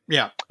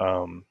 Yeah.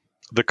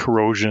 The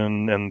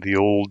corrosion and the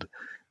old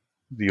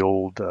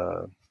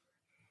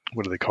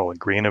what do they call it,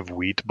 grain of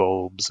wheat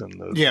bulbs and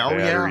the Yeah,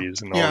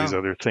 batteries and all these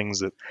other things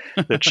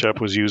that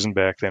Shep was using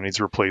back then. He's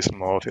replacing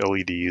them all with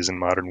LEDs and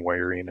modern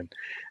wiring, and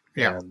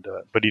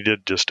but he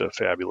did just a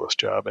fabulous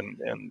job,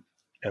 and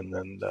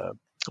then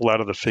a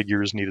lot of the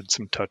figures needed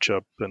some touch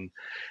up, and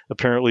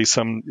apparently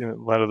a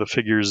lot of the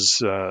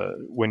figures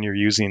when you're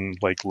using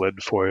like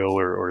lead foil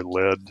or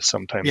lead,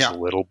 sometimes the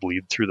lead will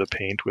bleed through the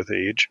paint with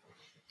age.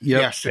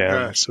 Yep. Yes, it And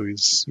does. so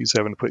he's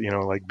having to put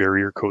like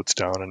barrier coats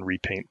down and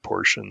repaint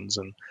portions,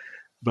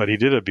 but he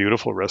did a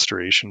beautiful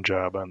restoration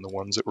job on the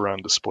ones that were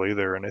on display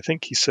there. And I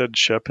think he said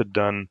Shep had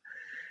done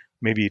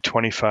maybe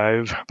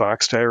 25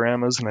 box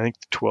dioramas, and I think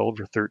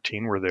 12 or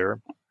 13 were there.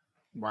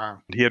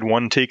 Wow. He had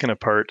one taken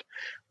apart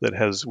that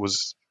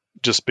was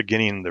just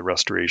beginning the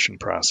restoration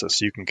process.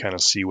 So you can kind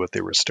of see what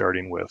they were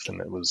starting with, and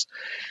it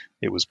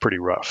was pretty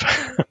rough.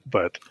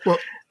 But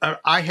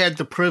I had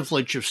the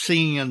privilege of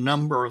seeing a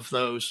number of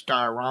those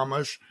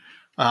dioramas,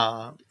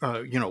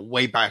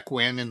 way back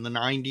when in the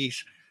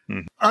 90s.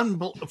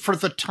 For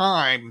the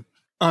time,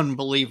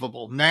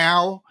 unbelievable.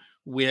 Now,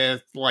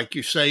 with, like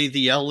you say,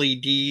 the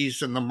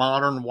LEDs and the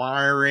modern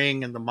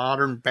wiring and the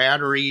modern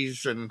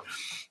batteries and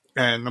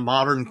the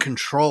modern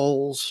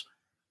controls,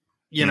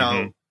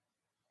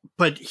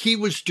 but he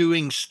was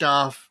doing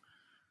stuff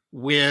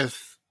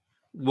with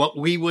what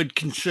we would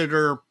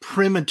consider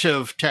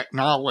primitive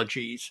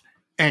technologies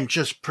and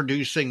just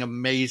producing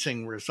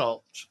amazing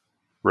results.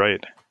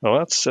 Right. Well,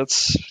 that's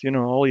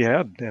all he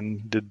had,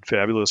 and did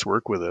fabulous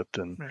work with it.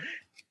 And Right.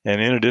 And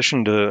in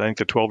addition to, I think,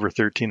 the 12 or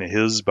 13 of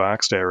his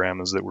box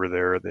dioramas that were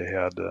there, they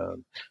had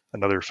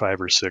another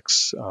 5 or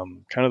 6,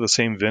 kind of the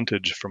same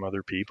vintage from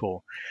other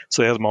people.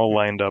 So they had them all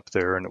lined up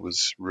there, and it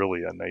was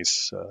really a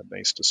nice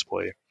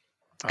display.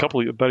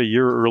 About a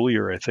year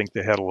earlier, I think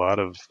they had a lot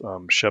of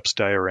Shep's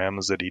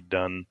dioramas that he'd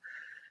done,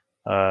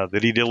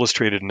 that he'd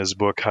illustrated in his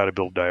book, How to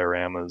Build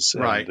Dioramas,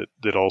 Right. and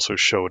that also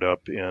showed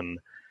up in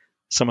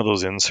some of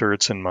those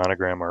inserts and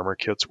monogram armor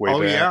kits way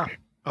back.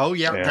 Oh,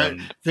 yeah.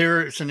 And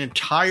There is an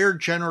entire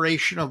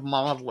generation of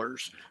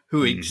modelers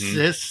who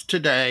exist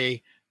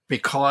today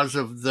because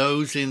of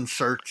those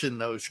inserts in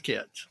those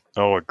kits.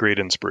 Oh, a great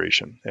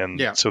inspiration.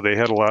 And so they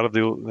had a lot of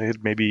they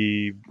had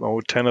maybe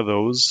 10 of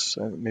those,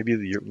 maybe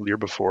the year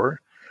before,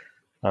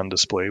 on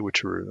display,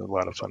 which were a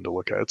lot of fun to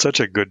look at. It's such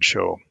a good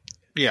show.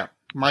 Yeah.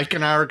 Mike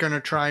and I are going to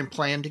try and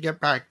plan to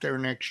get back there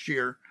next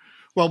year.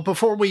 Well,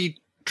 before we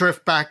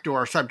drift back to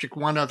our subject,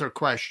 one other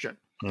question.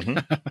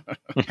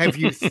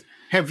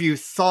 Have you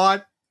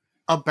thought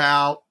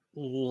about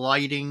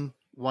lighting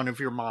one of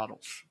your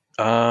models?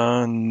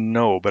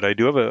 No, but I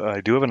do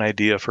have an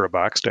idea for a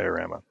box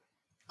diorama.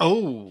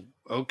 Oh,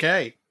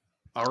 okay.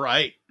 All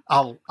right.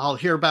 I'll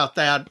hear about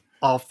that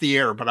off the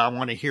air, but I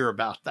want to hear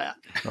about that.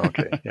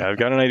 Okay. Yeah, I've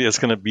got an idea. It's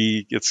going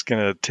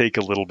to take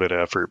a little bit of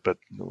effort, but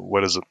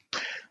what is it?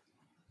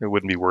 It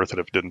wouldn't be worth it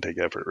if it didn't take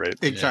effort, right?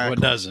 Exactly. Yeah, it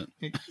doesn't.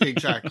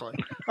 Exactly.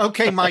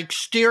 Okay, Mike,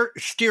 steer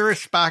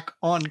us back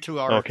onto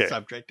our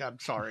subject. I'm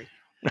sorry.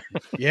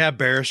 Yeah,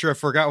 barrister. I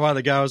forgot why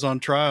the guy was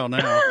on trial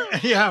now.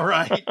 Yeah,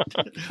 right.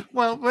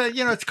 Well,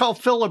 it's called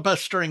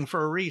filibustering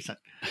for a reason.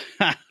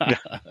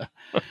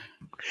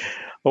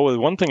 Oh,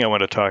 one thing I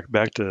want to talk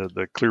back to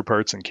the clear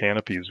parts and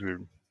canopies. We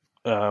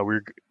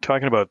were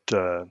talking about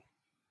the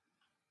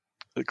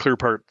clear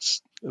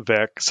parts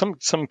vac.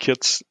 Some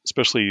kits,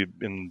 especially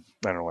in,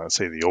 I don't want to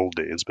say the old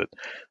days, but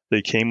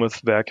they came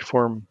with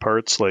vacuform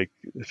parts, like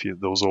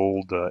those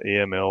old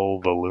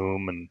AML,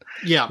 Valoom, and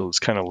those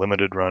kind of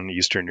limited run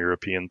Eastern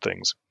European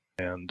things.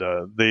 And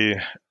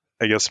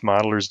I guess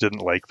modelers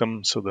didn't like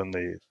them, so then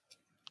they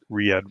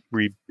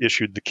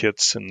reissued the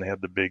kits, and they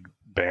had the big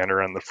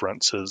banner on the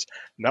front says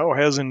now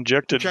has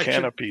injected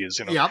canopies.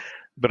 Yep.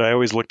 But I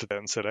always looked at that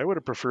and said I would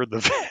have preferred the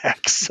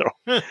vac. So.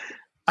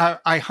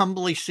 I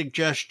humbly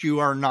suggest you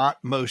are not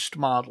most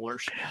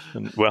modelers.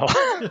 Well,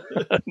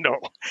 no.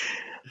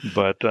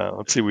 But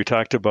let's see, we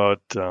talked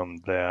about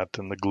that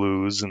and the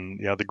glues, and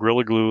the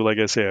Gorilla Glue, like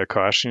I say, I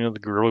caution you, the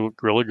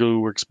Gorilla Glue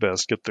works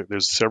best.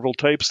 There's several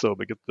types though,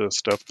 but get the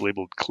stuff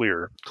labeled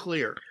clear.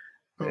 Clear.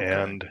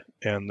 Okay.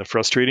 And the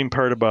frustrating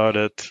part about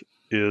it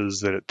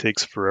is that it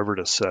takes forever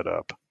to set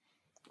up.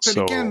 But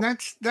again,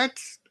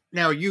 that's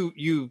now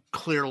you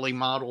clearly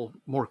model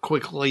more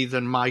quickly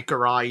than Mike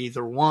or I,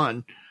 either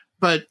one.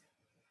 But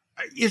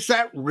is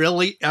that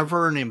really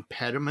ever an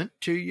impediment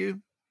to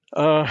you?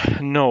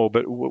 No,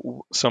 but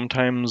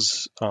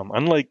sometimes,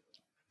 unlike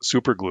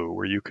super glue,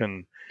 where you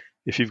can,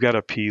 if you've got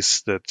a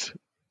piece that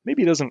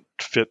maybe doesn't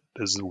fit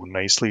as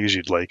nicely as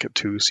you'd like it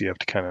to, so you have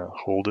to kind of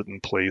hold it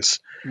in place.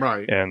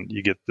 Right. And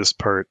you get this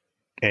part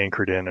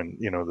anchored in, and,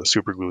 the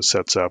super glue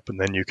sets up, and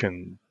then you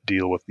can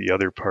deal with the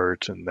other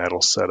part, and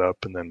that'll set up,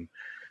 and then,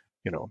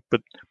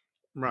 but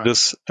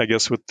this, I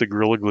guess with the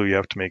Gorilla Glue, you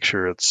have to make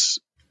sure it's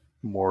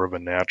more of a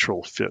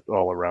natural fit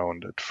all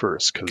around at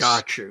first.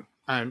 Got you.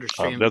 I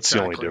understand. That's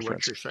exactly the only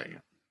difference. What you're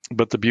saying.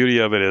 But the beauty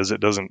of it is it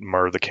doesn't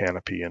mar the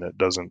canopy, and it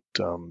doesn't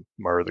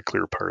mar the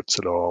clear parts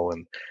at all.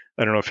 And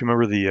I don't know if you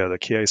remember the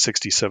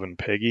KI-67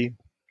 Peggy.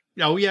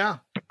 Oh yeah.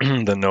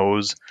 The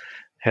nose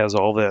has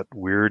all that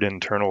weird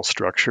internal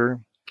structure.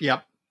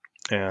 Yep.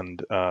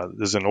 And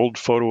there's an old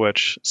photo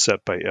etch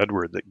set by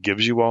Edward that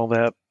gives you all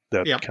that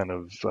Yep. kind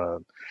of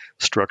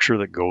structure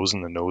that goes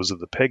in the nose of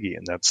the Peggy,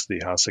 and that's the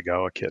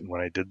Hasegawa kit. And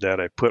when I did that,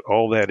 I put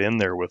all that in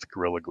there with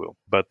Gorilla Glue.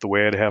 But the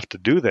way I'd have to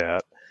do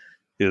that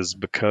is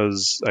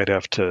because I'd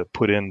have to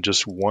put in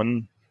just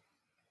one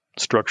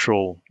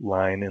structural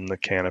line in the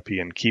canopy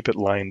and keep it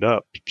lined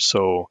up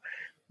so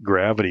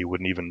gravity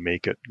wouldn't even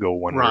make it go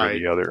one way or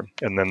the other.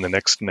 And then the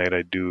next night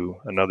I'd do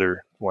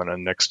another one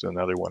and next to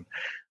another one.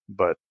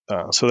 But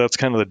so that's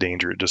kind of the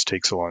danger. It just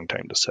takes a long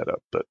time to set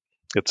up, but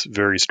it's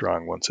very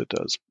strong once it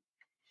does.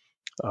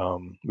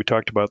 We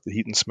talked about the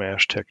heat and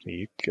smash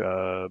technique.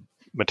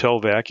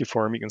 Mattel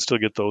Vacuform, you can still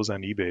get those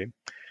on eBay.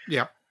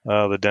 Yeah.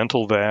 The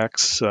dental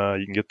vacs,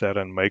 you can get that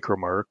on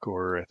Micromark,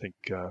 or I think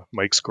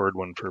Mike scored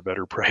one for a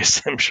better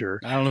price, I'm sure.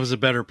 I don't know if it was a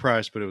better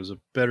price, but it was a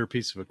better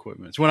piece of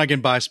equipment. It's one I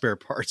can buy spare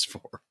parts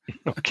for.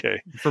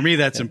 Okay. For me,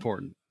 that's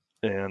important.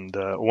 And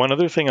one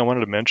other thing I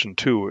wanted to mention,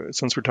 too,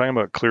 since we're talking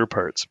about clear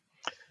parts,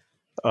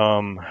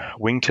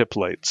 wingtip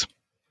lights.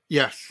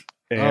 Yes.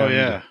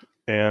 And,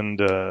 And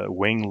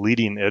wing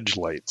leading edge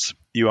lights.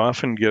 You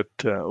often get,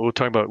 we'll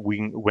talk about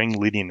wing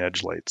leading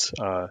edge lights.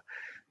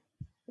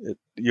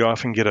 You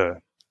often get a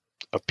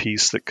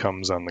piece that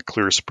comes on the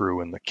clear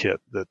sprue in the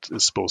kit that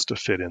is supposed to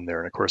fit in there.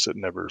 And of course, it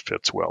never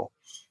fits well.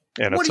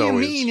 And what do you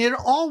mean? It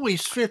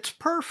always fits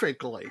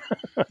perfectly.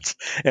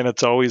 And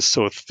it's always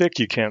so thick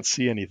you can't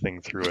see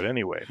anything through it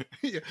anyway.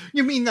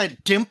 You mean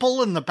that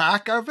dimple in the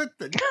back of it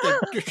that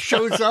just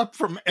shows up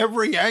from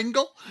every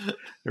angle?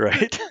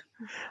 Right.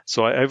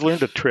 So I've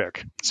learned a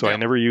trick. So I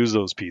never use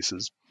those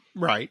pieces.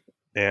 Right.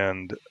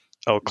 And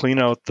I'll clean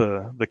out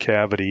the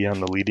cavity on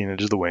the leading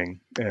edge of the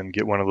wing and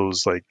get one of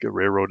those like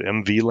railroad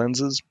MV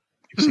lenses.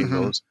 You've seen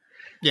those?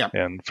 Yeah.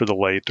 And for the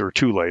light or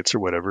two lights or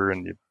whatever,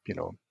 and you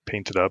know,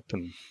 paint it up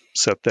and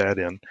set that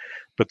in.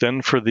 But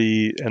then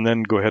and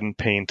then go ahead and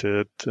paint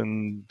it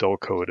and dull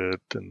coat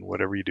it and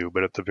whatever you do.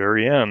 But at the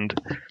very end,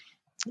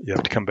 you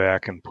have to come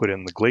back and put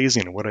in the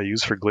glazing. And what I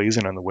use for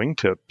glazing on the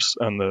wingtips,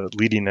 on the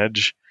leading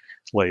edge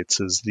lights,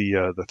 is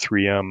the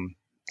 3M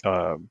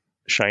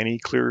shiny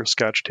clear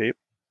Scotch tape.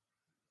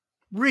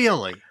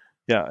 Really?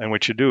 Yeah. And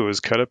what you do is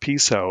cut a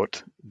piece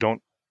out.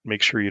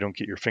 Make sure you don't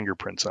get your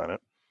fingerprints on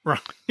it. Right.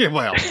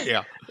 Well,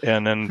 yeah.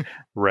 And then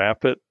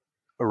wrap it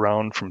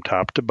around from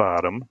top to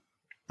bottom.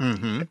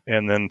 Mm-hmm.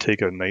 And then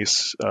take a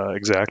nice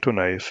X-Acto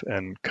knife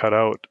and cut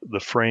out the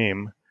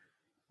frame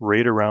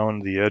right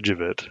around the edge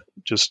of it,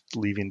 just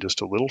leaving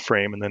just a little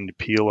frame, and then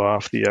peel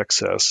off the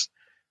excess,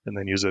 and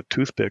then use a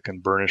toothpick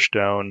and burnish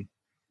down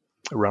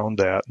around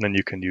that. And then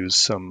you can use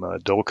some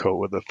dull coat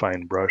with a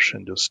fine brush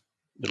and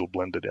it'll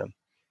blend it in.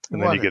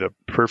 And then you get a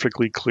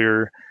perfectly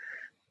clear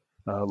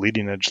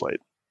leading edge light.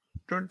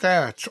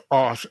 That's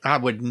awesome. I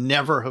would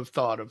never have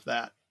thought of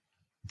that.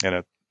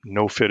 And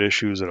no fit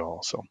issues at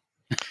all. So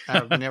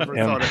I've never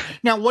thought of.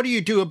 Now, what do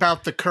you do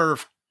about the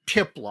curved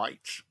tip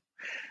lights?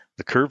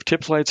 The curved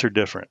tip lights are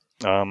different.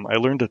 I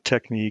learned a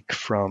technique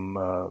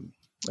from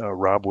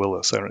Rob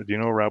Willis. Do you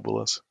know Rob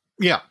Willis?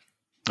 Yeah.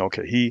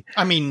 Okay.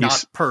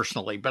 Not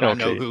personally, but okay. I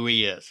know who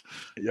he is.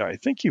 Yeah, I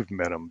think you've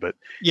met him, but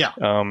yeah.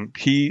 A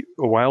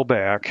while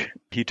back,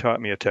 he taught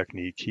me a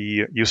technique.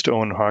 He used to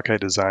own Hawkeye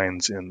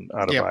Designs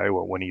out of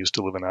Iowa when he used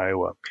to live in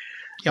Iowa.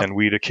 Yep. And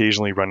we'd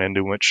occasionally run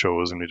into him at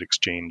shows and we'd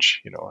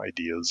exchange,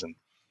 ideas. And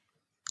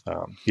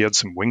he had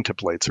some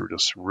wingtip lights that were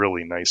just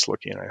really nice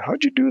looking.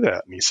 How'd you do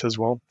that? And he says,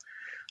 well,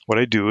 what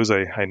I do is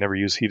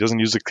he doesn't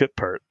use the kit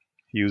part.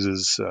 He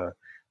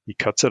he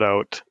cuts it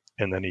out,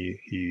 and then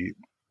he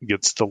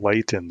gets the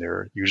light in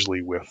there,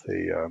 usually with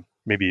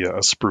maybe a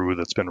sprue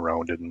that's been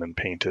rounded and then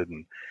painted.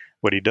 And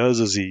what he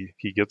does is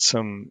he gets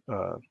some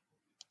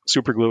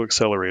super glue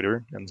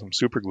accelerator and some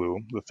super glue,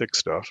 the thick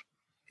stuff.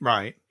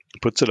 Right.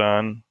 Puts it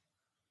on.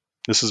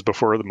 This is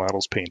before the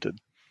model's painted.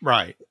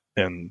 Right.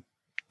 And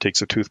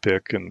takes a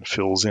toothpick and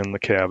fills in the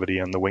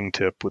cavity on the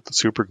wingtip with the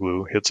super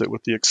glue, hits it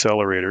with the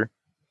accelerator,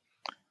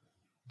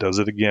 does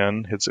it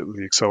again, hits it with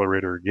the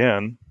accelerator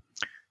again,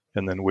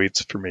 and then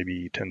waits for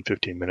maybe 10,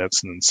 15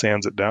 minutes and then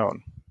sands it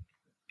down.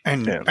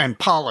 And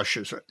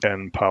polishes it.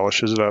 And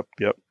polishes it up,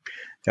 yep.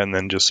 And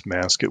then just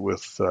mask it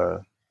with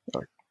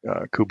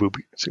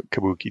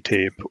kabuki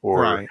tape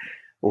or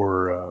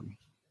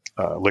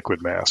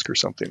liquid mask or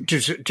something.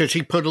 Does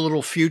he put a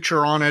little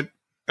future on it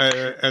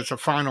as a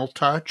final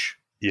touch?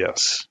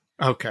 Yes.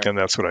 Okay. And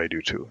that's what I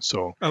do too.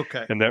 So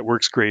okay. And that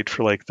works great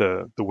for like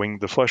the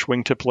flush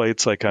wingtip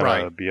lights, like on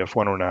a BF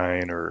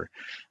 109 or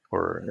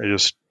I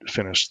just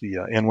finished the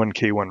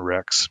N1K1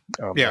 Rex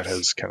that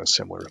has kind of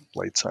similar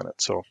lights on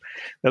it. So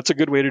that's a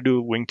good way to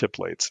do wingtip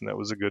lights, and that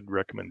was a good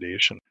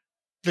recommendation.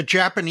 The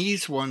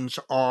Japanese ones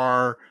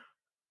are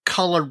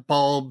colored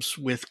bulbs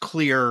with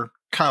clear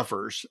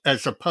covers,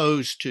 as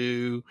opposed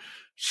to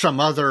some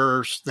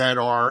others that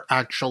are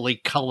actually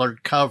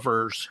colored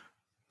covers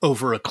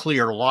over a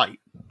clear light.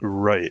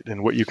 Right.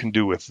 And what you can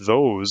do with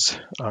those,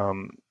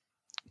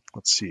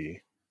 let's see.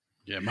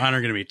 Yeah, mine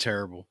are going to be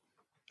terrible.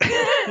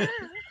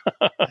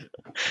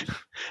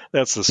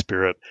 That's the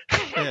spirit.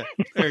 Yeah,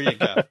 there you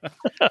go.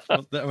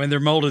 When they're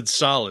molded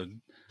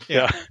solid.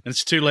 Yeah.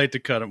 It's too late to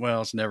cut them.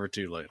 Well, it's never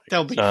too late.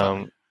 They'll be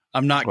fine.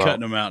 I'm not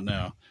cutting them out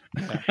now.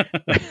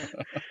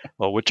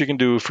 Well, what you can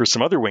do for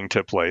some other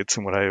wingtip lights,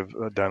 and what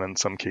I've done in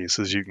some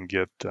cases, you can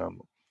get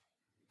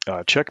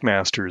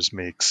Checkmasters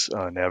makes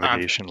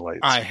navigation lights.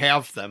 I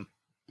have them.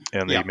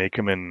 And they make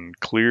them in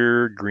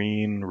clear,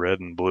 green, red,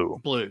 and blue.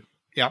 Blue.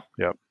 Yep.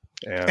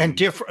 And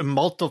different,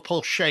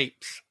 multiple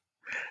shapes.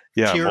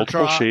 Yeah,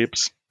 multiple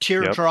shapes.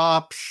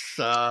 Teardrops,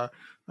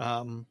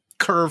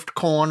 curved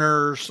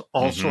corners,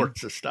 all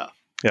sorts of stuff.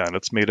 Yeah, and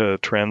it's made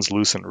of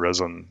translucent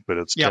resin, but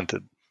it's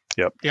tinted.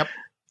 Yep.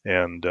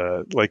 And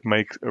like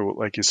Mike,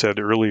 like you said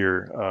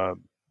earlier,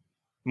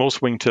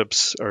 most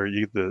wingtips are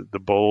the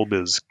bulb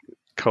is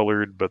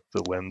colored, but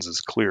the lens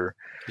is clear.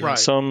 Right.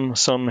 Some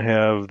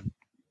have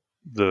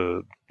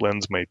the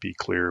lens might be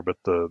clear, but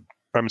the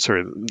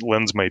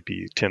lens might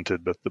be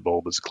tinted, but the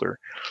bulb is clear.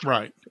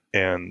 Right.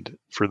 And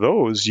for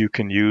those, you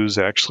can use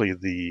actually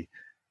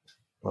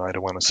I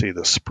don't want to say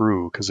the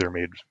sprue because they're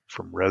made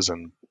from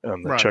resin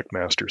on the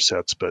Checkmaster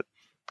sets, but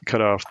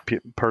cut off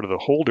part of the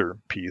holder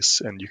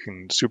piece and you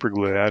can super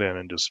glue that in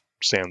and just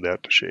sand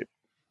that to shape.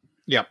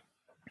 Yep.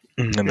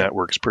 And that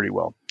works pretty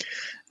well.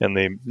 And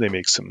they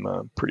make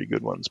some pretty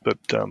good ones. But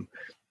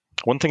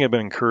one thing I've been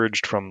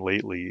encouraged from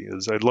lately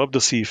is I'd love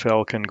to see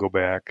Falcon go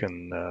back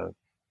and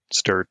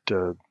start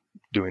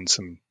doing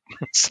some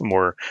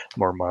more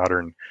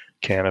modern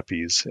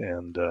canopies,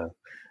 and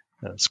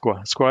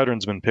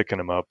Squadron's been picking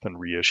them up and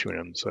reissuing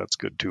them, so that's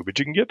good too. But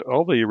you can get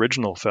all the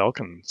original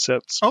Falcon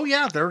sets. Oh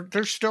yeah,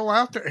 they're still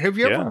out there. Have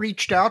you ever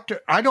reached out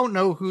to? I don't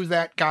know who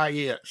that guy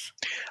is.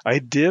 I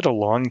did a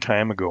long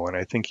time ago, and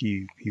I think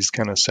he's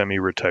kind of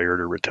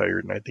semi-retired or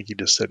retired, and I think he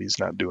just said he's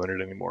not doing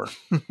it anymore.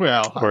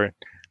 Well,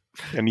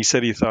 and he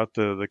said he thought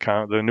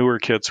the newer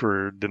kits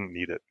didn't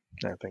need it.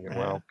 And I think,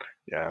 well,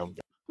 yeah.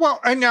 Well,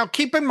 and now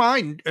keep in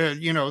mind,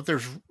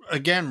 there's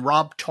again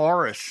Rob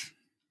Torres.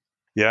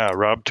 Yeah,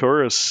 Rob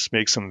Torres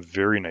makes some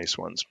very nice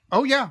ones.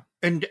 Oh yeah,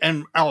 and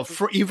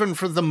even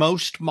for the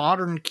most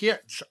modern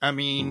kits, I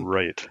mean,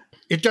 right.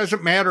 It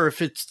doesn't matter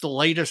if it's the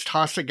latest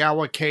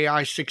Hasegawa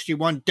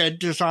Ki-61. Dead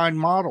Design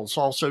Models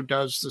also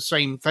does the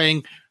same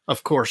thing.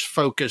 Of course,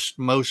 focused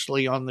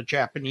mostly on the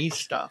Japanese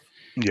stuff.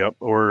 Yep,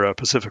 or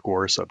Pacific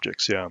War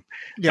subjects, yeah.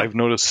 Yep. I've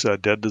noticed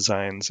Dead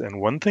Designs,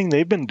 and one thing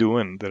they've been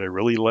doing that I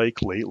really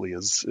like lately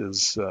is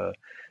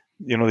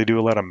they do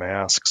a lot of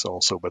masks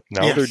also, but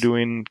now they're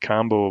doing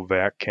combo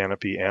vac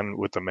canopy and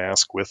with the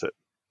mask with it.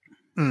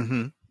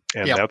 Mm-hmm.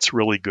 And that's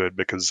really good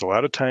because a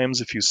lot of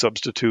times if you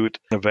substitute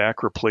a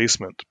vac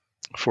replacement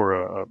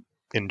for a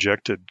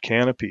injected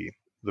canopy,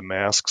 the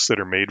masks that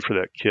are made for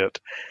that kit,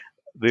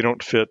 they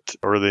don't fit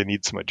or they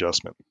need some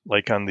adjustment.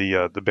 Like on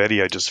the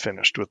Betty I just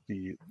finished with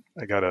the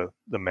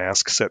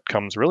mask set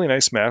really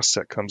nice mask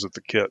set comes with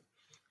the kit,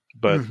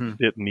 but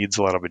it needs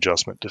a lot of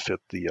adjustment to fit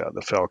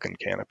the Falcon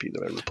canopy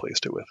that I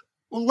replaced it with.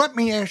 Well, let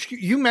me ask you,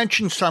 you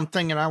mentioned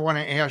something and I want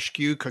to ask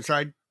you because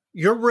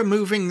you're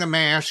removing the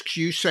masks.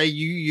 You say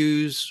you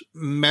use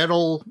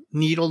metal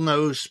needle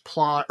nose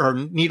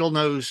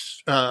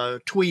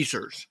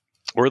tweezers.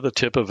 Or the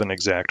tip of an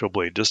X-Acto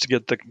blade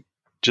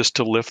just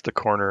to lift the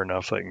corner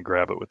enough that I can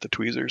grab it with the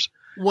tweezers.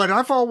 What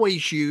I've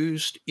always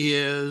used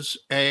is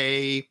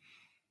a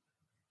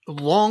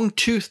long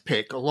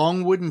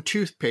wooden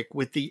toothpick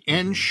with the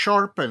end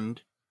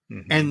sharpened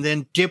and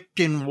then dipped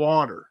in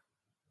water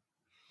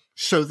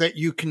so that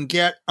you can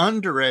get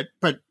under it,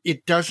 but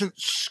it doesn't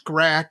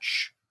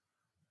scratch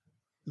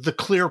the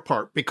clear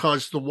part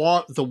because the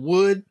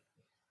wood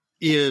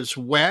is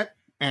wet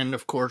and,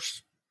 of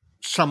course,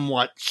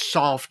 somewhat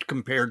soft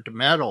compared to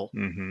metal.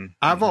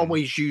 I've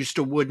always used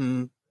a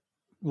wooden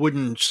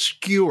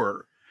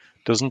skewer.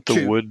 Doesn't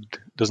the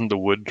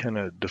wood kind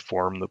of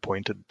deform the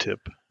pointed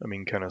tip? I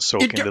mean, kind of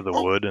soak into the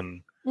wood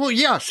and. Well,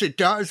 yes, it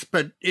does,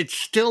 but it's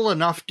still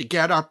enough to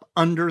get up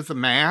under the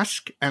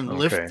mask and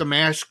lift the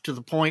mask to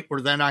the point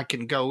where then I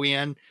can go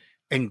in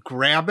and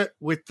grab it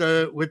with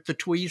the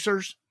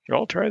tweezers.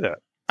 I'll try that.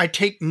 I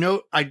take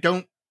note. I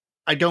don't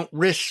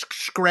risk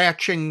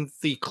scratching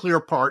the clear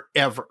part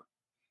ever.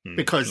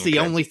 Because the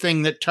only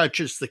thing that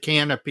touches the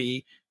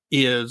canopy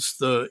is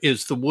the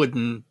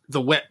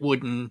wet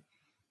wooden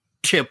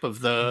tip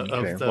of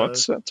the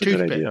that's a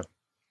good idea.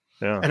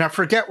 Yeah. And I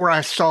forget where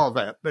I saw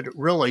that, but it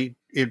really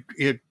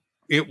it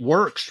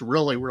works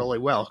really, really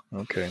well.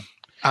 Okay.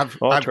 I've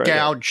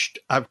gouged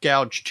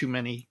too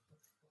many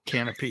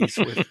canopies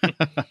with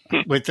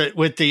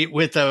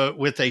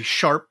a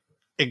sharp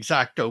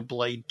X-Acto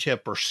blade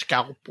tip or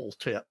scalpel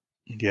tip.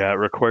 Yeah, it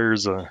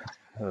requires a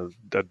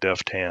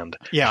deft hand.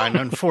 Yeah, and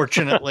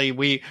unfortunately,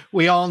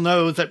 we all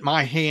know that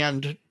my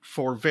hand,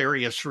 for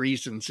various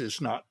reasons, is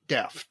not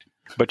deft.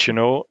 But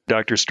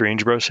Dr.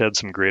 Strangebrush had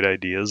some great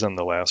ideas on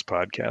the last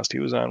podcast he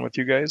was on with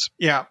you guys.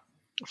 Yeah.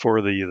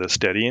 For the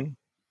steadying.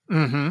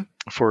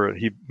 Mm-hmm.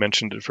 He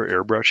mentioned it for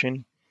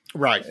airbrushing.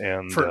 Right.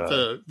 And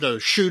for the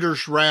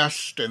shooter's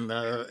rest and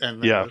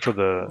the for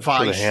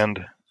the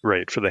hand.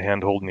 Right, for the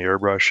hand holding the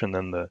airbrush, and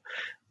then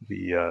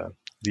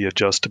the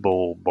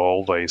adjustable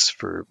ball vise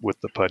with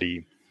the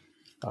putty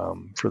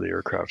for the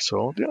aircraft.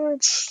 So yeah,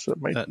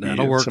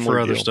 that'll work for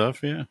other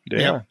stuff.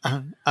 Yeah.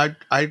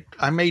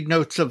 I made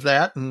notes of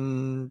that,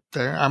 and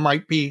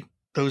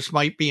those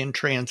might be in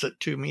transit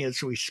to me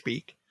as we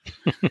speak.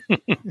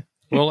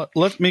 Well,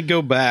 let me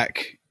go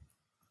back,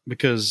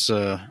 because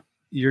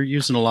you're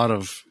using a lot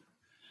of,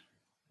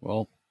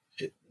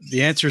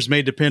 the answers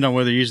may depend on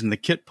whether you're using the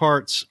kit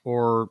parts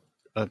or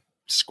a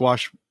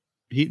squash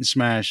heat and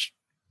smash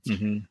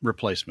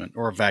replacement,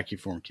 or a vacuum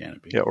form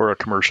canopy. Yeah, or a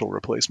commercial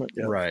replacement.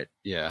 Yeah. Right.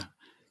 Yeah.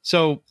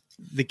 So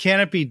the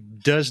canopy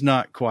does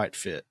not quite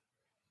fit.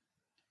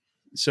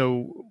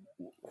 So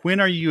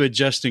when are you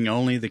adjusting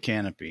only the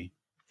canopy?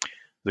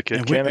 The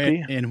kit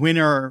canopy? And when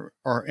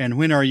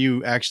are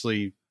you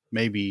actually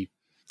maybe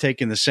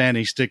taking the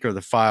sanding stick or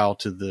the file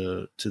to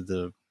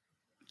the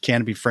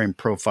canopy frame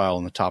profile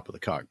on the top of the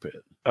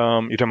cockpit? You're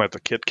talking about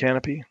the kit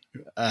canopy?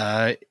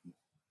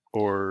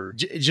 Or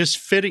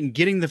just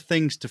getting the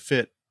things to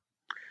fit?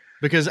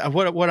 Because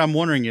what I'm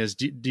wondering is,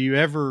 do you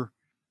ever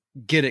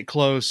get it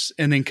close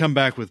and then come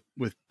back with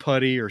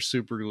putty or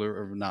super glue,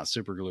 or not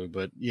super glue,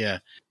 but yeah.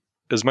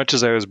 As much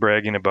as I was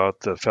bragging about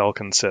the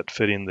Falcon set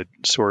fitting the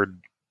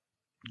Sword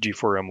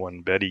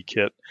G4M1 Betty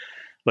kit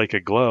like a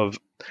glove,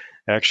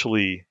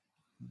 actually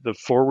the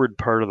forward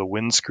part of the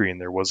windscreen,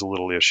 there was a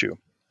little issue.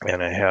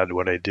 And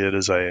what I did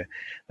is I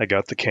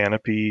got the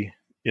canopy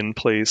in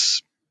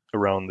place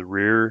around the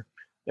rear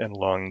and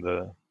along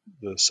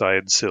the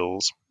side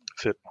sills,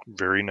 fit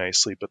very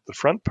nicely. But the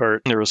front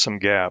part, there was some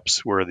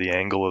gaps where the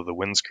angle of the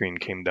windscreen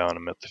came down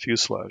and met the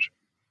fuselage.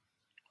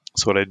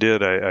 So what I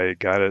did, I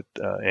got it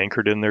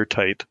anchored in there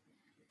tight,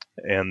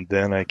 and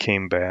then I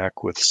came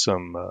back with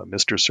some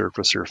Mr.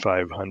 Surfacer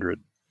 500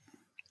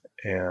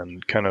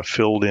 and kind of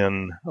filled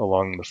in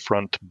along the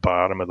front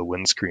bottom of the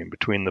windscreen,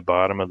 between the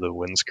bottom of the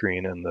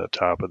windscreen and the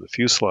top of the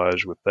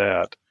fuselage with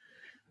that.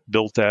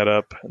 Built that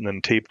up and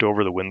then taped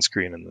over the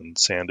windscreen and then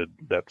sanded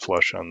that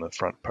flush on the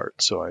front part.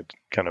 So I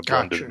kind of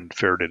blended and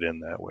faired it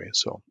in that way.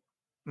 So,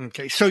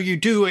 okay. So you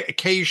do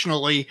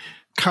occasionally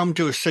come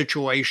to a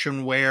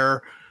situation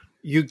where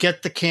you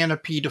get the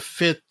canopy to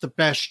fit the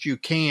best you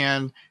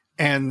can,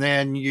 and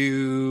then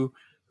you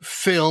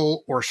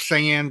fill or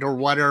sand or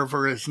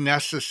whatever is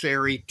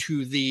necessary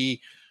to the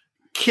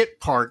kit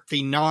part,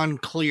 the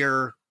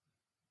non-clear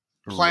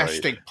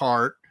plastic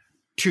part,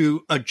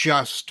 to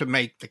adjust to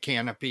make the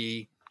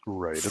canopy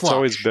right. flush. It's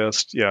always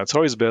best. Yeah, it's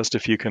always best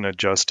if you can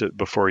adjust it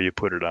before you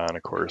put it on,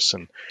 of course,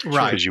 and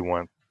because you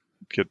want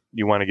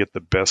to get the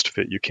best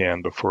fit you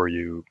can before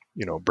you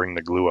bring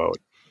the glue out.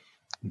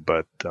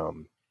 But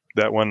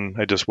that one,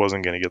 I just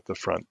wasn't going to get the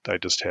front. I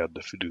just had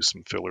to do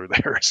some filler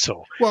there.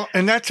 So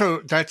and that's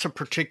a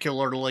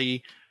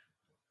particularly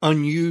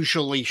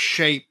unusually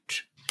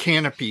shaped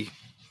canopy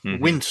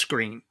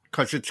windscreen,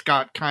 because it's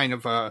got kind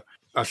of a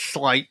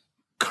slight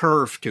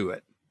curve to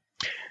it.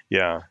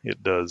 Yeah,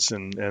 it does.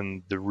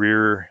 And the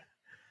rear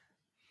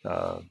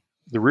of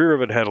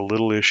it had a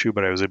little issue,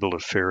 but I was able to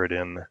fair it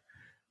in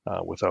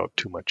without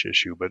too much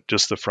issue. But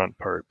just the front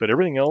part. But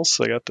everything else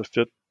I got to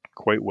fit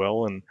quite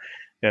well. And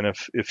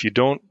if you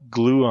don't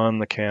glue on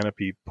the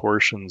canopy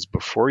portions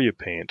before you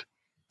paint,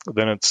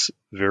 then it's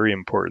very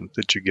important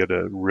that you get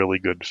a really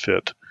good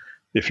fit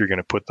if you're going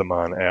to put them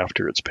on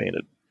after it's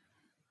painted,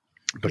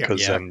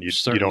 because then you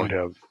don't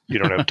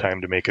have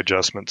time to make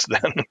adjustments.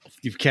 Then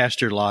you've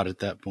cast your lot at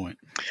that point.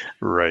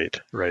 Right,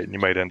 and you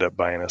might end up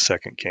buying a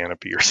second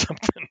canopy or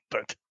something.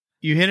 But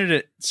you hinted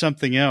at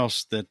something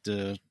else,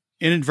 that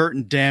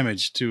inadvertent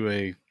damage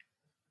to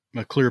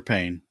a clear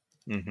pane,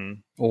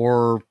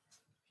 or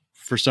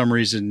for some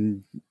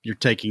reason you're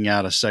taking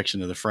out a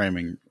section of the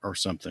framing or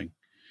something.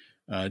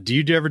 Do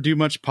you ever do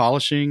much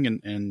polishing?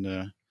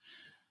 And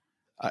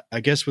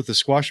I guess with the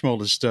squash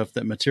molded stuff,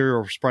 that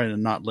material is probably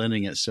not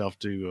lending itself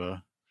to.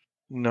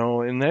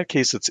 No, in that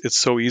case, it's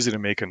so easy to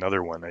make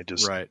another one.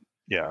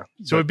 Yeah.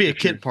 So it'd be a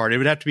kit part. It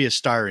would have to be a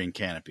styrene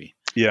canopy.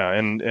 Yeah,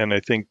 and I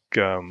think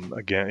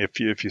again,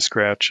 if you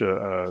scratch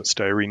a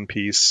styrene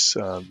piece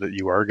that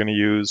you are going to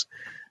use,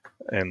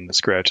 and the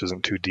scratch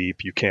isn't too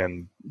deep, you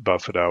can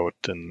buff it out,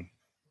 and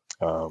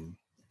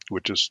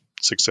with just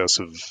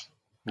successive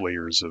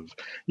layers of.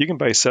 You can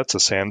buy sets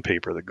of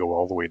sandpaper that go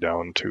all the way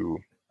down to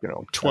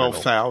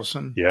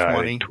 12,000.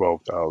 Yeah,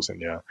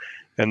 12,000. Yeah,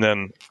 and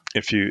then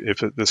if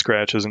the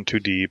scratch isn't too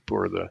deep,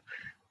 or the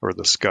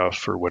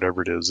scuff or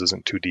whatever it is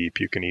isn't too deep,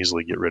 you can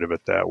easily get rid of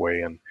it that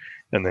way,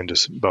 and then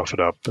just buff it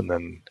up, and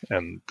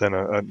then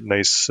a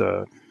nice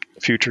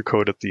future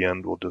coat at the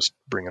end will just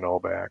bring it all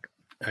back.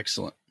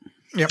 Excellent.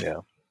 Yep. Yeah.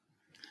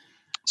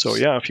 So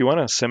yeah, if you want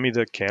to send me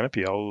the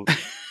canopy, I'll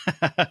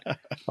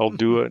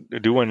do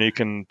one. You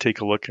can take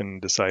a look and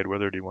decide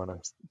whether do you want to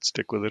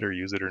stick with it or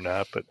use it or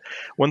not. But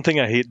one thing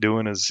I hate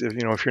doing is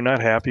if you're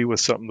not happy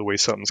with the way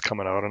something's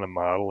coming out on a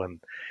model, and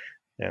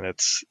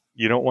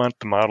you don't want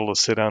the model to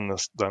sit on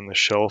the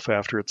shelf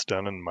after it's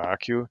done and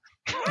mock you.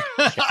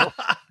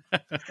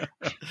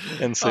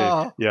 And say,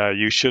 yeah,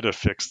 you should have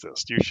fixed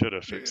this. You should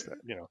have fixed that.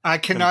 I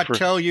cannot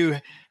tell you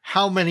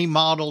how many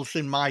models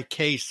in my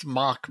case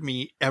mock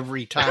me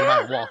every time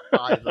I walk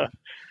by them.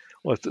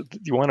 Well,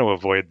 you want to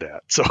avoid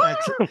that. So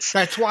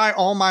that's why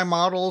all my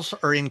models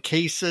are in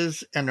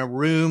cases in a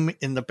room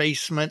in the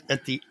basement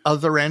at the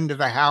other end of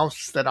the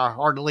house that I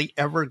hardly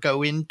ever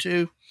go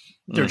into.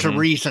 There's a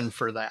reason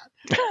for that.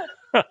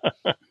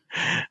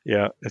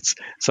 Yeah, it's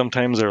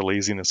sometimes our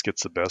laziness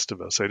gets the best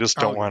of us. I just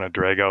don't want to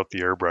drag out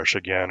the airbrush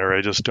again, or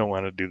I just don't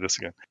want to do this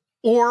again.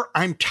 Or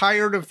I'm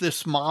tired of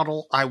this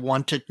model. I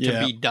want it to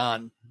be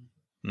done.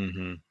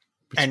 Mm-hmm.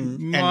 And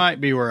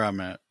might be where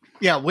I'm at.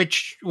 Yeah,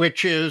 which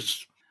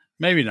is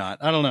maybe not.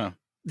 I don't know.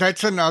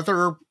 That's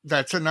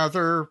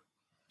another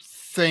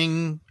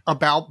thing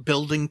about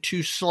building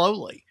too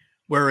slowly.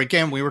 Where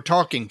again, we were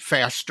talking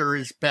faster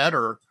is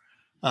better.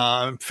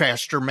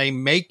 Faster may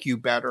make you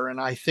better. And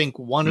I think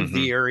one of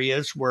the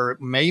areas where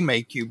it may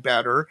make you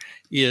better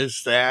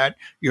is that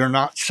you're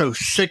not so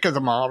sick of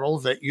the model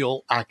that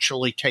you'll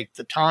actually take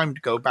the time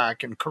to go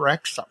back and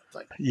correct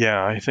something.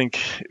 Yeah, I think,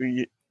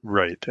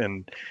 right.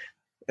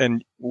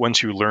 And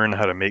once you learn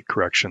how to make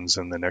corrections,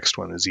 then the next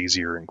one is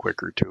easier and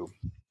quicker too.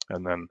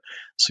 And then,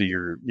 so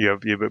you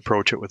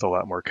approach it with a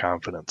lot more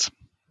confidence.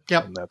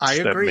 Yep, and I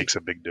agree. That makes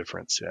a big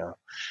difference. Yeah.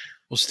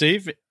 Well,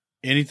 Steve,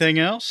 anything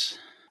else?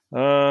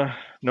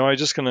 No, I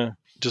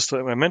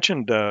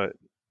mentioned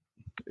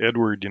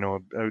Edward,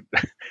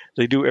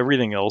 they do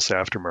everything else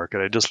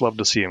aftermarket. I just love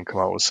to see him come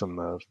out with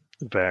some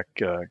vac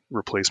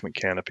replacement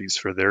canopies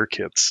for their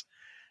kits.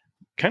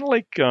 Kind of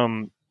like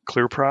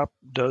ClearProp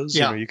does.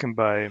 Yeah. You can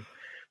buy,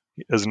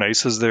 as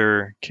nice as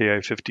their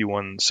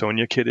KI-51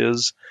 Sonia kit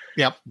is,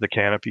 yep, the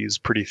canopy is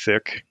pretty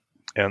thick,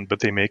 but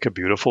they make a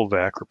beautiful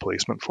vac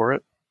replacement for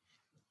it.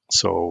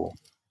 So,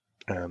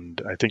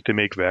 and I think they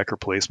make vac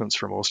replacements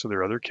for most of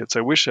their other kits.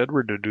 I wish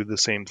Edward would do the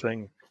same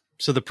thing.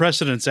 So the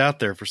precedent's out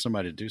there for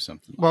somebody to do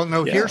something. Well,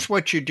 no, Here's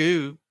what you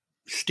do,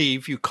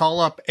 Steve. You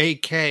call up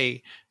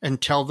AK and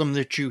tell them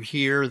that you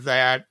hear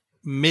that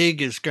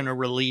MIG is going to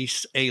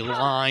release a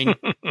line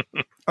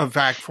of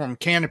vac form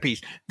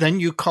canopies. Then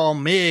you call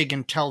MIG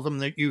and tell them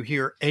that you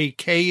hear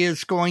AK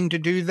is going to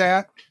do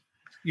that.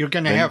 You're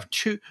going to have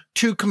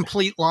two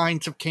complete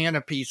lines of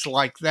canopies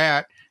like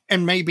that,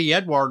 and maybe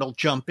Edward will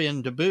jump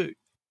in to boot.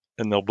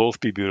 And they'll both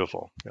be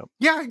beautiful. Yep.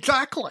 Yeah,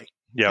 exactly.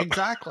 Yep.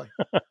 Exactly.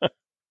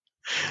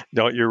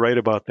 No, you're right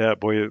about that.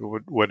 Boy,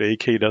 what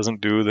AK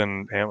doesn't do,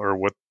 then or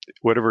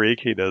whatever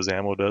AK does,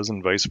 ammo does,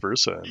 and vice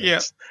versa. Yeah.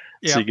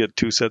 So you get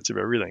two sets of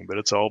everything, but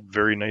it's all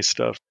very nice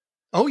stuff.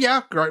 Oh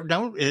yeah,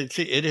 no, it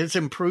is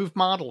improved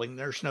modeling.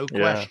 There's no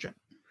question.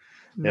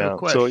 No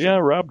question. So yeah,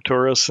 Rob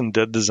Torres and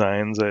Dead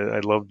Designs. I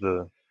love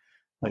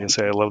like I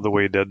say, I love the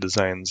way Dead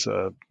Designs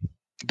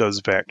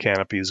does vac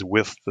canopies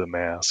with the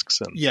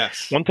masks. And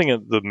yes, one thing,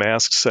 the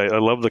masks, I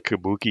love the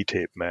kabuki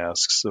tape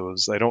masks.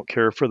 I don't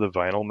care for the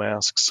vinyl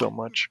masks so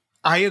much.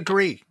 I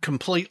agree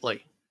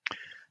completely.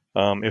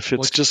 If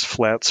it's just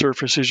flat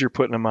surfaces you're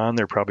putting them on,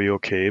 they're probably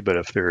okay. But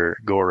if they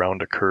go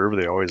around a curve,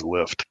 they always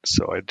lift.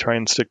 So I try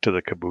and stick to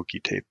the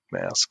kabuki tape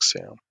masks.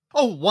 Yeah.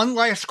 Oh, one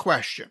last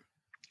question.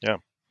 Yeah.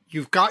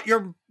 You've got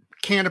your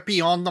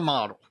canopy on the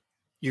model.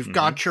 You've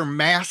got your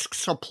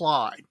masks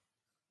applied.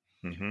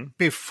 Mm-hmm.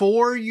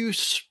 Before you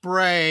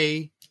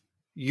spray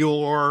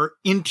your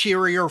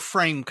interior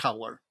frame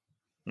color,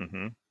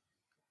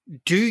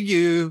 do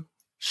you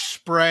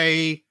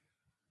spray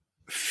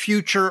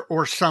Future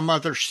or some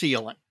other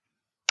sealant?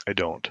 I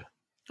don't.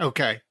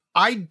 Okay.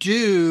 I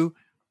do,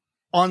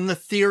 on the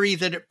theory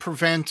that it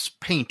prevents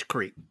paint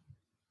creep.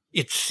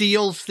 It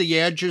seals the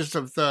edges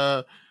of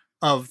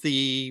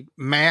the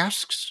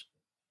masks.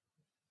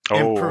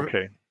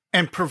 Okay.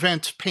 And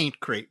prevents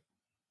paint creep.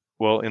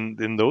 Well,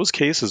 in those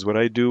cases, what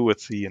I do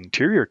with the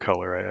interior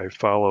color, I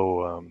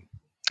follow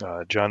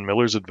John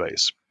Miller's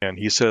advice, and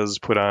he says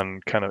put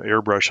on kind of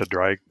airbrush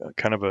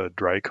a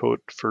dry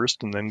coat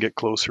first, and then get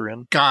closer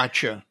in.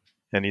 Gotcha.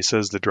 And he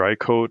says the dry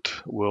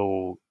coat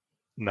won't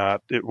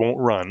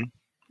run,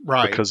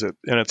 right? Because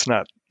it's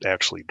not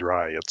actually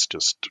dry. It's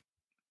just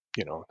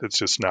it's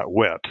just not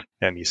wet.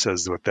 And he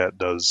says what that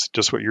does,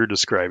 just what you're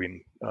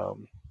describing,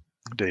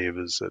 Dave,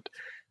 is that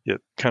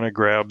it kind of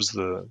grabs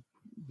the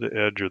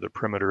edge or the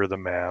perimeter of the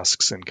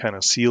masks and kind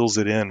of seals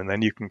it in, and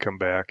then you can come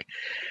back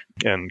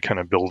and kind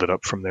of build it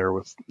up from there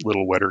with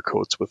little wetter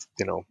coats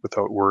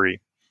without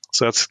worry.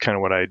 So that's kind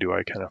of what I do.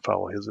 I kind of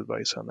follow his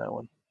advice on that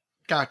one.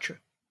 Gotcha.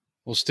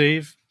 Well,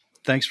 Steve,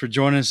 thanks for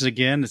joining us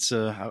again. It's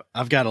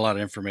I've got a lot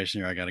of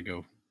information here. I got to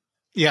go.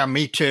 Yeah,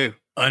 me too.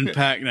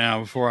 Unpack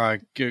now before I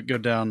go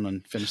down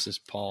and finish this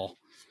Paul.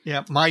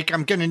 Yeah, Mike,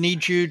 I'm going to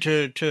need you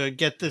to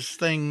get this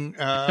thing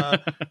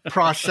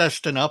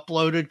processed and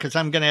uploaded, because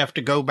I'm going to have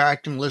to go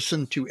back and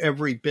listen to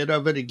every bit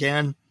of it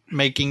again,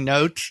 making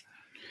notes.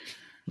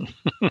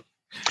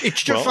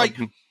 It's just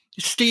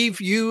Steve,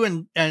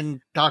 you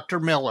and Dr.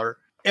 Miller,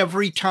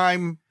 every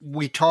time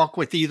we talk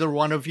with either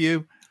one of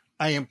you,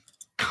 I am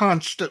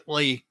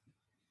constantly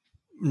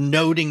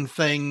noting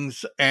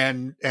things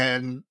and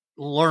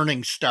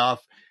learning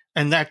stuff,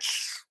 and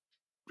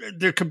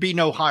there could be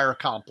no higher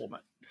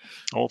compliment.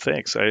 Oh,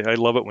 thanks. I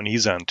love it when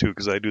he's on too,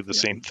 because I do the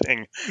same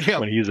thing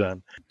when he's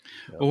on.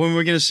 Well, when are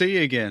we going to see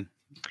you again?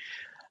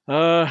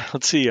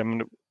 Let's see.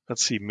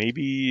 let's see,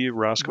 maybe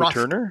Roscoe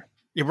Turner.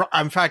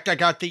 In fact, I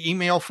got the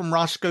email from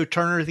Roscoe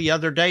Turner the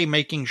other day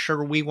making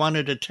sure we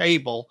wanted a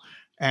table.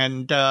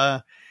 And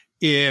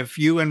if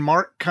you and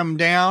Mark come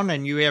down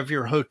and you have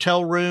your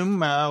hotel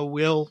room,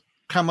 we'll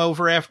come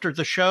over after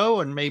the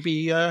show and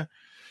maybe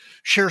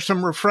share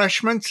some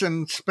refreshments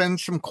and spend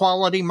some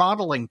quality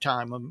modeling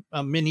time,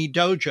 a mini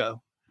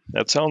dojo.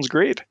 That sounds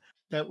great.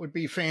 That would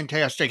be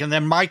fantastic. And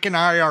then Mike and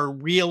I are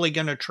really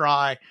going to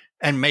try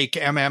and make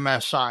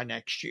MMSI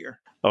next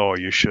year. Oh,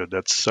 you should.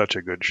 That's such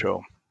a good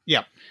show.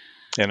 Yeah.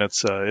 And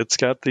it's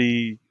got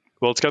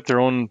their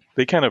own,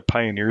 they kind of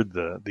pioneered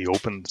the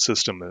open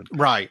system of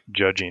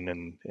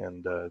judging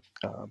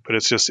but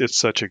it's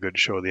such a good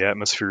show. The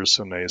atmosphere is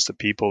so nice. The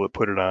people that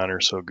put it on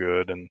are so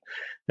good, and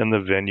the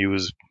venue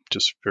is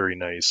just very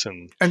nice.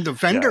 And the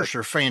vendors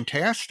are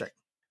fantastic.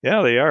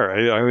 Yeah, they are.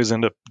 I always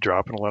end up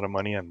dropping a lot of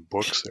money on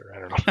books there. I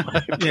don't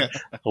know. Yeah.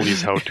 All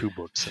these how-to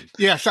books.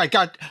 Yes,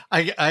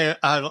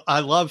 I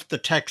loved the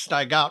text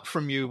I got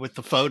from you with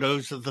the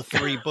photos of the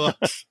 3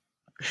 books.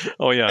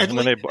 Oh yeah,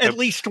 at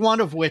least one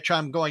of which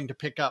I'm going to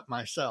pick up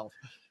myself.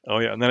 Oh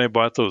yeah, and then I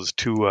bought those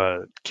two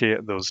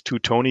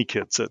Tony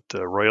kits at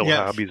Royal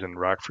Hobbies in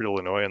Rockford,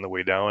 Illinois, on the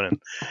way down.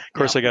 And of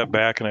course, I got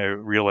back and I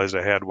realized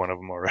I had one of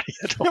them already.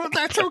 No,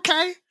 that's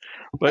okay.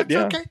 But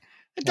that's okay.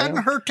 It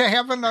doesn't hurt to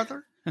have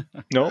another.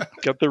 No,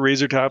 got the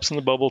razor tops and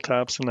the bubble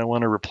tops, and I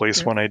want to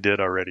replace one I did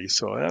already.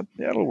 So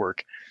that'll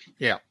work.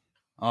 Yeah.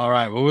 All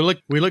right. Well,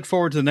 we look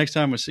forward to the next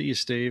time we see you,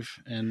 Steve.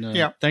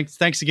 And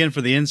thanks again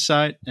for the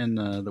insight and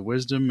the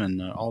wisdom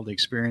and all the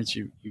experience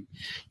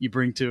you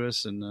bring to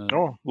us. And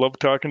love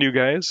talking to you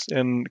guys,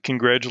 and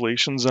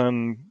congratulations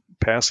on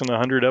passing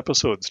 100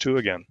 episodes too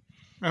again.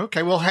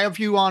 Okay, we'll have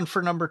you on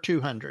for number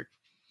 200.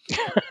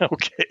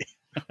 Okay.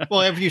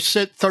 We'll have you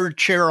sit third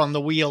chair on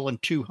the wheel in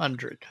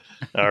 200.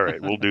 All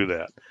right, we'll do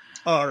that.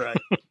 All right.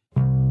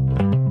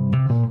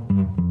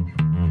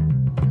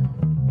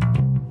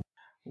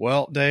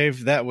 Well,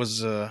 Dave, that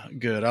was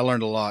good. I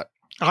learned a lot.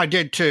 I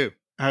did too.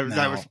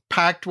 That was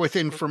packed with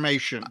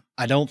information.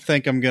 I don't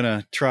think I'm going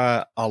to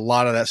try a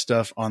lot of that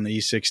stuff on the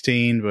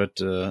E16,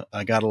 but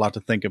I got a lot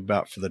to think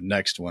about for the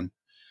next one.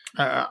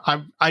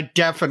 I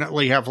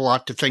definitely have a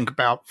lot to think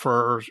about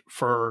for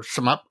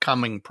some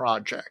upcoming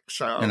projects.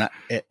 So. And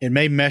it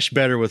may mesh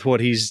better with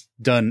what he's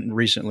done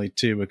recently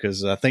too,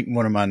 because I think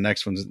one of my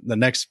next ones, the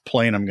next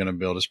plane I'm going to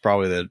build is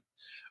probably the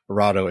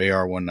Arado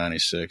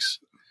AR-196.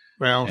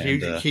 Well,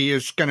 he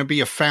is going to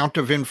be a fount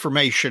of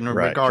information in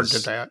regard to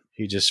that.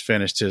 He just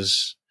finished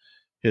his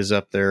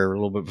up there a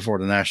little bit before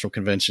the national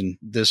convention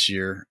this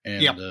year,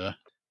 and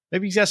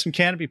maybe he's got some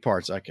canopy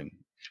parts I can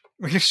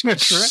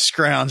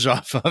scrounge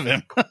off of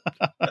him.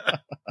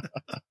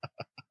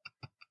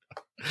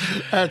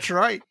 That's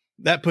right.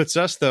 That puts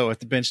us though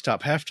at the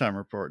Benchtop halftime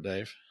report,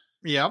 Dave.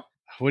 Yep.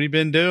 What have you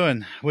been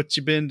doing? What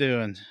you been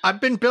doing? I've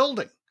been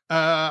building.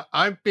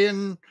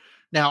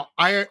 Now,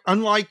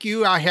 unlike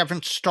you, I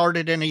haven't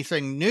started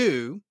anything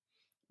new,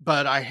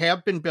 but I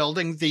have been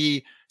building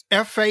the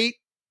F8.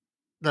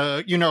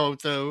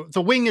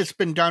 The wing has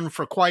been done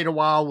for quite a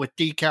while with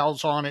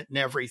decals on it and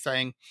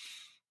everything.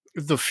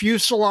 The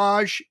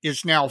fuselage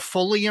is now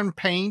fully in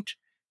paint,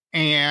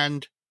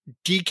 and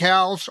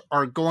decals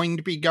are going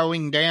to be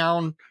going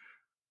down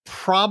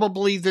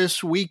probably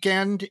this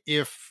weekend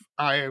if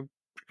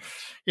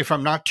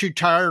I'm not too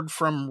tired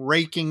from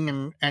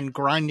raking and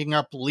grinding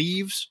up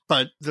leaves.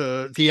 But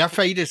the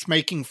F8 is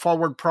making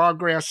forward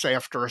progress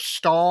after a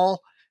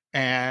stall,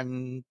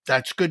 and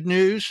that's good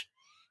news.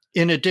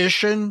 In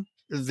addition,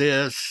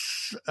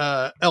 this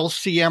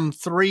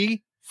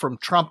LCM3 from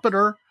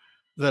Trumpeter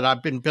that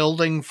I've been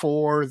building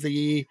for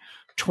the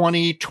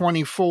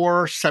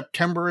 2024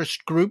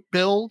 Septemberist group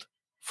build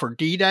for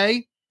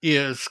D-Day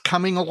is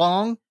coming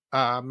along,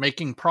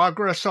 making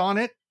progress on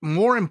it.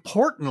 More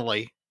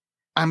importantly,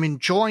 I'm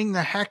enjoying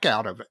the heck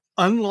out of it.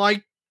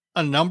 Unlike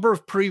a number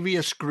of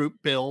previous group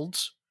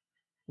builds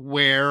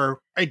where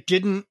I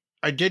didn't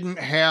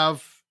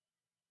have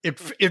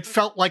it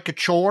felt like a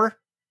chore.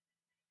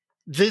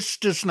 This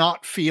does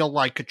not feel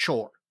like a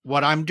chore.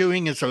 What I'm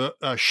doing is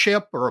a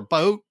ship or a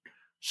boat,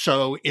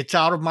 so it's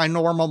out of my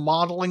normal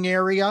modeling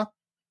area,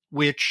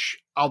 which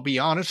I'll be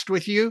honest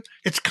with you,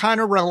 it's kind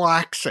of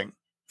relaxing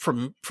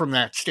from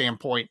that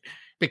standpoint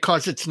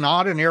because it's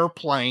not an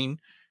airplane.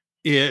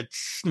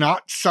 It's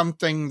not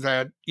something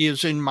that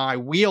is in my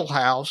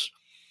wheelhouse.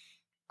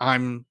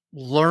 I'm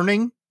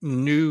learning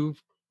new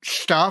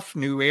stuff,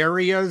 new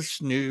areas,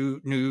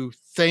 new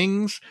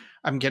things.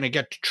 I'm going to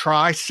get to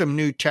try some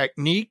new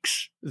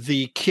techniques.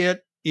 The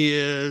kit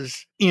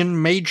is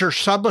in major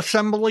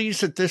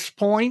sub-assemblies at this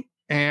point,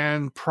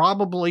 and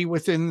probably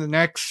within the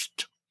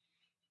next,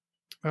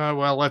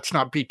 let's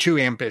not be too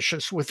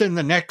ambitious. Within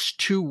the next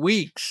 2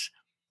 weeks,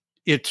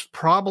 it's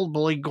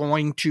probably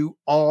going to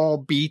all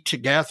be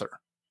together.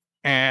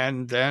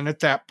 And then at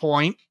that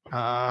point,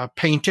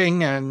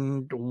 painting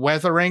and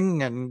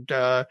weathering and,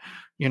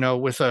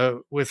 with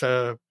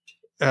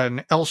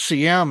an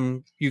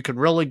LCM, you can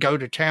really go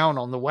to town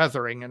on the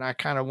weathering. And I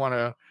kind of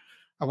want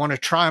I want to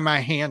try my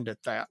hand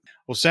at that.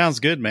 Well,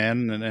 sounds good,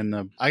 man.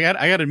 And I got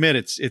to admit,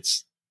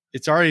 it's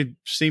already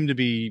seemed to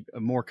be a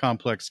more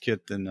complex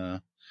kit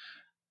than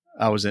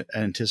I was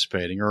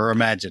anticipating or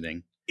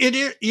imagining. It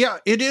is, yeah,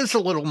 it is a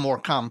little more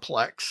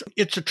complex.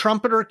 It's a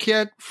trumpeter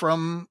kit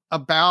from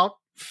about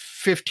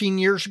 15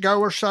 years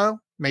ago or so,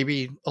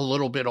 maybe a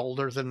little bit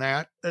older than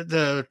that.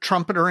 The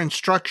trumpeter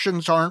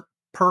instructions aren't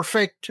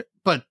perfect,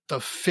 but the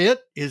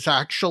fit is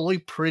actually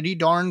pretty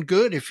darn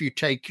good if you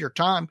take your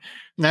time.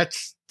 And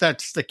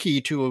that's the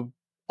key to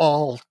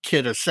all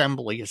kit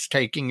assembly, is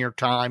taking your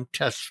time,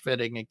 test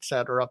fitting,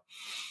 etc.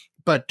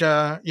 But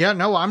yeah,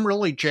 no, I'm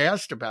really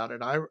jazzed about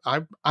it.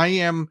 I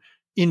am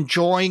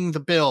enjoying the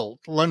build.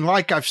 And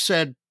like I've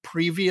said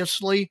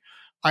previously,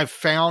 I've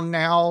found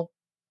now,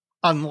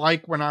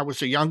 unlike when I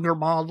was a younger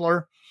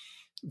modeler,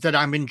 that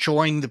I'm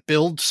enjoying the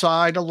build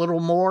side a little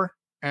more.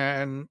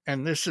 And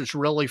this is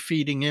really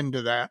feeding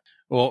into that.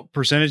 Well,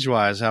 percentage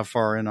wise, how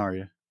far in are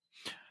you?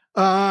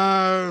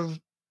 I'm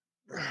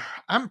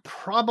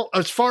probably,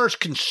 as far as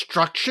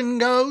construction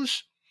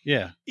goes,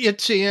 yeah,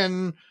 it's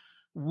in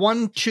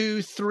 1,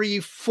 2, 3,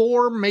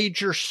 4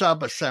 major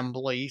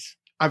sub-assemblies.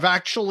 I've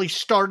actually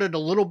started a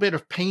little bit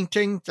of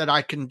painting that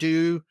I can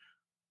do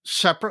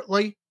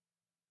separately,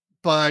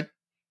 but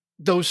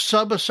those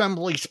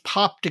sub-assemblies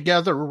pop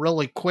together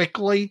really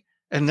quickly,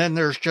 and then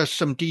there's just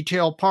some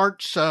detail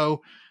parts.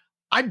 So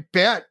I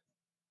bet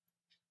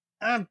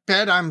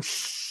I'm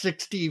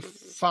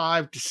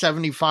 65 to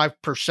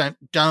 75%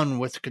 done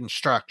with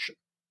construction.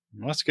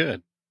 Well, that's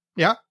good.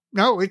 Yeah.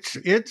 No,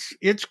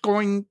 it's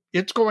going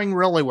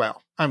really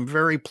well. I'm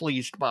very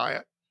pleased by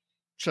it.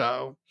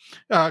 So,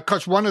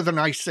 because one of the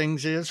nice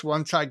things is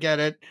once I get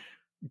it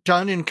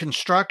done in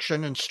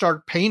construction and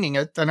start painting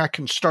it, then I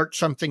can start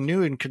something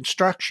new in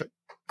construction.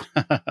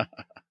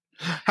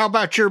 How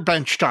about your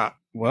benchtop?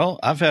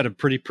 Well, I've had a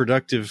pretty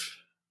productive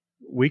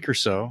week or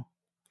so.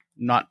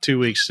 Not 2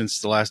 weeks since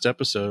the last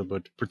episode,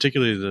 but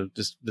particularly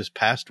this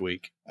past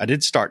week. I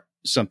did start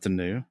something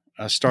new.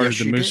 I started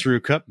the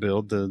Mooseroo Cup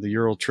build, the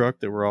Ural truck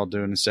that we're all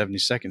doing in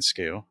 72nd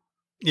scale.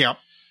 Yeah.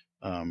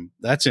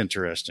 That's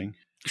interesting.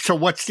 So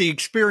what's the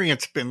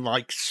experience been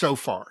like so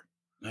far?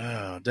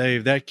 Oh,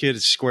 Dave, that kid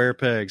is square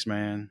pegs,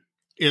 man.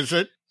 Is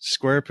it?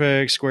 Square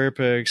pegs, square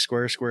pegs,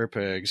 square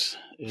pegs.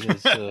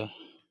 It is.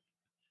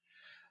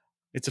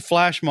 It's a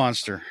flash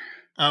monster.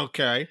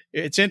 Okay.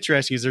 It's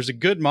interesting because there's a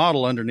good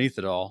model underneath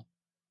it all.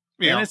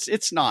 Yeah. And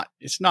it's not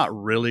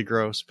really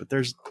gross, but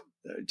there's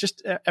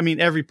just, I mean,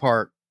 every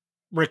part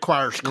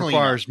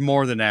requires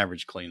more than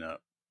average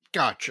cleanup.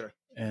 Gotcha.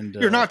 And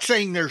you're not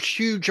saying there's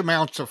huge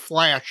amounts of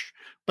flash,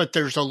 but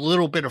there's a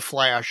little bit of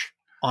flash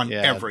on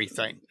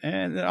everything.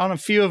 And on a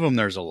few of them,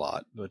 there's a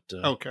lot, but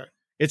okay.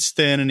 It's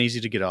thin and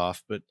easy to get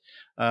off, but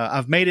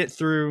I've made it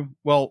through.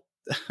 Well,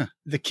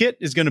 the kit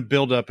is going to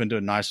build up into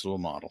a nice little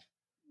model.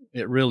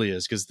 It really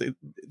is, because the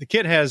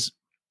kit has,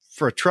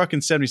 for a truck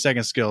in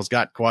 72nd scale, it's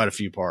got quite a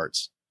few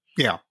parts.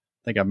 Yeah.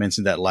 I think I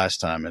mentioned that last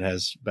time. It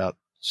has about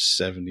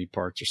 70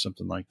 parts or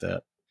something like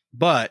that.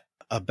 But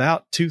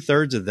about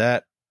 2/3 of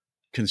that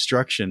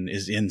construction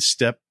is in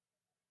step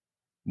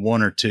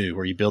 1 or 2,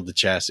 where you build the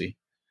chassis.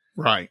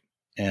 Right.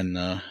 And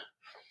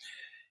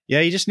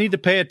yeah, you just need to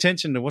pay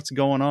attention to what's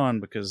going on,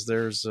 because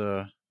there's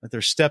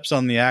steps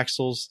on the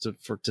axles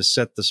to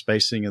set the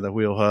spacing of the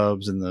wheel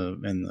hubs and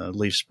the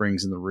leaf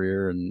springs in the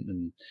rear.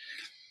 And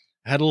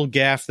I had a little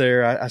gaff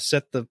there. I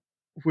set the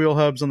wheel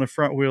hubs on the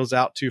front wheels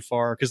out too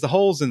far, because the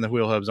holes in the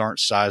wheel hubs aren't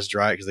sized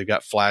right, because they've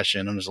got flash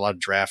in them. There's a lot of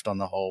draft on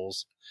the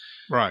holes.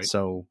 Right.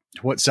 So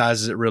what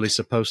size is it really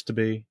supposed to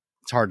be?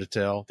 It's hard to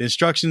tell. The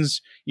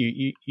instructions,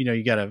 you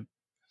got a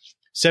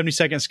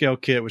 72nd scale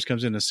kit, which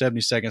comes in a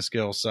 72nd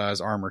scale size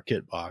armor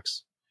kit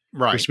box.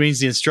 Right. Which means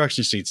the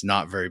instruction sheet's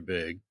not very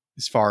big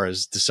as far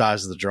as the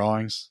size of the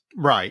drawings.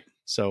 Right.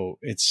 So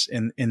it's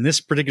in this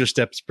particular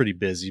step, it's pretty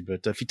busy,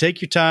 but if you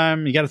take your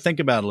time, you got to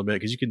think about it a little bit,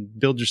 because you can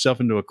build yourself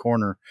into a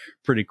corner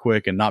pretty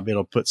quick and not be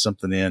able to put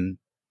something in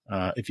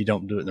if you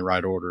don't do it in the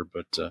right order.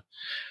 But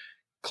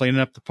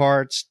cleaning up the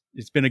parts,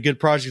 it's been a good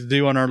project to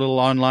do on our little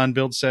online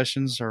build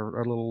sessions, or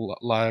our little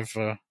live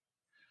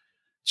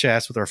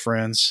chats with our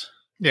friends.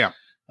 Yeah.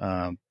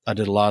 I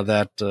did a lot of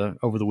that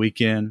over the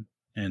weekend,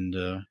 and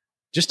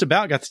just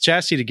about got the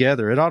chassis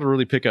together. It ought to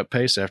really pick up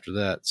pace after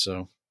that.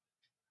 So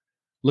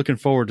looking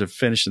forward to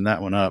finishing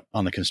that one up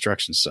on the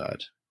construction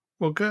side.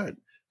 Well, good.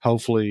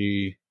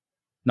 Hopefully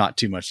not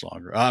too much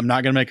longer. I'm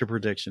not going to make a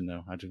prediction,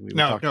 though.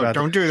 No,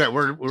 don't do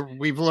that.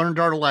 We've learned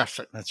our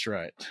lesson. That's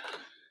right.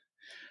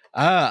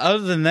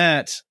 Other than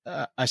that,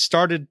 I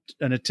started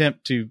an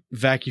attempt to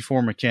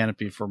vacuform a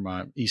canopy for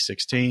my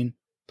E16.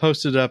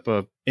 Posted up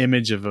a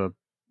image of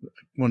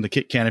one of the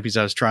kit canopies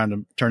I was trying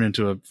to turn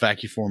into a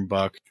vacuform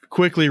buck.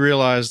 Quickly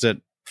realized that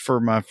for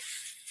my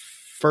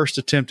first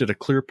attempt at a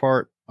clear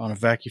part on a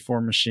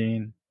vacuform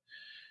machine,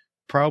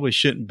 probably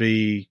shouldn't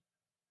be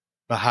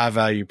a high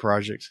value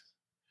project.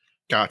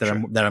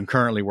 Gotcha. that I'm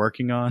currently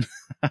working on.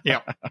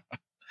 Yeah.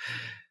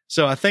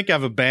 So I think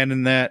I've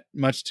abandoned that,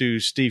 much to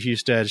Steve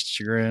Hustad's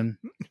chagrin.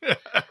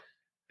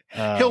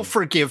 He'll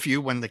forgive you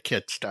when the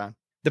kit's done.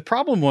 The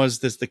problem was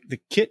this: the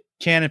kit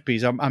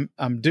canopies.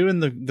 I'm doing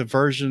the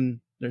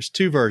version. There's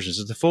two versions.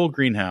 It's the full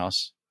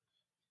greenhouse,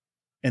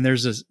 and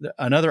there's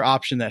another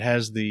option that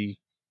has the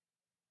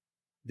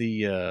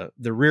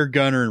rear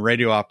gunner and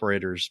radio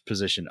operator's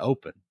position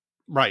open.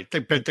 Right.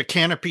 But the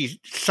canopy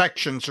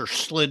sections are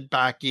slid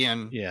back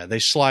in. Yeah, they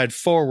slide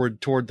forward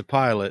toward the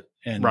pilot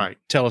and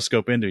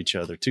telescope into each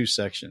other, two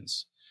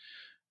sections.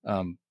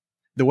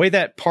 The way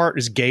that part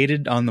is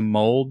gated on the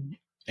mold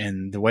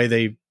and the way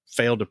they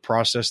failed to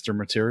process their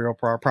material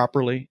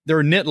properly, there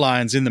were knit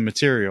lines in the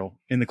material,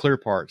 in the clear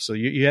part. So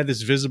you had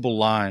this visible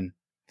line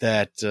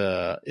that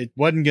it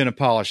wasn't going to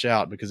polish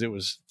out because it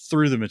was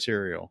through the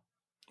material.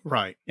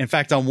 Right. In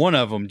fact, on one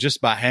of them, just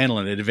by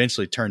handling it,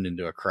 eventually turned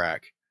into a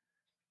crack.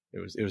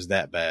 It was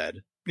that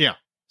bad. Yeah.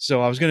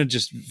 So I was going to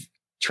just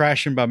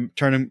trash him by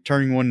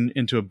turning one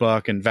into a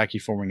buck and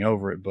vacuum forming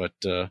over it. But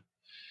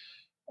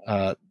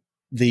I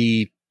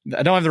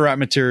don't have the right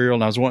material,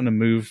 and I was wanting to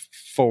move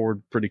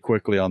forward pretty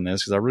quickly on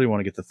this because I really want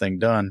to get the thing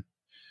done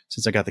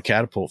since I got the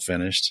catapult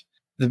finished.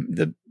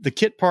 The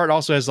kit part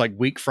also has like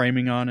weak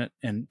framing on it,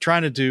 and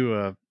trying to do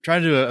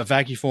a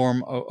vacuum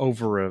form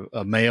over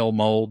a male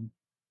mold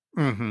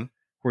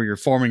where you're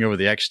forming over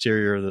the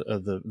exterior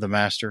of the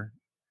master,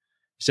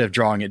 instead of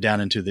drawing it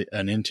down into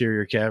an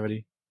interior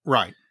cavity.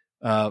 Right.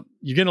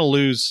 You're going to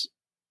lose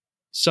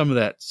some of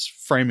that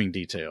framing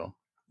detail.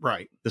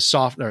 Right. The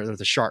soft or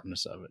the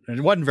sharpness of it. And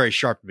it wasn't very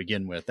sharp to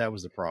begin with. That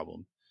was the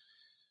problem.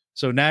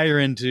 So now you're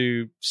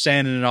into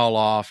sanding it all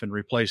off and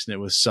replacing it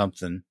with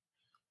something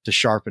to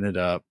sharpen it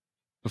up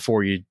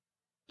before you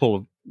pull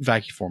a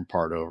vacuum form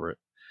part over it.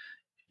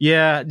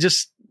 Yeah,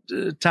 just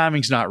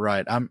timing's not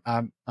right. I'm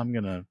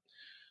going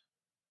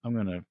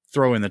to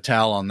throw in the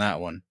towel on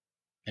that one.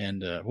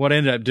 And what I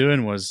ended up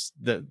doing was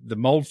the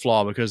mold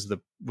flaw because of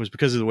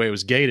the way it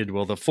was gated.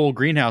 Well, the full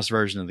greenhouse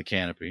version of the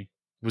canopy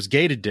was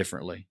gated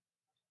differently,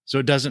 so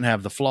it doesn't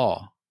have the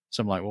flaw.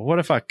 So I'm like, well, what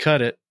if I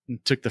cut it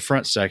and took the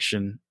front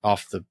section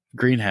off the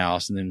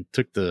greenhouse and then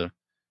took the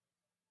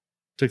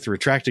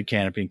retracted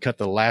canopy and cut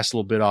the last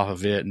little bit off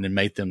of it and then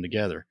made them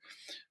together.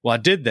 Well, I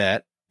did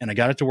that and I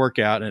got it to work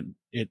out, and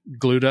it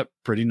glued up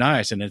pretty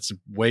nice, and it's a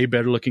way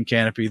better looking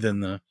canopy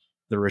than the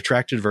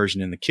retracted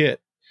version in the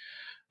kit.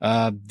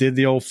 Did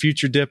the old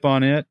future dip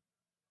on it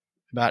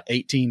about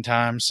 18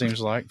 times, seems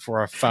like,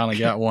 before I finally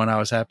got one I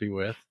was happy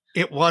with.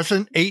 It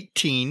wasn't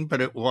 18,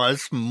 but it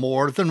was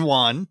more than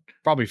one.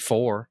 Probably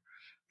 4.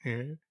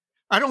 Yeah.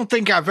 I don't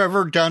think I've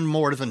ever done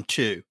more than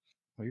 2.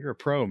 Well, you're a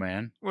pro,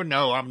 man. Well,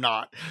 no, I'm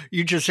not.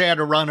 You just had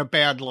a run of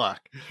bad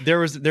luck.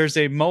 There's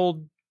a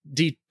mold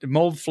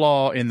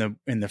flaw in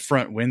the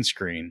front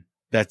windscreen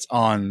that's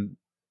on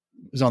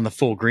the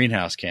full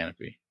greenhouse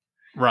canopy.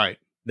 Right.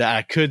 That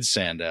I could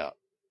sand out.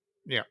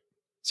 Yeah.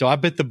 So I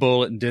bit the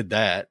bullet and did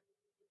that.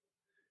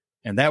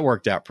 And that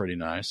worked out pretty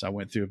nice. I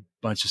went through a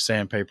bunch of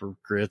sandpaper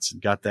grits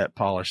and got that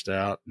polished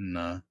out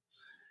and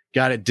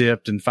got it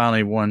dipped. And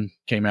finally one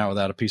came out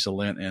without a piece of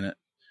lint in it.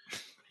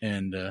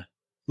 And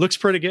looks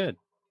pretty good.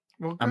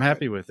 Well, I'm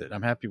happy with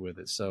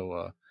it.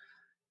 So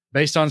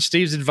based on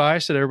Steve's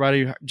advice that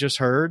everybody just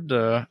heard,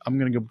 I'm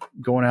going to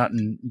going out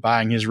and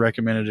buying his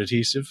recommended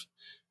adhesive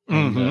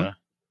and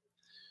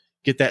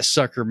get that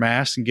sucker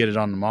masked and get it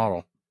on the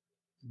model.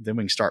 Then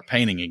we can start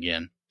painting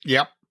again.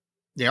 Yep.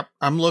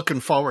 I'm looking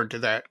forward to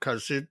that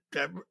because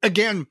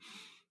again,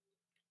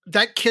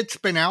 that kit's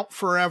been out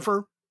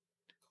forever.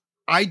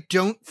 I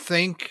don't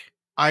think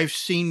I've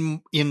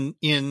seen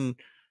in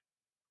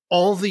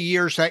all the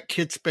years that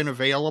kit's been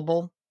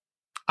available,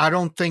 I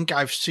don't think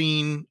I've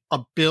seen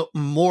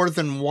more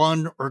than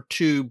 1 or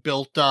 2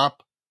 built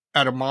up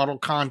at a model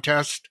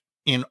contest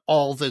in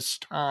all this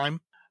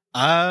time.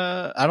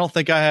 I don't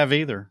think I have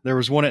either. There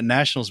was one at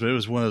Nationals, but it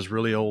was one of those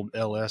really old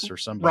LS or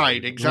something.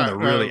 Right, exactly.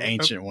 One of the really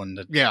ancient one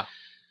that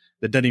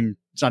doesn't even,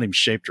 it's not even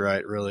shaped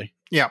right, really.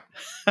 Yeah.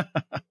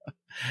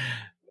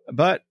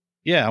 But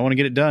yeah, I want to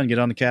get it done, get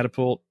on the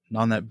catapult and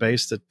on that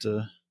base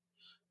that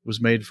was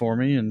made for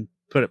me and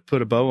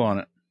put a bow on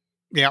it.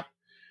 Yeah.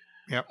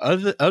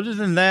 Other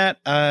than that,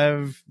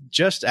 I've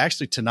just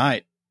actually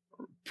tonight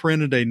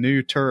printed a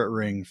new turret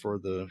ring for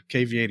the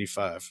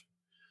KV-85.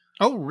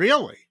 Oh,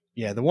 really?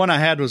 Yeah, the one I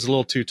had was a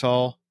little too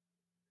tall.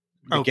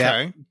 The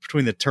gap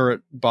between the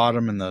turret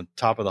bottom and the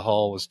top of the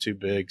hull was too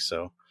big,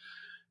 so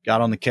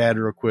got on the CAD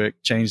real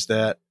quick, changed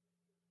that,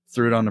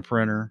 threw it on the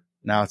printer.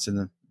 Now it's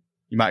you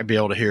might be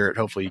able to hear it.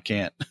 Hopefully you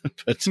can't.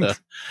 But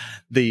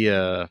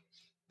the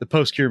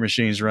post-cure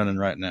machine's running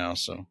right now,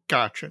 so.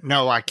 Gotcha.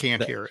 No, I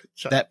can't hear it.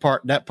 So. That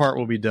part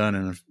will be done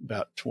in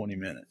about 20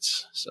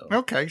 minutes. So.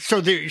 Okay. So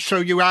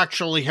you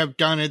actually have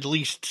done at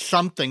least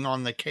something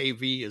on the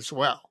KV as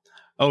well.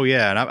 Oh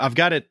yeah, and I've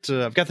got it.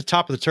 I've got the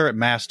top of the turret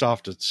masked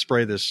off to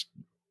spray this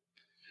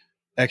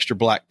extra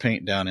black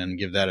paint down in and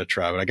give that a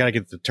try. But I got to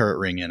get the turret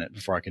ring in it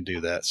before I can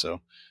do that. So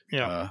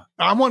yeah,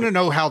 I want to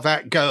know how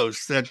that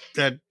goes.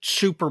 That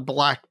super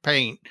black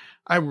paint.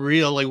 I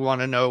really want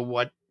to know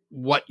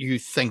what you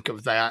think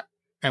of that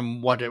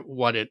and what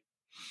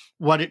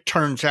it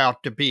turns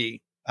out to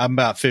be. I'm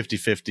about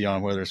 50-50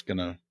 on whether it's going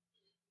to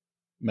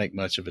make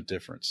much of a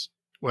difference.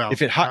 Well,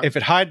 if it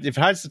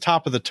hides the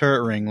top of the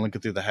turret ring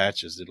looking through the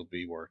hatches, it'll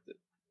be worth it.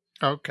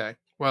 Okay.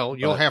 Well,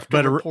 you'll have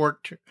to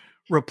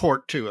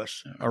report to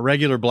us. A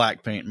regular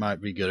black paint might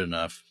be good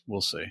enough.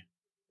 We'll see.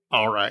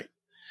 All right.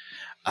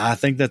 I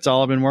think that's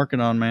all I've been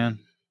working on, man.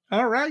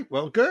 All right.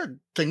 Well, good.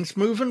 Things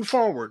moving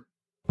forward.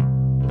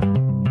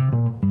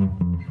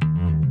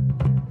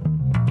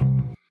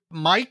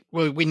 Mike,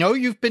 we know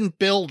you've been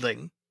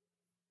building,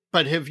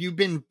 but have you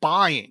been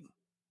buying?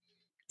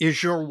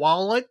 Is your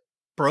wallet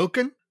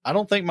broken? I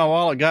don't think my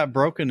wallet got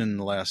broken in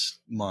the last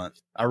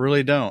month. I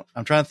really don't.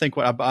 I'm trying to think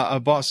what I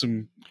bought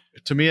some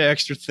Tamiya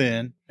Extra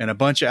Thin and a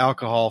bunch of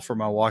alcohol for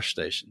my wash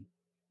station.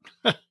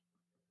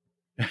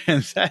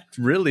 And that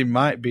really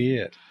might be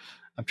it.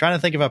 I'm trying to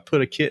think if I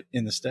put a kit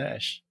in the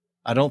stash.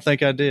 I don't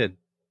think I did.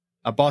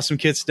 I bought some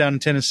kits down in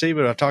Tennessee,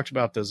 but I talked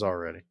about those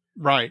already.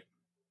 Right.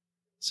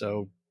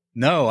 So,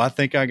 no, I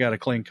think I got a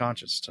clean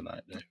conscience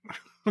tonight, Dave.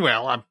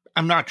 Well,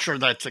 I'm not sure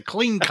that's a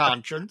clean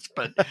conscience,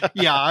 but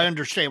yeah, I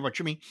understand what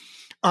you mean.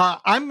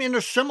 I'm in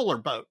a similar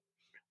boat.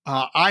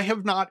 I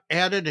have not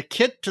added a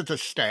kit to the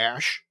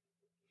stash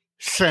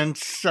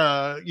since,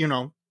 the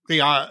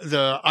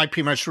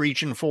IPMS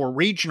Region 4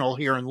 Regional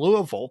here in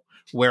Louisville,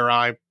 where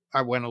I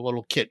went a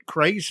little kit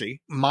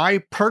crazy.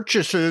 My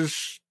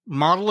purchases,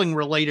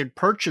 modeling-related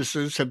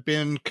purchases, have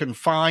been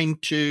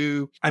confined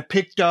to, I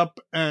picked up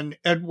an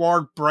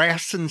Edward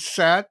Brasson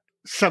set,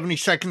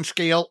 72nd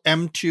scale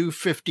M2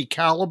 50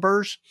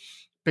 calibers,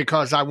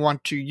 because I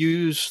want to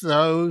use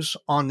those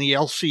on the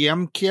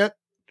LCM kit.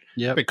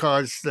 Yeah.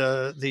 Because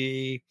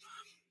the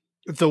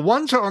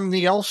ones on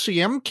the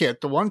LCM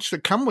kit, the ones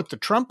that come with the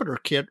trumpeter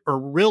kit, are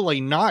really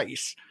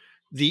nice.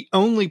 The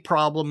only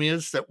problem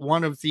is that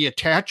one of the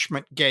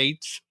attachment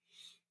gates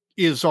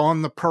is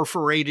on the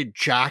perforated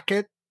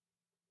jacket,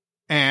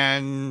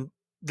 and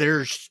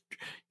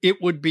it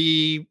would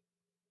be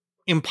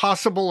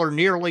impossible or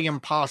nearly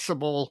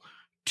impossible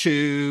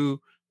to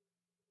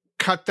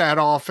cut that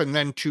off and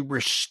then to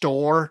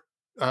restore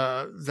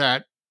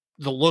the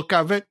look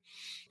of it.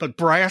 But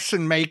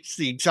Brasson makes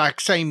the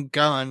exact same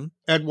gun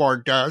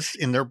Edward does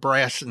in their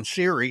Brasson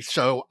series,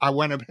 so I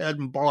went ahead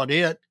and bought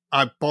it.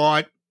 I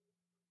bought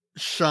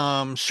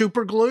some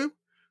super glue.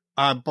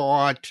 I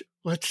bought,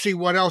 let's see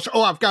what else.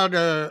 Oh, I've got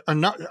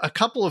a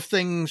couple of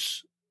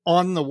things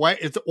on the way.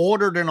 It's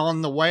ordered and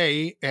on the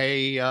way.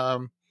 A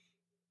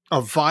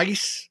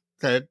vise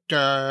that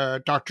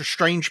Dr.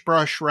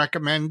 Strangebrush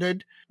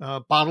recommended. A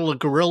bottle of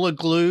Gorilla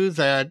Glue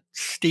that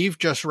Steve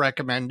just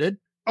recommended.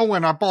 Oh,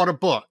 and I bought a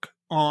book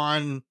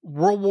on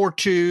World War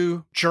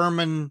II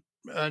German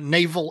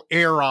naval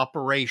air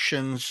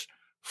operations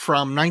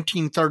from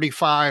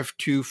 1935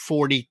 to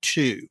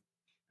 42.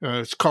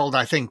 It's called,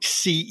 I think,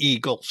 Sea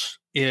Eagles.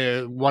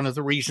 One of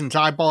the reasons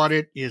I bought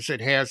it is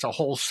it has a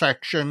whole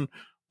section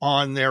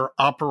on their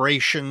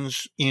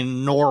operations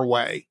in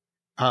Norway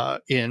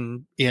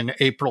in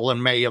April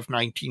and May of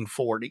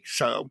 1940.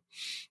 So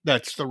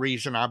that's the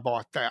reason I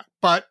bought that.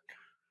 But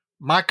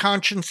my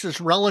conscience is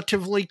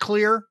relatively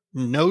clear.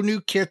 No new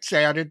kits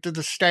added to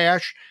the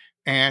stash,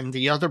 and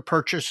the other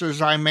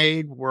purchases I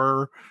made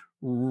were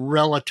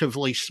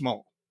relatively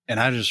small. And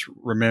I just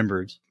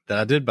remembered that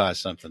I did buy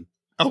something.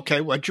 Okay,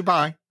 what'd you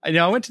buy?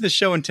 I went to the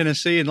show in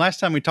Tennessee, and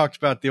last time we talked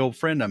about the old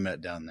friend I met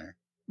down there.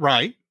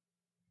 Right.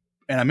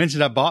 And I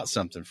mentioned I bought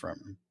something from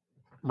him.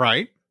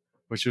 Right.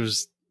 Which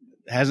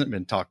hasn't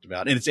been talked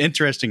about. And it's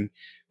interesting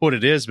what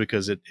it is,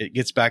 because it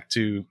gets back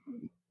to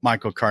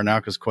Michael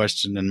Karnauka's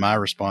question and my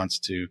response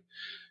to,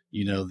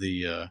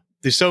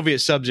 the Soviet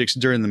subjects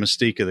during the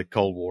mystique of the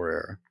Cold War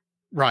era.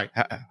 Right.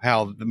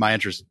 How my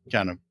interest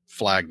kind of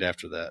flagged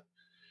after that.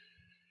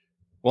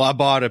 Well, I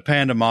bought a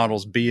Panda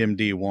Models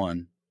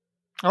BMD-1.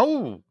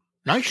 Oh,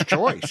 nice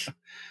choice.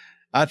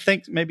 I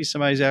think maybe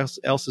somebody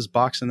else is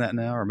boxing that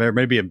now, or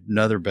maybe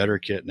another better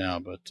kit now,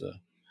 but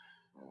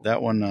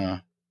that one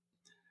I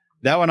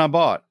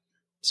bought.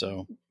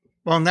 So,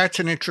 well, and that's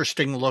an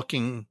interesting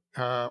looking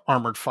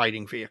armored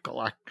fighting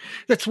vehicle.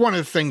 That's one of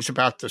the things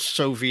about the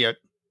Soviet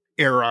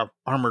era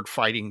armored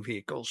fighting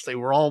vehicles. They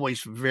were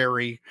always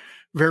very,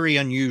 very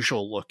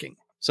unusual looking.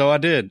 So I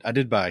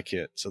did buy a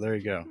kit. So there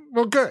you go.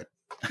 Well, good.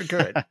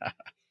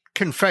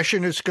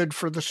 Confession is good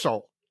for the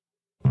soul.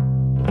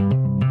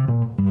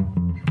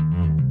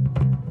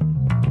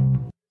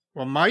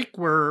 Well, Mike,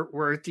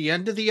 we're at the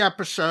end of the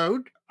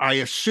episode. I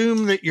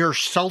assume that your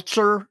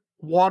seltzer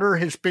water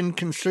has been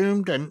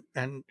consumed,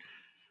 and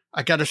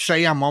I got to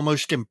say, I'm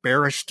almost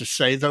embarrassed to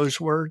say those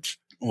words.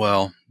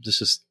 Well,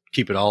 just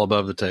keep it all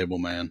above the table,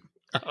 man.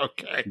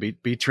 Okay.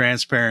 Be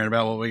transparent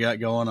about what we got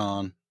going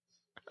on.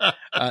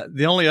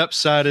 The only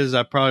upside is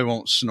I probably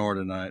won't snore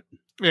tonight.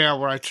 Yeah,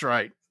 well, that's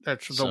right.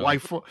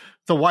 The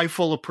wife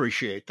will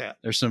appreciate that.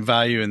 There's some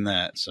value in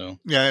that. So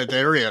yeah,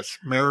 there is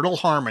marital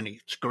harmony.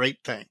 It's a great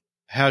thing.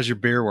 How's your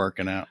beer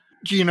working out?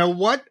 Do you know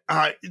what?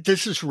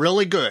 This is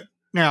really good.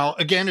 Now,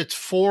 again, it's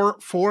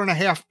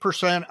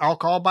 4.5%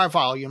 alcohol by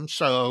volume,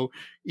 so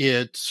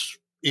it's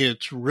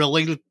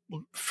really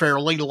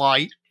fairly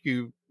light.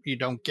 You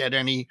don't get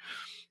any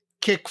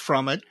kick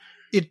from it.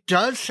 It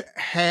does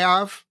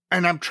have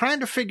and I'm trying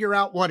to figure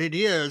out what it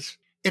is.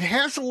 It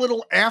has a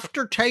little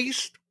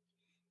aftertaste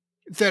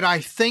that I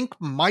think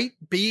might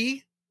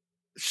be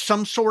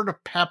some sort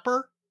of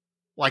pepper,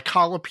 like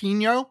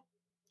jalapeno.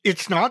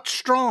 It's not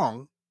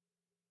strong,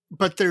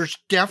 but there's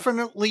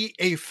definitely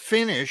a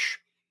finish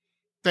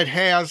that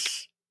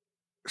has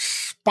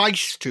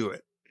spice to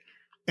it.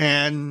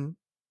 And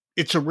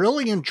it's a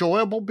really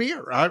enjoyable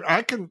beer.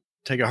 I can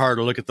take a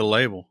harder look at the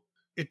label.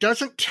 It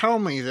doesn't tell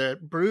me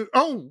that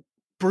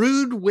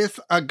brewed with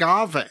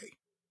agave.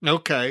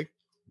 Okay.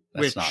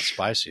 That's not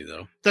spicy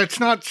though. That's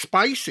not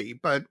spicy,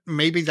 but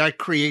maybe that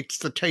creates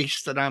the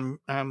taste that I'm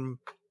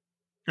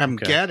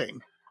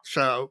getting.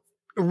 So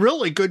a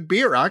really good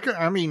beer. I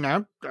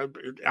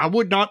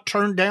would not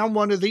turn down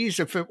one of these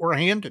if it were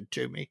handed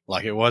to me.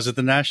 Like it was at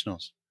the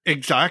Nationals.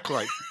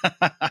 Exactly.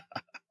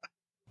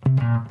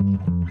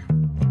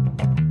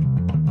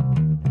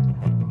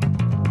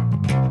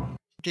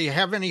 Do you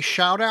have any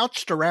shout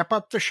outs to wrap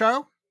up the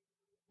show?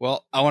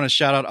 Well, I want to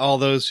shout out all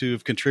those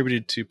who've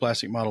contributed to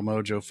Plastic Model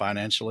Mojo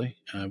financially.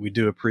 We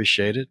do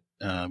appreciate it.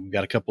 We've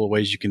got a couple of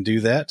ways you can do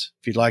that.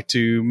 If you'd like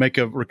to make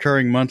a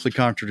recurring monthly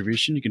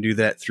contribution, you can do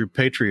that through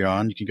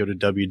Patreon. You can go to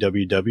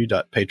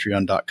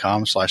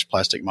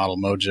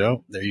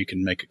www.patreon.com/plasticmodelmojo. There you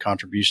can make a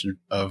contribution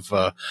of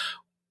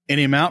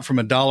any amount from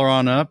 $1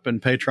 on up,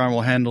 and Patreon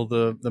will handle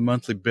the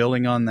monthly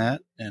billing on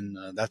that, and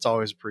that's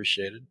always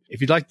appreciated.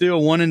 If you'd like to do a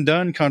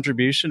one-and-done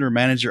contribution or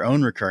manage your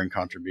own recurring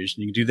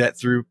contribution, you can do that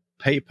through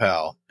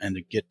PayPal. And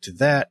to get to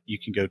that, you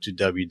can go to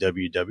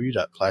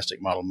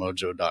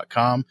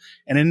www.plasticmodelmojo.com.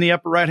 And in the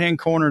upper right-hand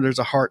corner, there's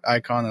a heart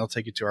icon that'll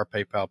take you to our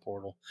PayPal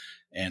portal.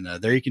 And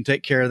there you can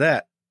take care of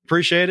that.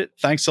 Appreciate it.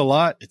 Thanks a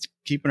lot. It's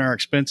keeping our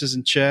expenses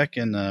in check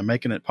and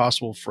making it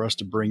possible for us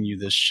to bring you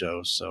this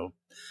show. So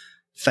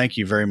thank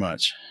you very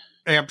much.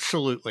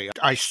 Absolutely.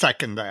 I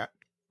second that.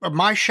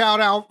 My shout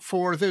out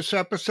for this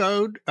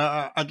episode,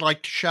 I'd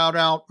like to shout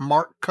out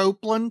Mark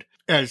Copeland.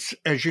 As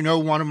you know,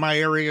 one of my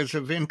areas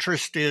of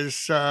interest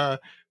is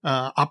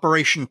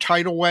Operation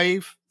Tidal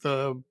Wave,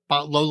 the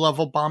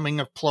low-level bombing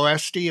of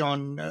Ploesti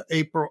on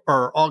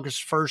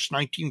August 1st,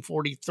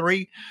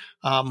 1943.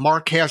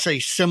 Mark has a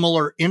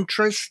similar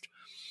interest,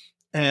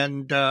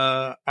 and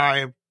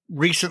I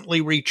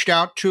recently reached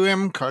out to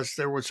him because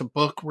there was a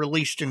book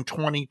released in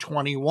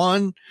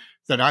 2021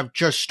 that I've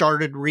just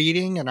started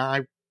reading, and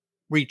I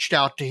reached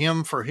out to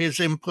him for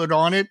his input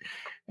on it.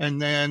 And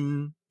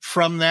then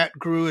from that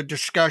grew a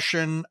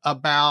discussion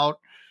about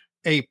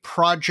a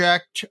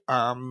project,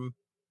 not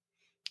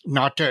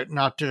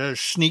to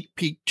sneak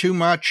peek too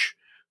much.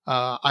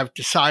 I've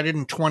decided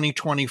in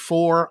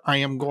 2024, I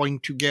am going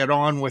to get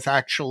on with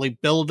actually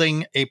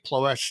building a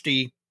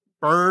Ploesti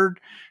bird.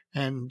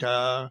 And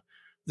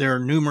there are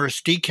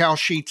numerous decal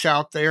sheets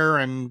out there.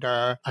 And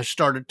I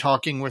started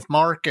talking with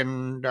Mark,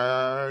 and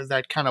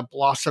that kind of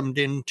blossomed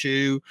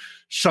into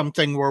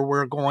something where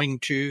we're going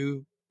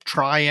to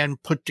try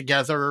and put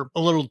together a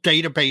little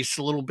database,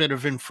 a little bit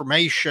of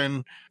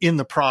information in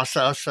the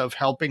process of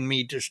helping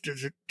me to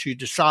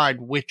decide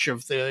which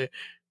of the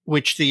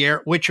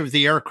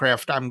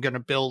aircraft I'm going to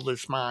build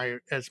as my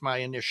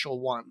initial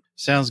one.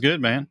 Sounds good,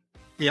 man.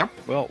 Yeah.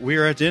 Well, we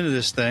are at the end of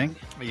this thing.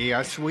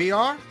 Yes, we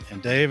are.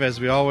 And Dave,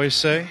 as we always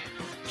say,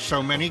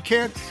 so many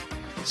kids,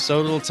 so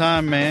little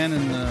time, man.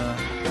 And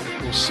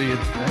we'll see you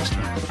next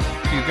time.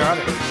 You got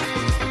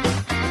it.